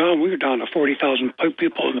 jobs are gone. We were down to 40,000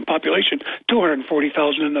 people in the population,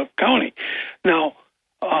 240,000 in the county. Now,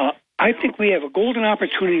 I think we have a golden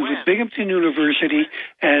opportunity with Binghamton University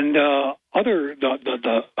and other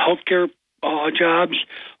the healthcare jobs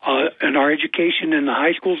and our education in the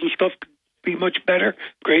high schools and stuff could be much better.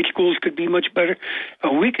 Grade schools could be much better.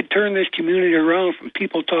 We could turn this community around from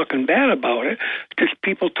people talking bad about it to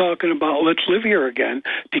people talking about let's live here again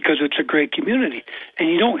because it's a great community. And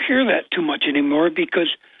you don't hear that too much anymore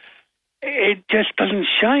because it just doesn't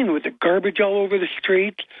shine with the garbage all over the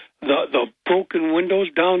streets, the broken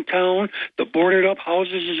windows downtown, the boarded up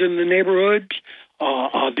houses in the neighborhoods,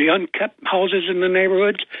 the unkept houses in the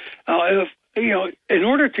neighborhoods. In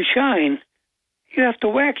order to shine, you have to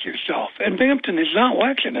wax yourself, and Binghamton is not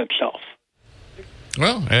waxing itself.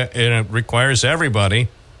 Well, it requires everybody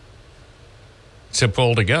to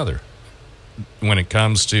pull together when it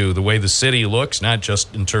comes to the way the city looks, not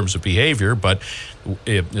just in terms of behavior, but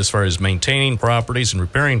as far as maintaining properties and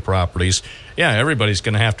repairing properties. Yeah, everybody's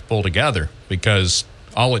going to have to pull together, because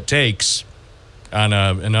all it takes on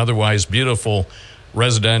an otherwise beautiful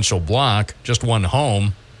residential block, just one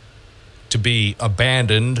home, to be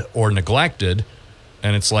abandoned or neglected,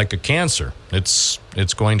 and it's like a cancer. It's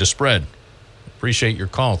going to spread. Appreciate your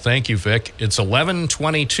call. Thank you, Vic. It's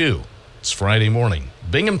 11:22. It's Friday morning.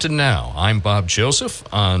 Binghamton Now. I'm Bob Joseph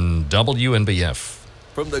on WNBF.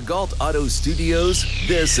 From the Galt Auto Studios,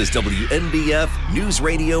 this is WNBF News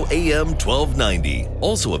Radio AM 1290.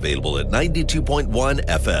 Also available at 92.1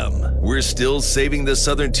 FM. We're still saving the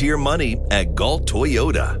Southern Tier money at Galt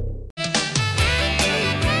Toyota.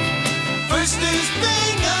 First News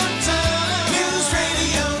Binghamton, News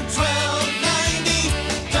Radio 1290,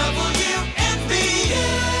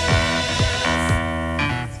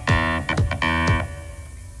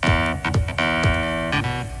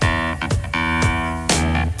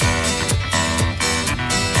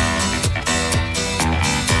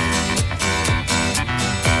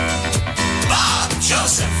 Bob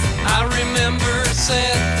Joseph. I remember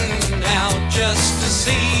setting out just to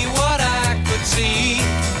see what I could see.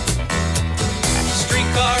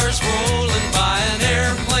 Streetcars rolling by and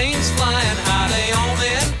airplanes flying high, they all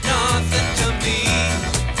meant nothing to me.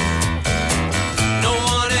 No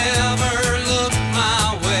one ever looked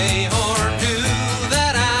my way or knew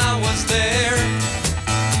that I was there.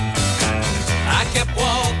 I kept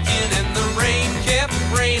walking and the rain kept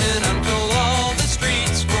raining until all the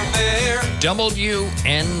streets were bare.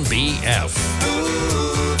 WNBF.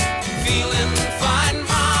 Ooh, feeling fine,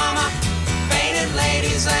 mama. Painted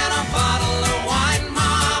ladies and a bottle of wine,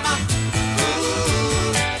 mama.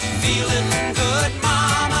 Ooh, feeling good,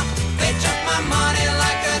 mama. They took my money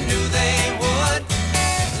like I knew they would.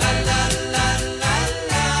 La la la la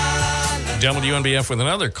la. WNBF with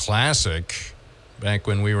another classic. Back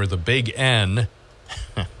when we were the Big N.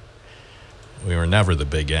 We were never the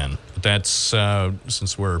Big N. But that's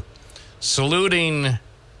since we're saluting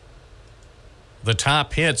the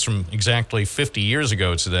top hits from exactly 50 years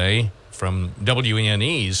ago today from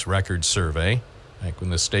WENE's record survey, back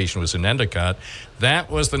when the station was in Endicott.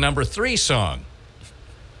 That was the number 3 song.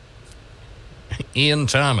 Ian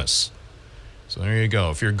Thomas. So there you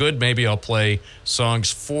go. If you're good, maybe I'll play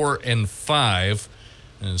songs 4 and 5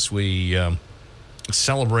 as we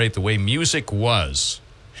celebrate the way music was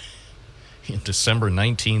in December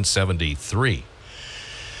 1973.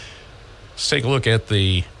 Let's take a look at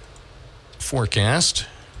the forecast.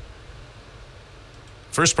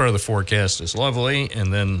 First part of the forecast is lovely,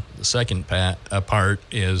 and then the second part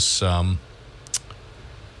is,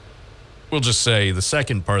 we'll just say the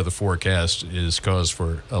second part of the forecast is cause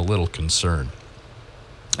for a little concern.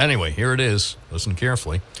 Anyway, here it is. Listen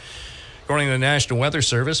carefully. According to the National Weather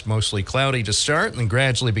Service, mostly cloudy to start and then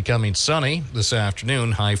gradually becoming sunny this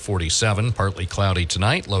afternoon, high 47, partly cloudy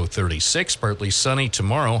tonight, low 36, partly sunny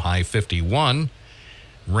tomorrow, high 51.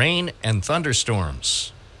 Rain and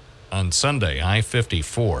thunderstorms on Sunday, high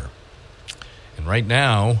 54. And right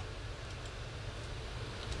now,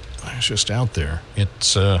 it's just out there.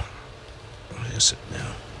 It's, what is it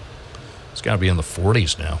now? It's got to be in the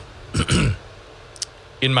 40s now,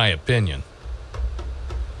 in my opinion.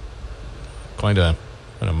 Quite a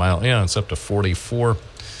mile. Yeah, it's up to 44.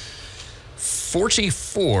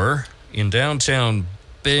 44 in downtown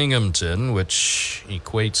Binghamton, which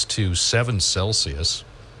equates to 7 Celsius.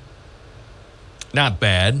 Not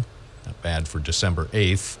bad. Not bad for December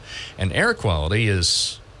 8th. And air quality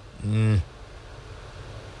is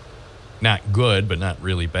not good, but not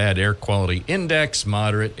really bad. Air quality index,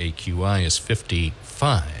 moderate. AQI is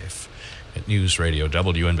 55 at News Radio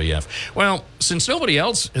WNBF. Well, since nobody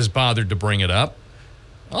else has bothered to bring it up,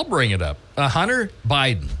 I'll bring it up. Hunter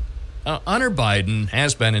Biden. Hunter Biden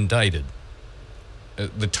has been indicted.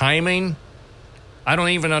 The timing, I don't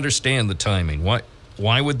even understand the timing.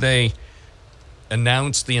 Why would they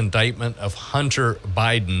announce the indictment of Hunter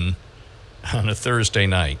Biden on a Thursday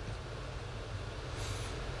night?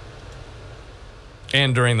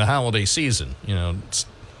 And during the holiday season. You know, it's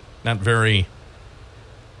not very...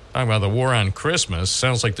 Talking about the war on Christmas,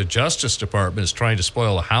 sounds like the Justice Department is trying to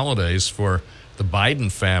spoil the holidays for the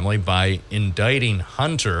Biden family by indicting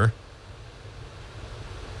Hunter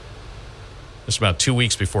just about 2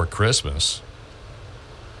 weeks before Christmas.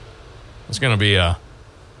 It's going to be a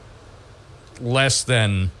less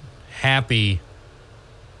than happy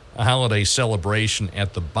holiday celebration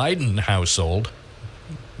at the Biden household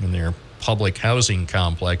in their public housing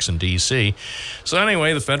complex in D.C. So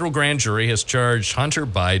anyway, the federal grand jury has charged Hunter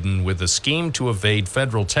Biden with a scheme to evade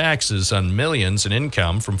federal taxes on millions in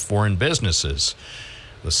income from foreign businesses.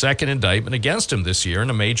 The second indictment against him this year,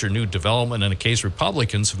 and a major new development in a case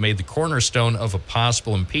Republicans have made the cornerstone of a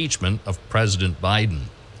possible impeachment of President Biden.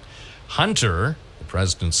 Hunter, the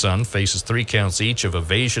president's son, faces 3 counts each of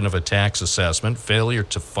evasion of a tax assessment, failure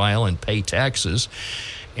to file and pay taxes,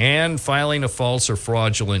 and filing a false or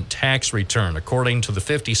fraudulent tax return, according to the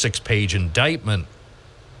 56-page indictment.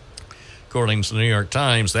 According to the New York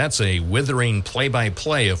Times, that's a withering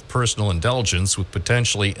play-by-play of personal indulgence with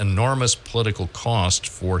potentially enormous political cost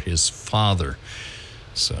for his father.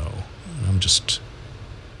 So I'm just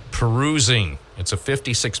perusing. It's a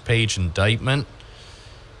 56-page indictment.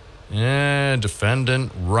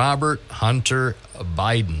 Defendant Robert Hunter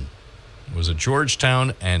Biden was a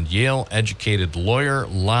Georgetown and Yale-educated lawyer,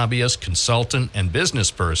 lobbyist, consultant, and business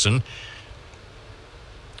person.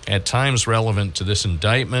 At times relevant to this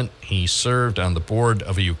indictment, he served on the board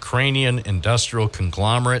of a Ukrainian industrial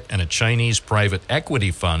conglomerate and a Chinese private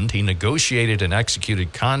equity fund. He negotiated and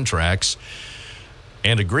executed contracts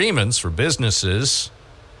and agreements for businesses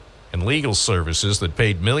and legal services that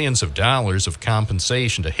paid millions of dollars of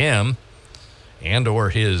compensation to him and or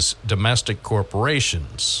his domestic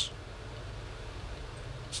corporations.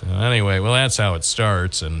 So anyway, well, that's how it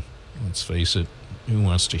starts, and let's face it, who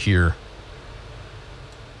wants to hear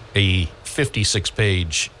a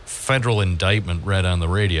 56-page federal indictment read on the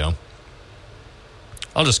radio?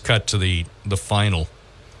 I'll just cut to the final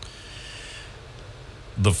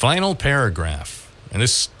paragraph, and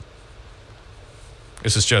this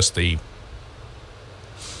is just the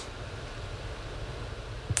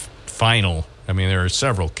final. I mean, there are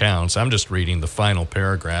several counts. I'm just reading the final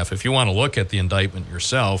paragraph. If you want to look at the indictment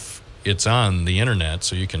yourself, it's on the internet,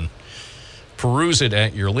 so you can peruse it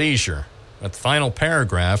at your leisure. But the final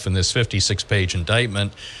paragraph in this 56-page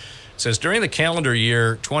indictment says, during the calendar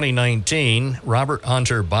year 2019, Robert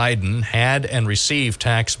Hunter Biden had and received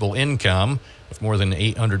taxable income of more than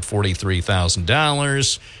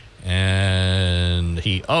 $843,000, and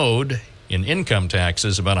he owed in income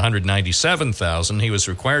taxes about $197,000. He was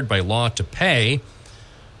required by law to pay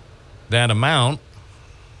that amount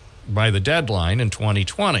by the deadline in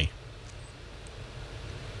 2020.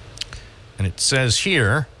 And it says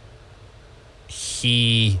here,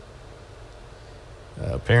 he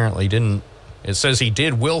apparently didn't. It says he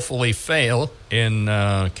did willfully fail in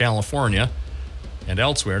California and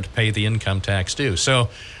elsewhere to pay the income tax due. So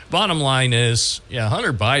bottom line is,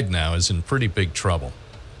 Hunter Biden now is in pretty big trouble.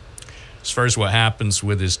 As far as what happens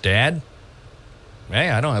with his dad,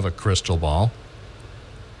 hey, I don't have a crystal ball.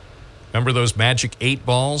 Remember those magic 8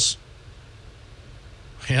 balls?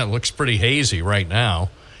 Yeah, it looks pretty hazy right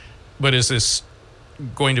now. But is this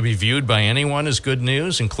going to be viewed by anyone as good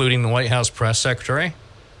news, including the White House press secretary?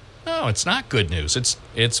 No, it's not good news.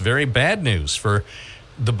 It's very bad news for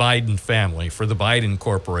the Biden family, for the Biden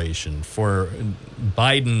corporation, for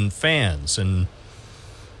Biden fans. And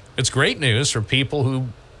it's great news for people who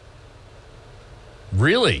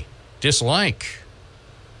really dislike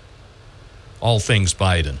all things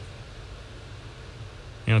Biden.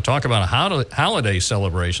 You know, talk about a holiday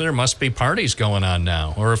celebration. There must be parties going on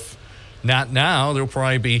now. Or if not now, there'll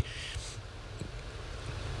probably be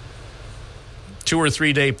 2 or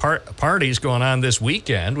 3 day parties going on this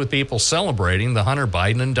weekend with people celebrating the Hunter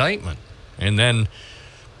Biden indictment. And then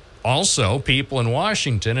also people in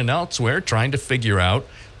Washington and elsewhere trying to figure out,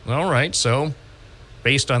 all right, so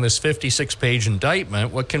based on this 56-page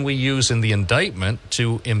indictment, what can we use in the indictment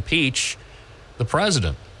to impeach the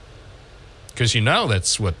president? Because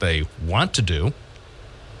that's what they want to do.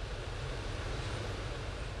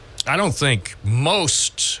 I don't think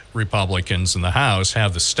most Republicans in the House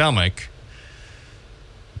have the stomach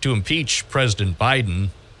to impeach President Biden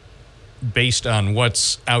based on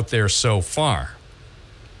what's out there so far.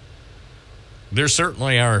 There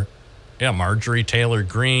certainly are, Marjorie Taylor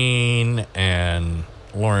Greene and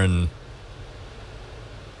Lauren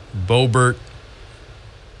Boebert,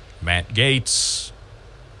 Matt Gaetz,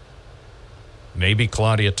 maybe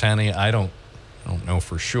Claudia Tenney. I don't know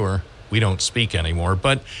for sure. We don't speak anymore.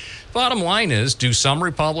 But bottom line is, do some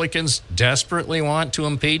Republicans desperately want to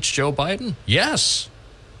impeach Joe Biden? Yes.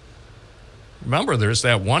 Remember, there's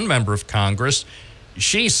that one member of Congress.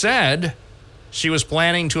 She said she was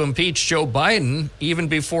planning to impeach Joe Biden even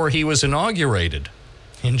before he was inaugurated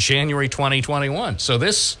in January 2021. So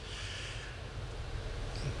this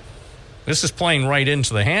is playing right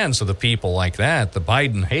into the hands of the people like that. The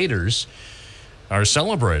Biden haters are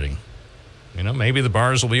celebrating. Maybe the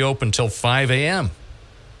bars will be open till 5 a.m.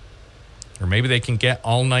 Or maybe they can get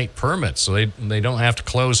all-night permits so they don't have to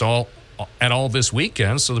close at all this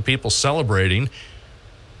weekend, so the people celebrating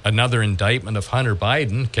another indictment of Hunter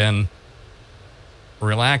Biden can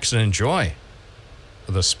relax and enjoy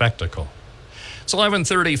the spectacle. It's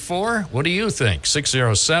 11:34. What do you think?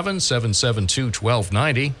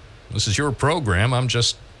 607-772-1290. This is your program. I'm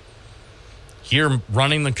just here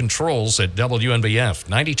running the controls at WNBF.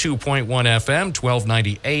 92.1 FM,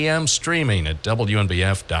 1290 AM, streaming at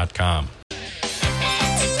WNBF.com.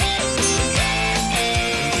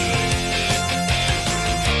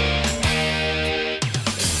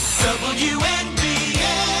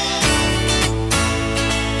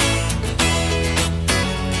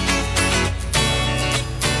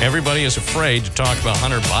 Everybody is afraid to talk about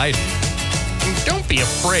Hunter Biden. Don't be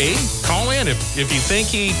afraid. Call in. If you think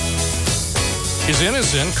he is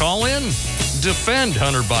innocent, call in. Defend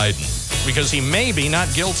Hunter Biden because he may be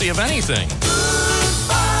not guilty of anything.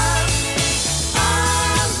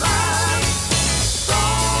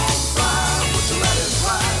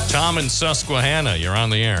 Tom in Susquehanna, you're on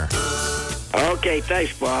the air. Okay,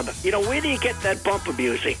 thanks, Bob. Where do you get that bumper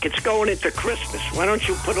music? It's going into Christmas. Why don't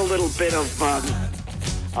you put a little bit of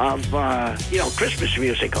Christmas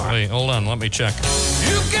music on? Wait, hold on. Let me check.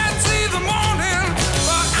 You can't see the morning,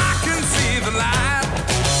 but I can see the light.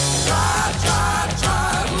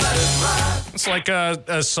 Try, let it ride. It's like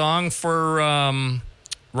a song for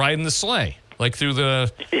riding the sleigh, like through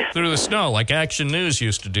the snow, like Action News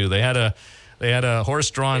used to do. They had a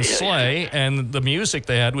horse-drawn sleigh, and the music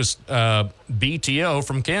they had was BTO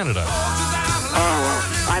from Canada.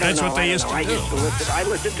 I don't That's know. what they used to do. I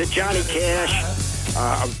listened to Johnny Cash.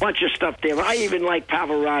 A bunch of stuff there. I even like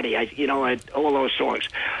Pavarotti. All those songs.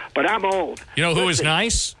 But I'm old. You know who is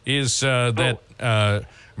nice is that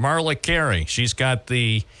Marla Carey. She's got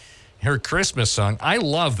her Christmas song. I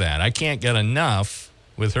love that. I can't get enough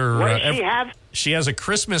with her. What does she have? She has a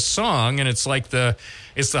Christmas song, and it's like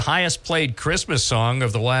it's the highest played Christmas song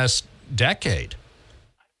of the last decade.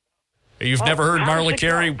 You've never heard Marla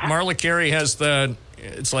Carey? Marla Carey has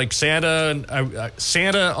it's like Santa.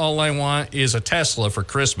 Santa, all I want is a Tesla for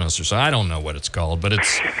Christmas, or so. I don't know what it's called, but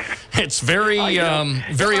it's very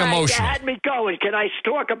very emotional. You had me going. Can I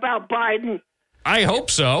talk about Biden? I hope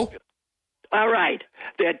so. All right.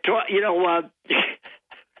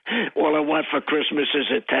 All I want for Christmas is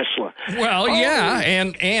a Tesla. Well, yeah,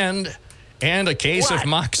 and a case of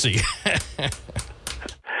Moxie.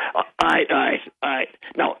 All right.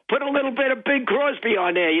 Now, put a little bit of Bing Crosby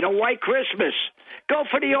on there. White Christmas. Go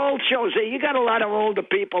for the old shows. You got a lot of older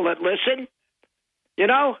people that listen.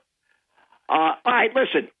 All right,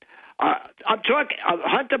 listen. I'm talking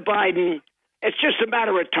Hunter Biden. It's just a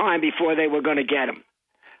matter of time before they were going to get him.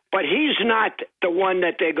 But he's not the one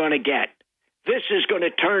that they're going to get. This is going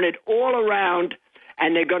to turn it all around,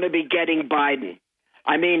 and they're going to be getting Biden.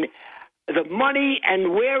 I mean, the money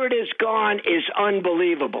and where it has gone is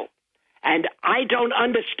unbelievable. And I don't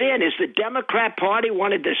understand. Is the Democrat Party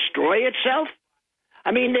want to destroy itself?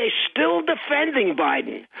 I mean, they're still defending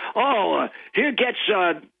Biden. Here gets,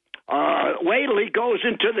 wait till he goes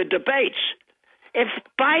into the debates. If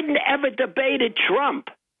Biden ever debated Trump,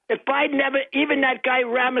 if Biden ever, even that guy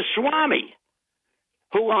Ramaswamy,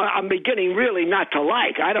 who I'm beginning really not to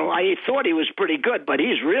like. I thought he was pretty good, but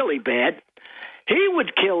he's really bad. He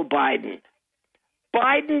would kill Biden.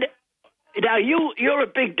 Biden, now you're a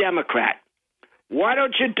big Democrat. Why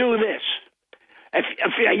don't you do this? If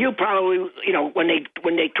you probably,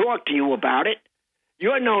 when they talk to you about it,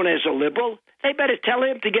 you're known as a liberal. They better tell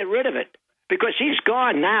him to get rid of it because he's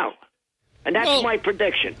gone now. And that's my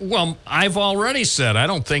prediction. Well, I've already said I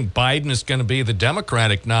don't think Biden is going to be the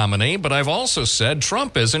Democratic nominee, but I've also said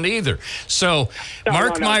Trump isn't either. So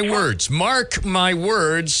mark my words,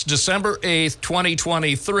 December 8th,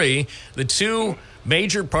 2023, the two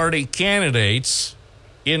major party candidates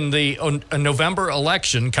in the November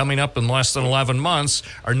election coming up in less than 11 months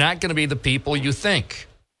are not going to be the people you think.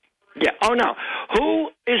 Yeah. Oh, no. Who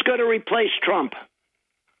is going to replace Trump?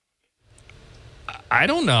 I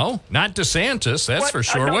don't know. Not DeSantis, that's for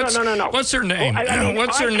sure. No. What's her name?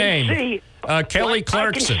 What's her name? Kelly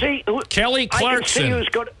Clarkson. Kelly Clarkson.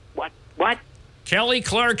 What? Kelly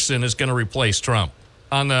Clarkson is going to replace Trump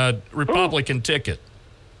on the Republican ticket.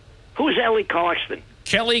 Who's Ellie Clarkson?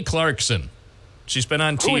 Kelly Clarkson. She's been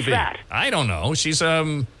on TV. Who's that? I don't know. She's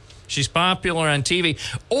popular on TV.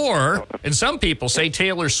 Or, and some people say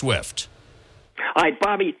Taylor Swift. All right,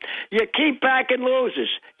 Bobby, you keep backing losers.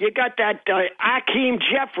 You got that Akeem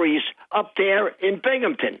Jeffries up there in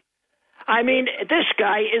Binghamton. I mean, this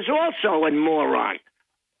guy is also a moron.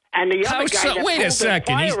 And the other guy wait a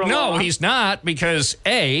second. He's not, because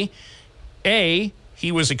A,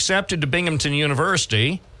 he was accepted to Binghamton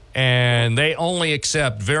University, and they only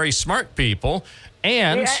accept very smart people.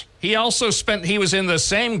 And he also he was in the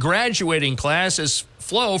same graduating class as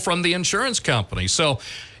Flo from the insurance company. So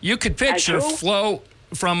you could picture Flo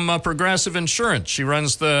from Progressive Insurance. She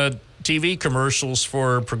runs the TV commercials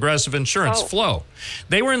for Progressive Insurance, Flo.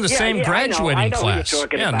 They were in the same graduating class.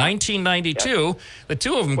 1992. Yeah. The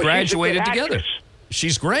two of them graduated together.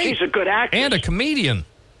 She's great. She's a good actress. And a comedian.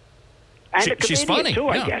 She's funny. Too,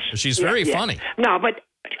 I guess. She's very funny. No, but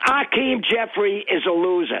Akeem Jeffrey is a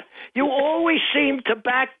loser. You always seem to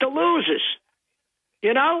back the losers.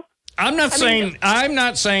 You know? I'm not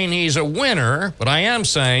saying he's a winner, but I am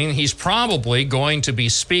saying he's probably going to be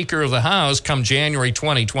Speaker of the House come January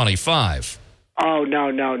 2025. Oh,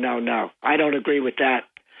 no. I don't agree with that.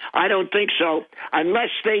 I don't think so,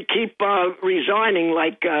 unless they keep resigning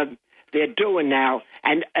like they're doing now.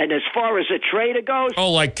 And as far as the trader goes...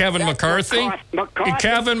 Oh, like Kevin McCarthy?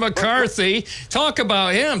 Kevin McCarthy. Talk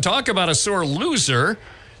about him. Talk about a sore loser.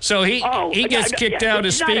 So he gets kicked out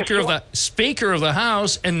as Speaker of the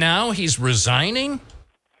House, and now he's resigning?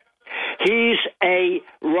 He's a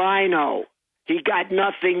rhino. He got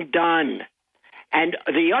nothing done. And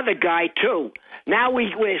the other guy, too. Now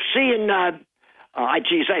we're seeing...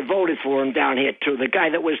 I voted for him down here, too. The guy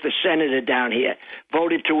that was the senator down here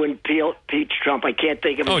voted to impeach Trump. I can't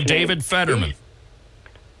think of his name. David Fetterman.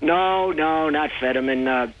 No, not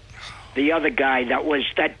Fetterman. The other guy that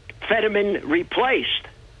Fetterman replaced.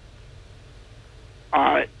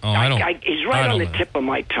 He's right on the tip of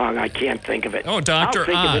my tongue. I can't think of it. Oh, Dr.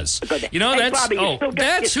 Oz. You know,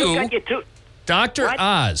 that's who. Dr.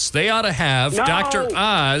 Oz. They ought to have Dr.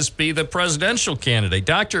 Oz be the presidential candidate.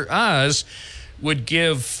 Dr. Oz would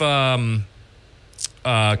give Kamala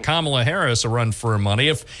Harris a run for her money.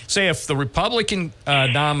 If the Republican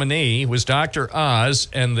nominee was Dr. Oz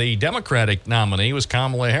and the Democratic nominee was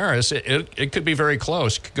Kamala Harris, it could be very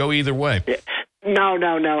close. It could go either way. Yeah. No.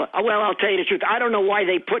 Well, I'll tell you the truth. I don't know why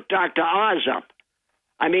they put Dr. Oz up.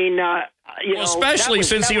 I mean, especially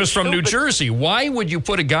since he was from New Jersey. Why would you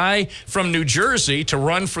put a guy from New Jersey to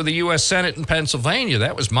run for the U.S. Senate in Pennsylvania?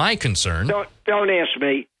 That was my concern. Don't ask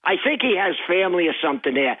me. I think he has family or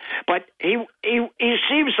something there. But he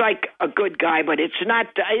seems like a good guy, but it's not.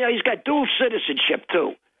 He's got dual citizenship,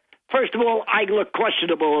 too. First of all, I look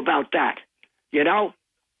questionable about that, you know?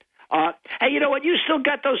 Hey, you know what? You still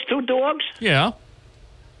got those two dogs? Yeah.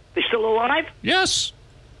 They still alive? Yes.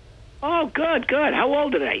 Oh, good. How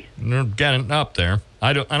old are they? They're getting up there.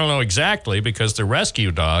 I don't know exactly because they're rescue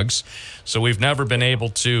dogs, so we've never been able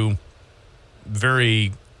to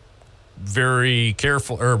very, very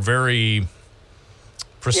careful or very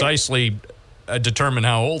precisely determine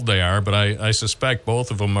how old they are. But I suspect both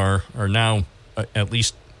of them are now at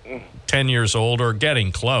least 10 years old or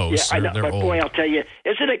getting close. Yeah, I know, they're but old. boy, I'll tell you,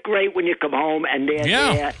 isn't it great when you come home and they're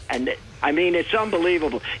there? And I mean, it's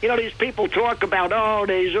unbelievable. You know, these people talk about,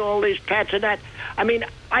 there's all these pets and that. I mean,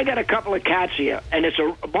 I got a couple of cats here, and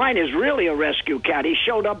mine is really a rescue cat. He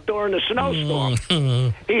showed up during the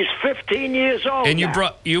snowstorm. He's 15 years old. And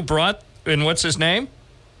now. you brought, and what's his name?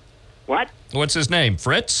 What? What's his name?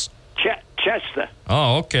 Fritz? Chester.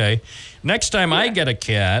 Oh, okay. Next time I get a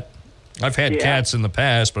cat, I've had cats in the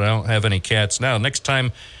past, but I don't have any cats now. Next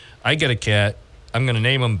time I get a cat, I'm going to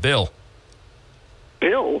name him Bill.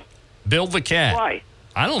 Bill? Bill the cat. Why?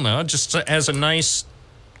 I don't know. It just has a nice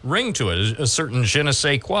ring to it, a certain je ne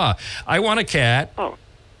sais quoi. I want a cat. Oh.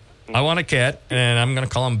 I want a cat, and I'm going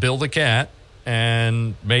to call him Bill the cat.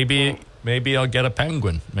 And maybe maybe I'll get a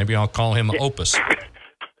penguin. Maybe I'll call him Opus.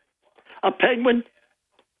 A penguin?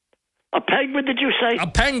 A penguin, did you say? A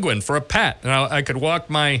penguin for a pet. Now, I could walk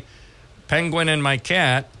my penguin and my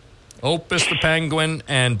cat, Opus the penguin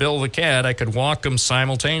and Bill the cat. I could walk them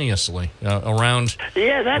simultaneously around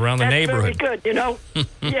the neighborhood. Very good, you know.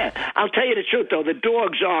 Yeah, I'll tell you the truth, though. The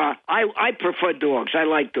dogs are. I prefer dogs. I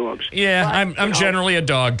like dogs. Yeah, but, I'm generally a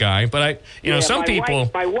dog guy, but some people.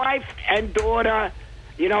 My wife and daughter,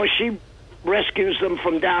 she rescues them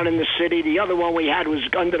from down in the city. The other one we had was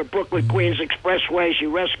under the Brooklyn Queens Expressway. She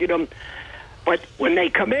rescued them, but when they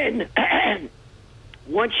come in,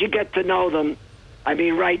 once you get to know them. I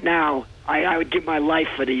mean, right now, I would give my life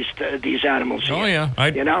for these animals. Oh, yeah.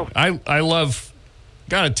 I love,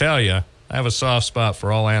 got to tell you, I have a soft spot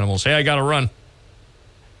for all animals. Hey, I got to run.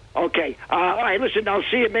 Okay. All right, listen, I'll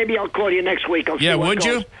see you. Maybe I'll call you next week. Would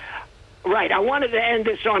you? Right. I wanted to end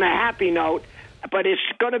this on a happy note, but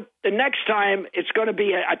the next time, it's going to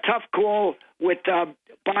be a tough call with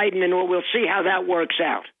Biden, and we'll see how that works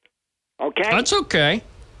out. Okay? That's okay.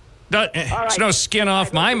 There's no skin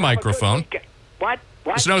off my microphone. What?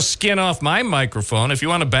 There's no skin off my microphone. If you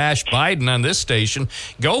want to bash Biden on this station,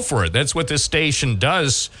 go for it. That's what this station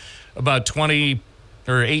does about 20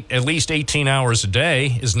 or at least 18 hours a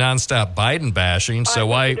day is nonstop Biden bashing. So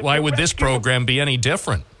why would this program be any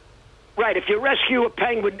different? Right. If you rescue a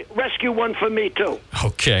penguin, rescue one for me, too.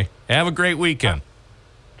 Okay. Have a great weekend.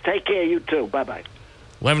 Take care, you too. Bye-bye.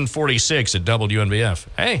 11:46 at WNBF.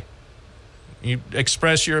 Hey, you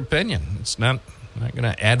express your opinion. It's not going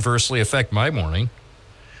to adversely affect my morning.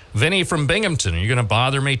 Vinny from Binghamton, are you going to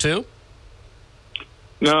bother me too?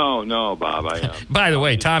 No, Bob. By the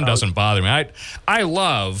way, Tom doesn't bother me. I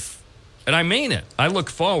love, and I mean it, I look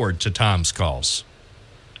forward to Tom's calls.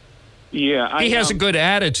 Yeah. He has a good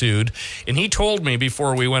attitude, and he told me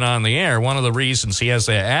before we went on the air, one of the reasons he has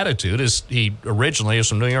that attitude is he originally is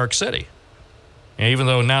from New York City. Even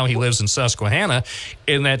though now he lives in Susquehanna,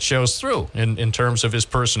 and that shows through in terms of his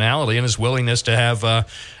personality and his willingness to have a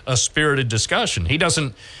spirited discussion.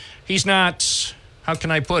 He's not, how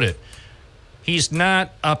can I put it? He's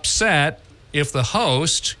not upset if the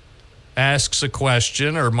host asks a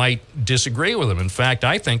question or might disagree with him. In fact,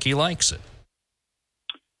 I think he likes it.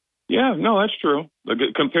 Yeah, no, that's true.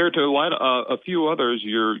 Compared to a few others,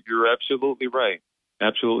 you're absolutely right.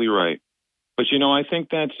 Absolutely right. But I think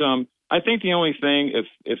that's I think the only thing,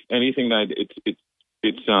 if anything, that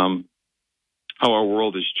it's how our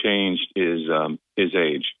world has changed is his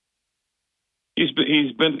age. He's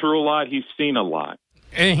been through a lot. He's seen a lot.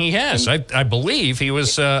 And he has. I believe he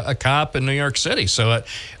was a cop in New York City. So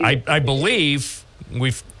I believe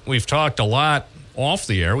we've talked a lot off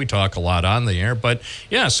the air. We talk a lot on the air. But,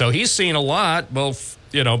 yeah, so he's seen a lot, both,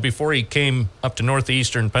 before he came up to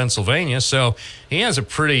northeastern Pennsylvania. So he has a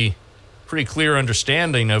pretty clear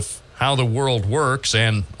understanding of how the world works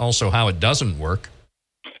and also how it doesn't work.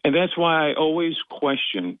 And that's why I always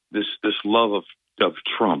question this love of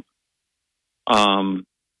Trump.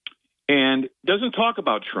 And doesn't talk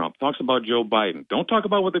about Trump, talks about Joe Biden. Don't talk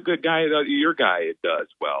about what the good guy, your guy, does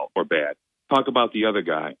well or bad. Talk about the other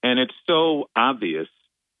guy. And it's so obvious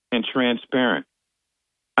and transparent.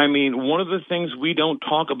 I mean, one of the things we don't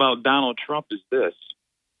talk about Donald Trump is this.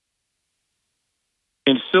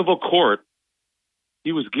 In civil court,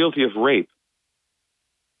 he was guilty of rape.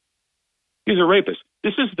 He's a rapist.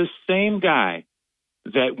 This is the same guy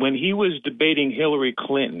that when he was debating Hillary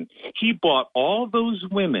Clinton, he brought all those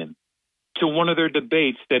women to one of their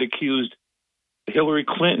debates that accused Hillary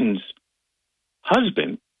Clinton's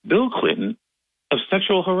husband, Bill Clinton, of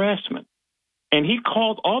sexual harassment. And he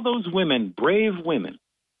called all those women brave women.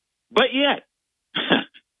 But yet,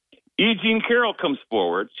 E. Jean Carroll comes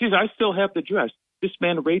forward. She says, I still have the dress. This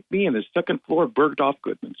man raped me in the second floor of Bergdorf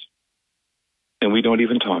Goodman's. And we don't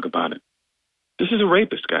even talk about it. This is a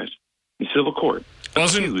rapist, guys, in civil court.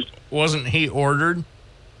 Wasn't he ordered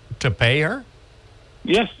to pay her?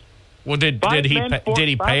 Yes. Well, did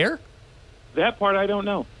he pay her? That part I don't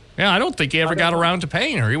know. Yeah, I don't think he ever got around to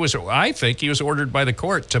paying her. I think he was ordered by the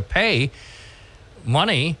court to pay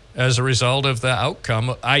money as a result of the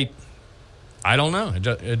outcome. I don't know.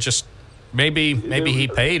 It just maybe he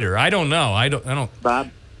paid her. I don't know. I don't. Bob,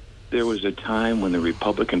 there was a time when the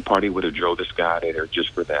Republican Party would have drove this guy out of there just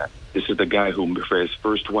for that. This is the guy who, for his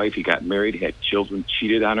first wife, he got married, had children,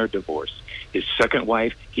 cheated on her, divorced. His second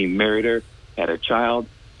wife, he married her, had a child,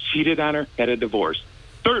 cheated on her, had a divorce.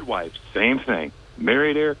 Third wife, same thing.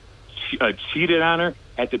 Married her, cheated on her,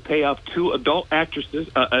 had to pay off two adult actresses,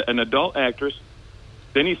 an adult actress.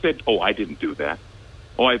 Then he said, oh, I didn't do that.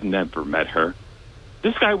 Oh, I've never met her.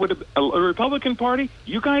 This guy would have, a Republican Party,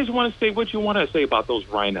 you guys want to say what you want to say about those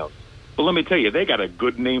rhinos. But let me tell you, they got a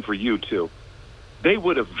good name for you, too. They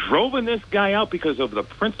would have driven this guy out because of the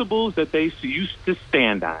principles that they used to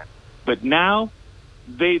stand on. But now,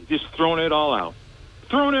 they've just thrown it all out.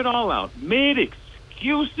 Made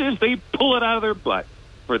excuses. They pull it out of their butt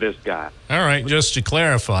for this guy. All right, just to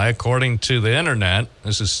clarify, according to the internet,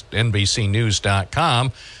 this is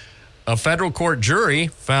NBCnews.com, a federal court jury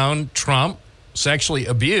found Trump sexually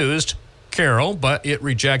abused Carol, but it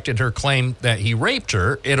rejected her claim that he raped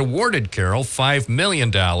her. It awarded Carol $5 million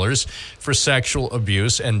for sexual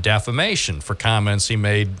abuse and defamation for comments he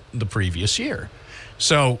made the previous year.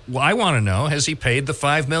 So I want to know, has he paid the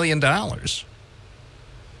 $5 million? I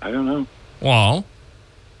don't know. Well,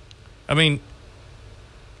 I mean,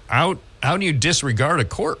 how do you disregard a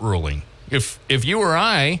court ruling? If you or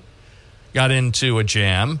I got into a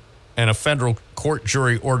jam and a federal court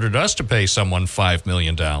jury ordered us to pay someone $5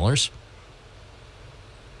 million,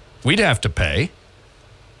 we'd have to pay.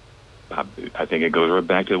 I think it goes right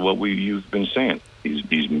back to what you've been saying.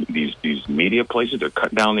 These media places, they're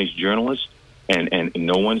cutting down these journalists, and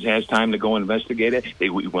no one has time to go investigate it.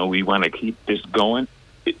 We want to keep this going,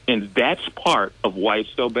 and that's part of why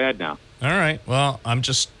it's so bad now. All right. Well, I'm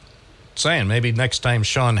just saying, maybe next time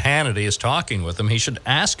Sean Hannity is talking with him, he should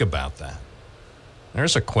ask about that.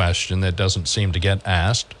 There's a question that doesn't seem to get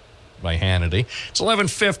asked by Hannity. It's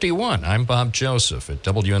 11:51. I'm Bob Joseph at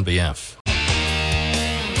WNBF.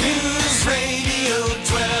 News Radio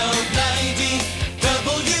 1290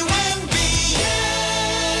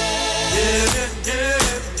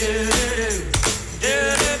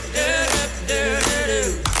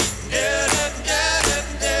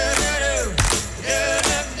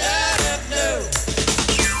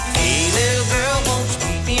 Hey, little girl, won't you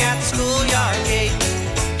meet me at the schoolyard gate?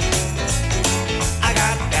 I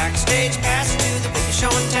got backstage passes to the biggest show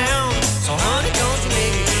in town. So, honey, don't you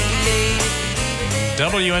make me late.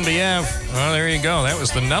 WNBF. Well, there you go. That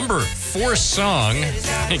was the number 4 song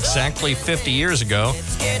exactly 50 years ago,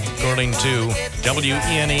 according to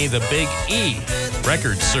WENE, the Big E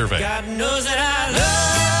record survey. God knows that I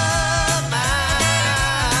love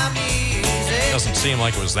my music. Doesn't seem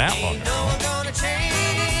like it was that long ago.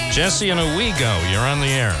 Jesse and Owego, you're on the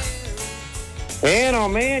air. Man, oh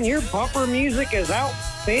man, your bumper music is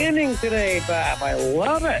outstanding today, Bob. I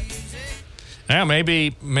love it. Yeah,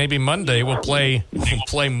 maybe Monday we'll play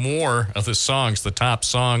more of the songs, the top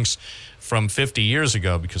songs from 50 years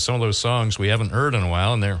ago, because some of those songs we haven't heard in a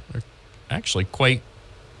while, and they're actually quite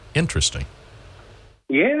interesting.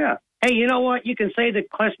 Yeah. Hey, you know what? You can say the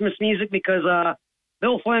Christmas music because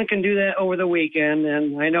Bill Flynn can do that over the weekend,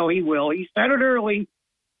 and I know he will. He started early,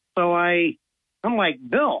 so I'm like,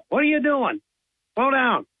 Bill, what are you doing? Slow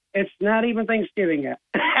down. It's not even Thanksgiving yet.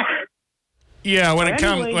 Yeah, when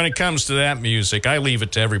Anyway. it comes to that music, I leave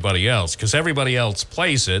it to everybody else because everybody else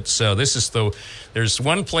plays it. So there's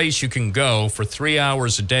one place you can go for 3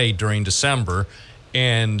 hours a day during December,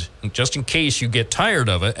 and just in case you get tired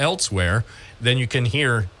of it elsewhere, then you can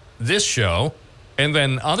hear this show, and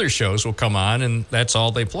then other shows will come on, and that's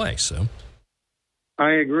all they play. So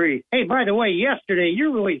I agree. Hey, by the way, yesterday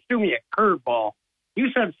you really threw me a curveball.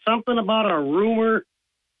 You said something about a rumor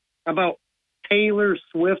about Taylor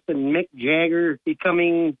Swift and Mick Jagger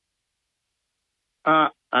becoming, I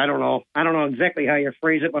don't know exactly how you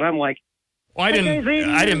phrase it, but I'm like, well, I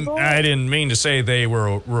didn't mean to say they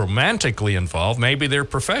were romantically involved. Maybe they're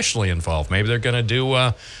professionally involved. Maybe they're going to do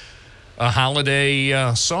a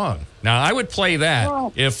holiday song. Now, I would play that.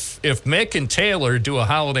 Well, If Mick and Taylor do a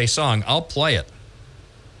holiday song, I'll play it.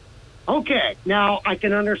 okay, now I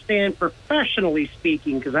can understand professionally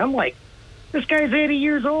speaking because I'm like, this guy's 80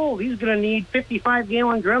 years old. He's going to need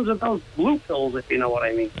 55-gallon drums of those blue pills, if you know what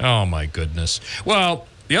I mean. Oh, my goodness. Well,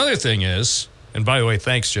 the other thing is, and by the way,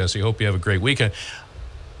 thanks, Jesse. Hope you have a great weekend.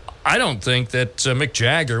 I don't think that Mick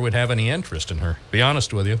Jagger would have any interest in her, to be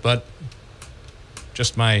honest with you, but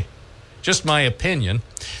just my opinion.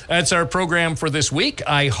 That's our program for this week.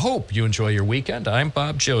 I hope you enjoy your weekend. I'm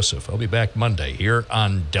Bob Joseph. I'll be back Monday here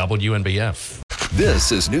on WNBF.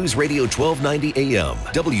 This is News Radio 1290 AM,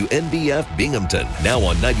 WNBF Binghamton. Now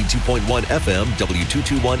on 92.1 FM,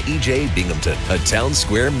 W221 EJ Binghamton, a Town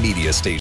Square media station.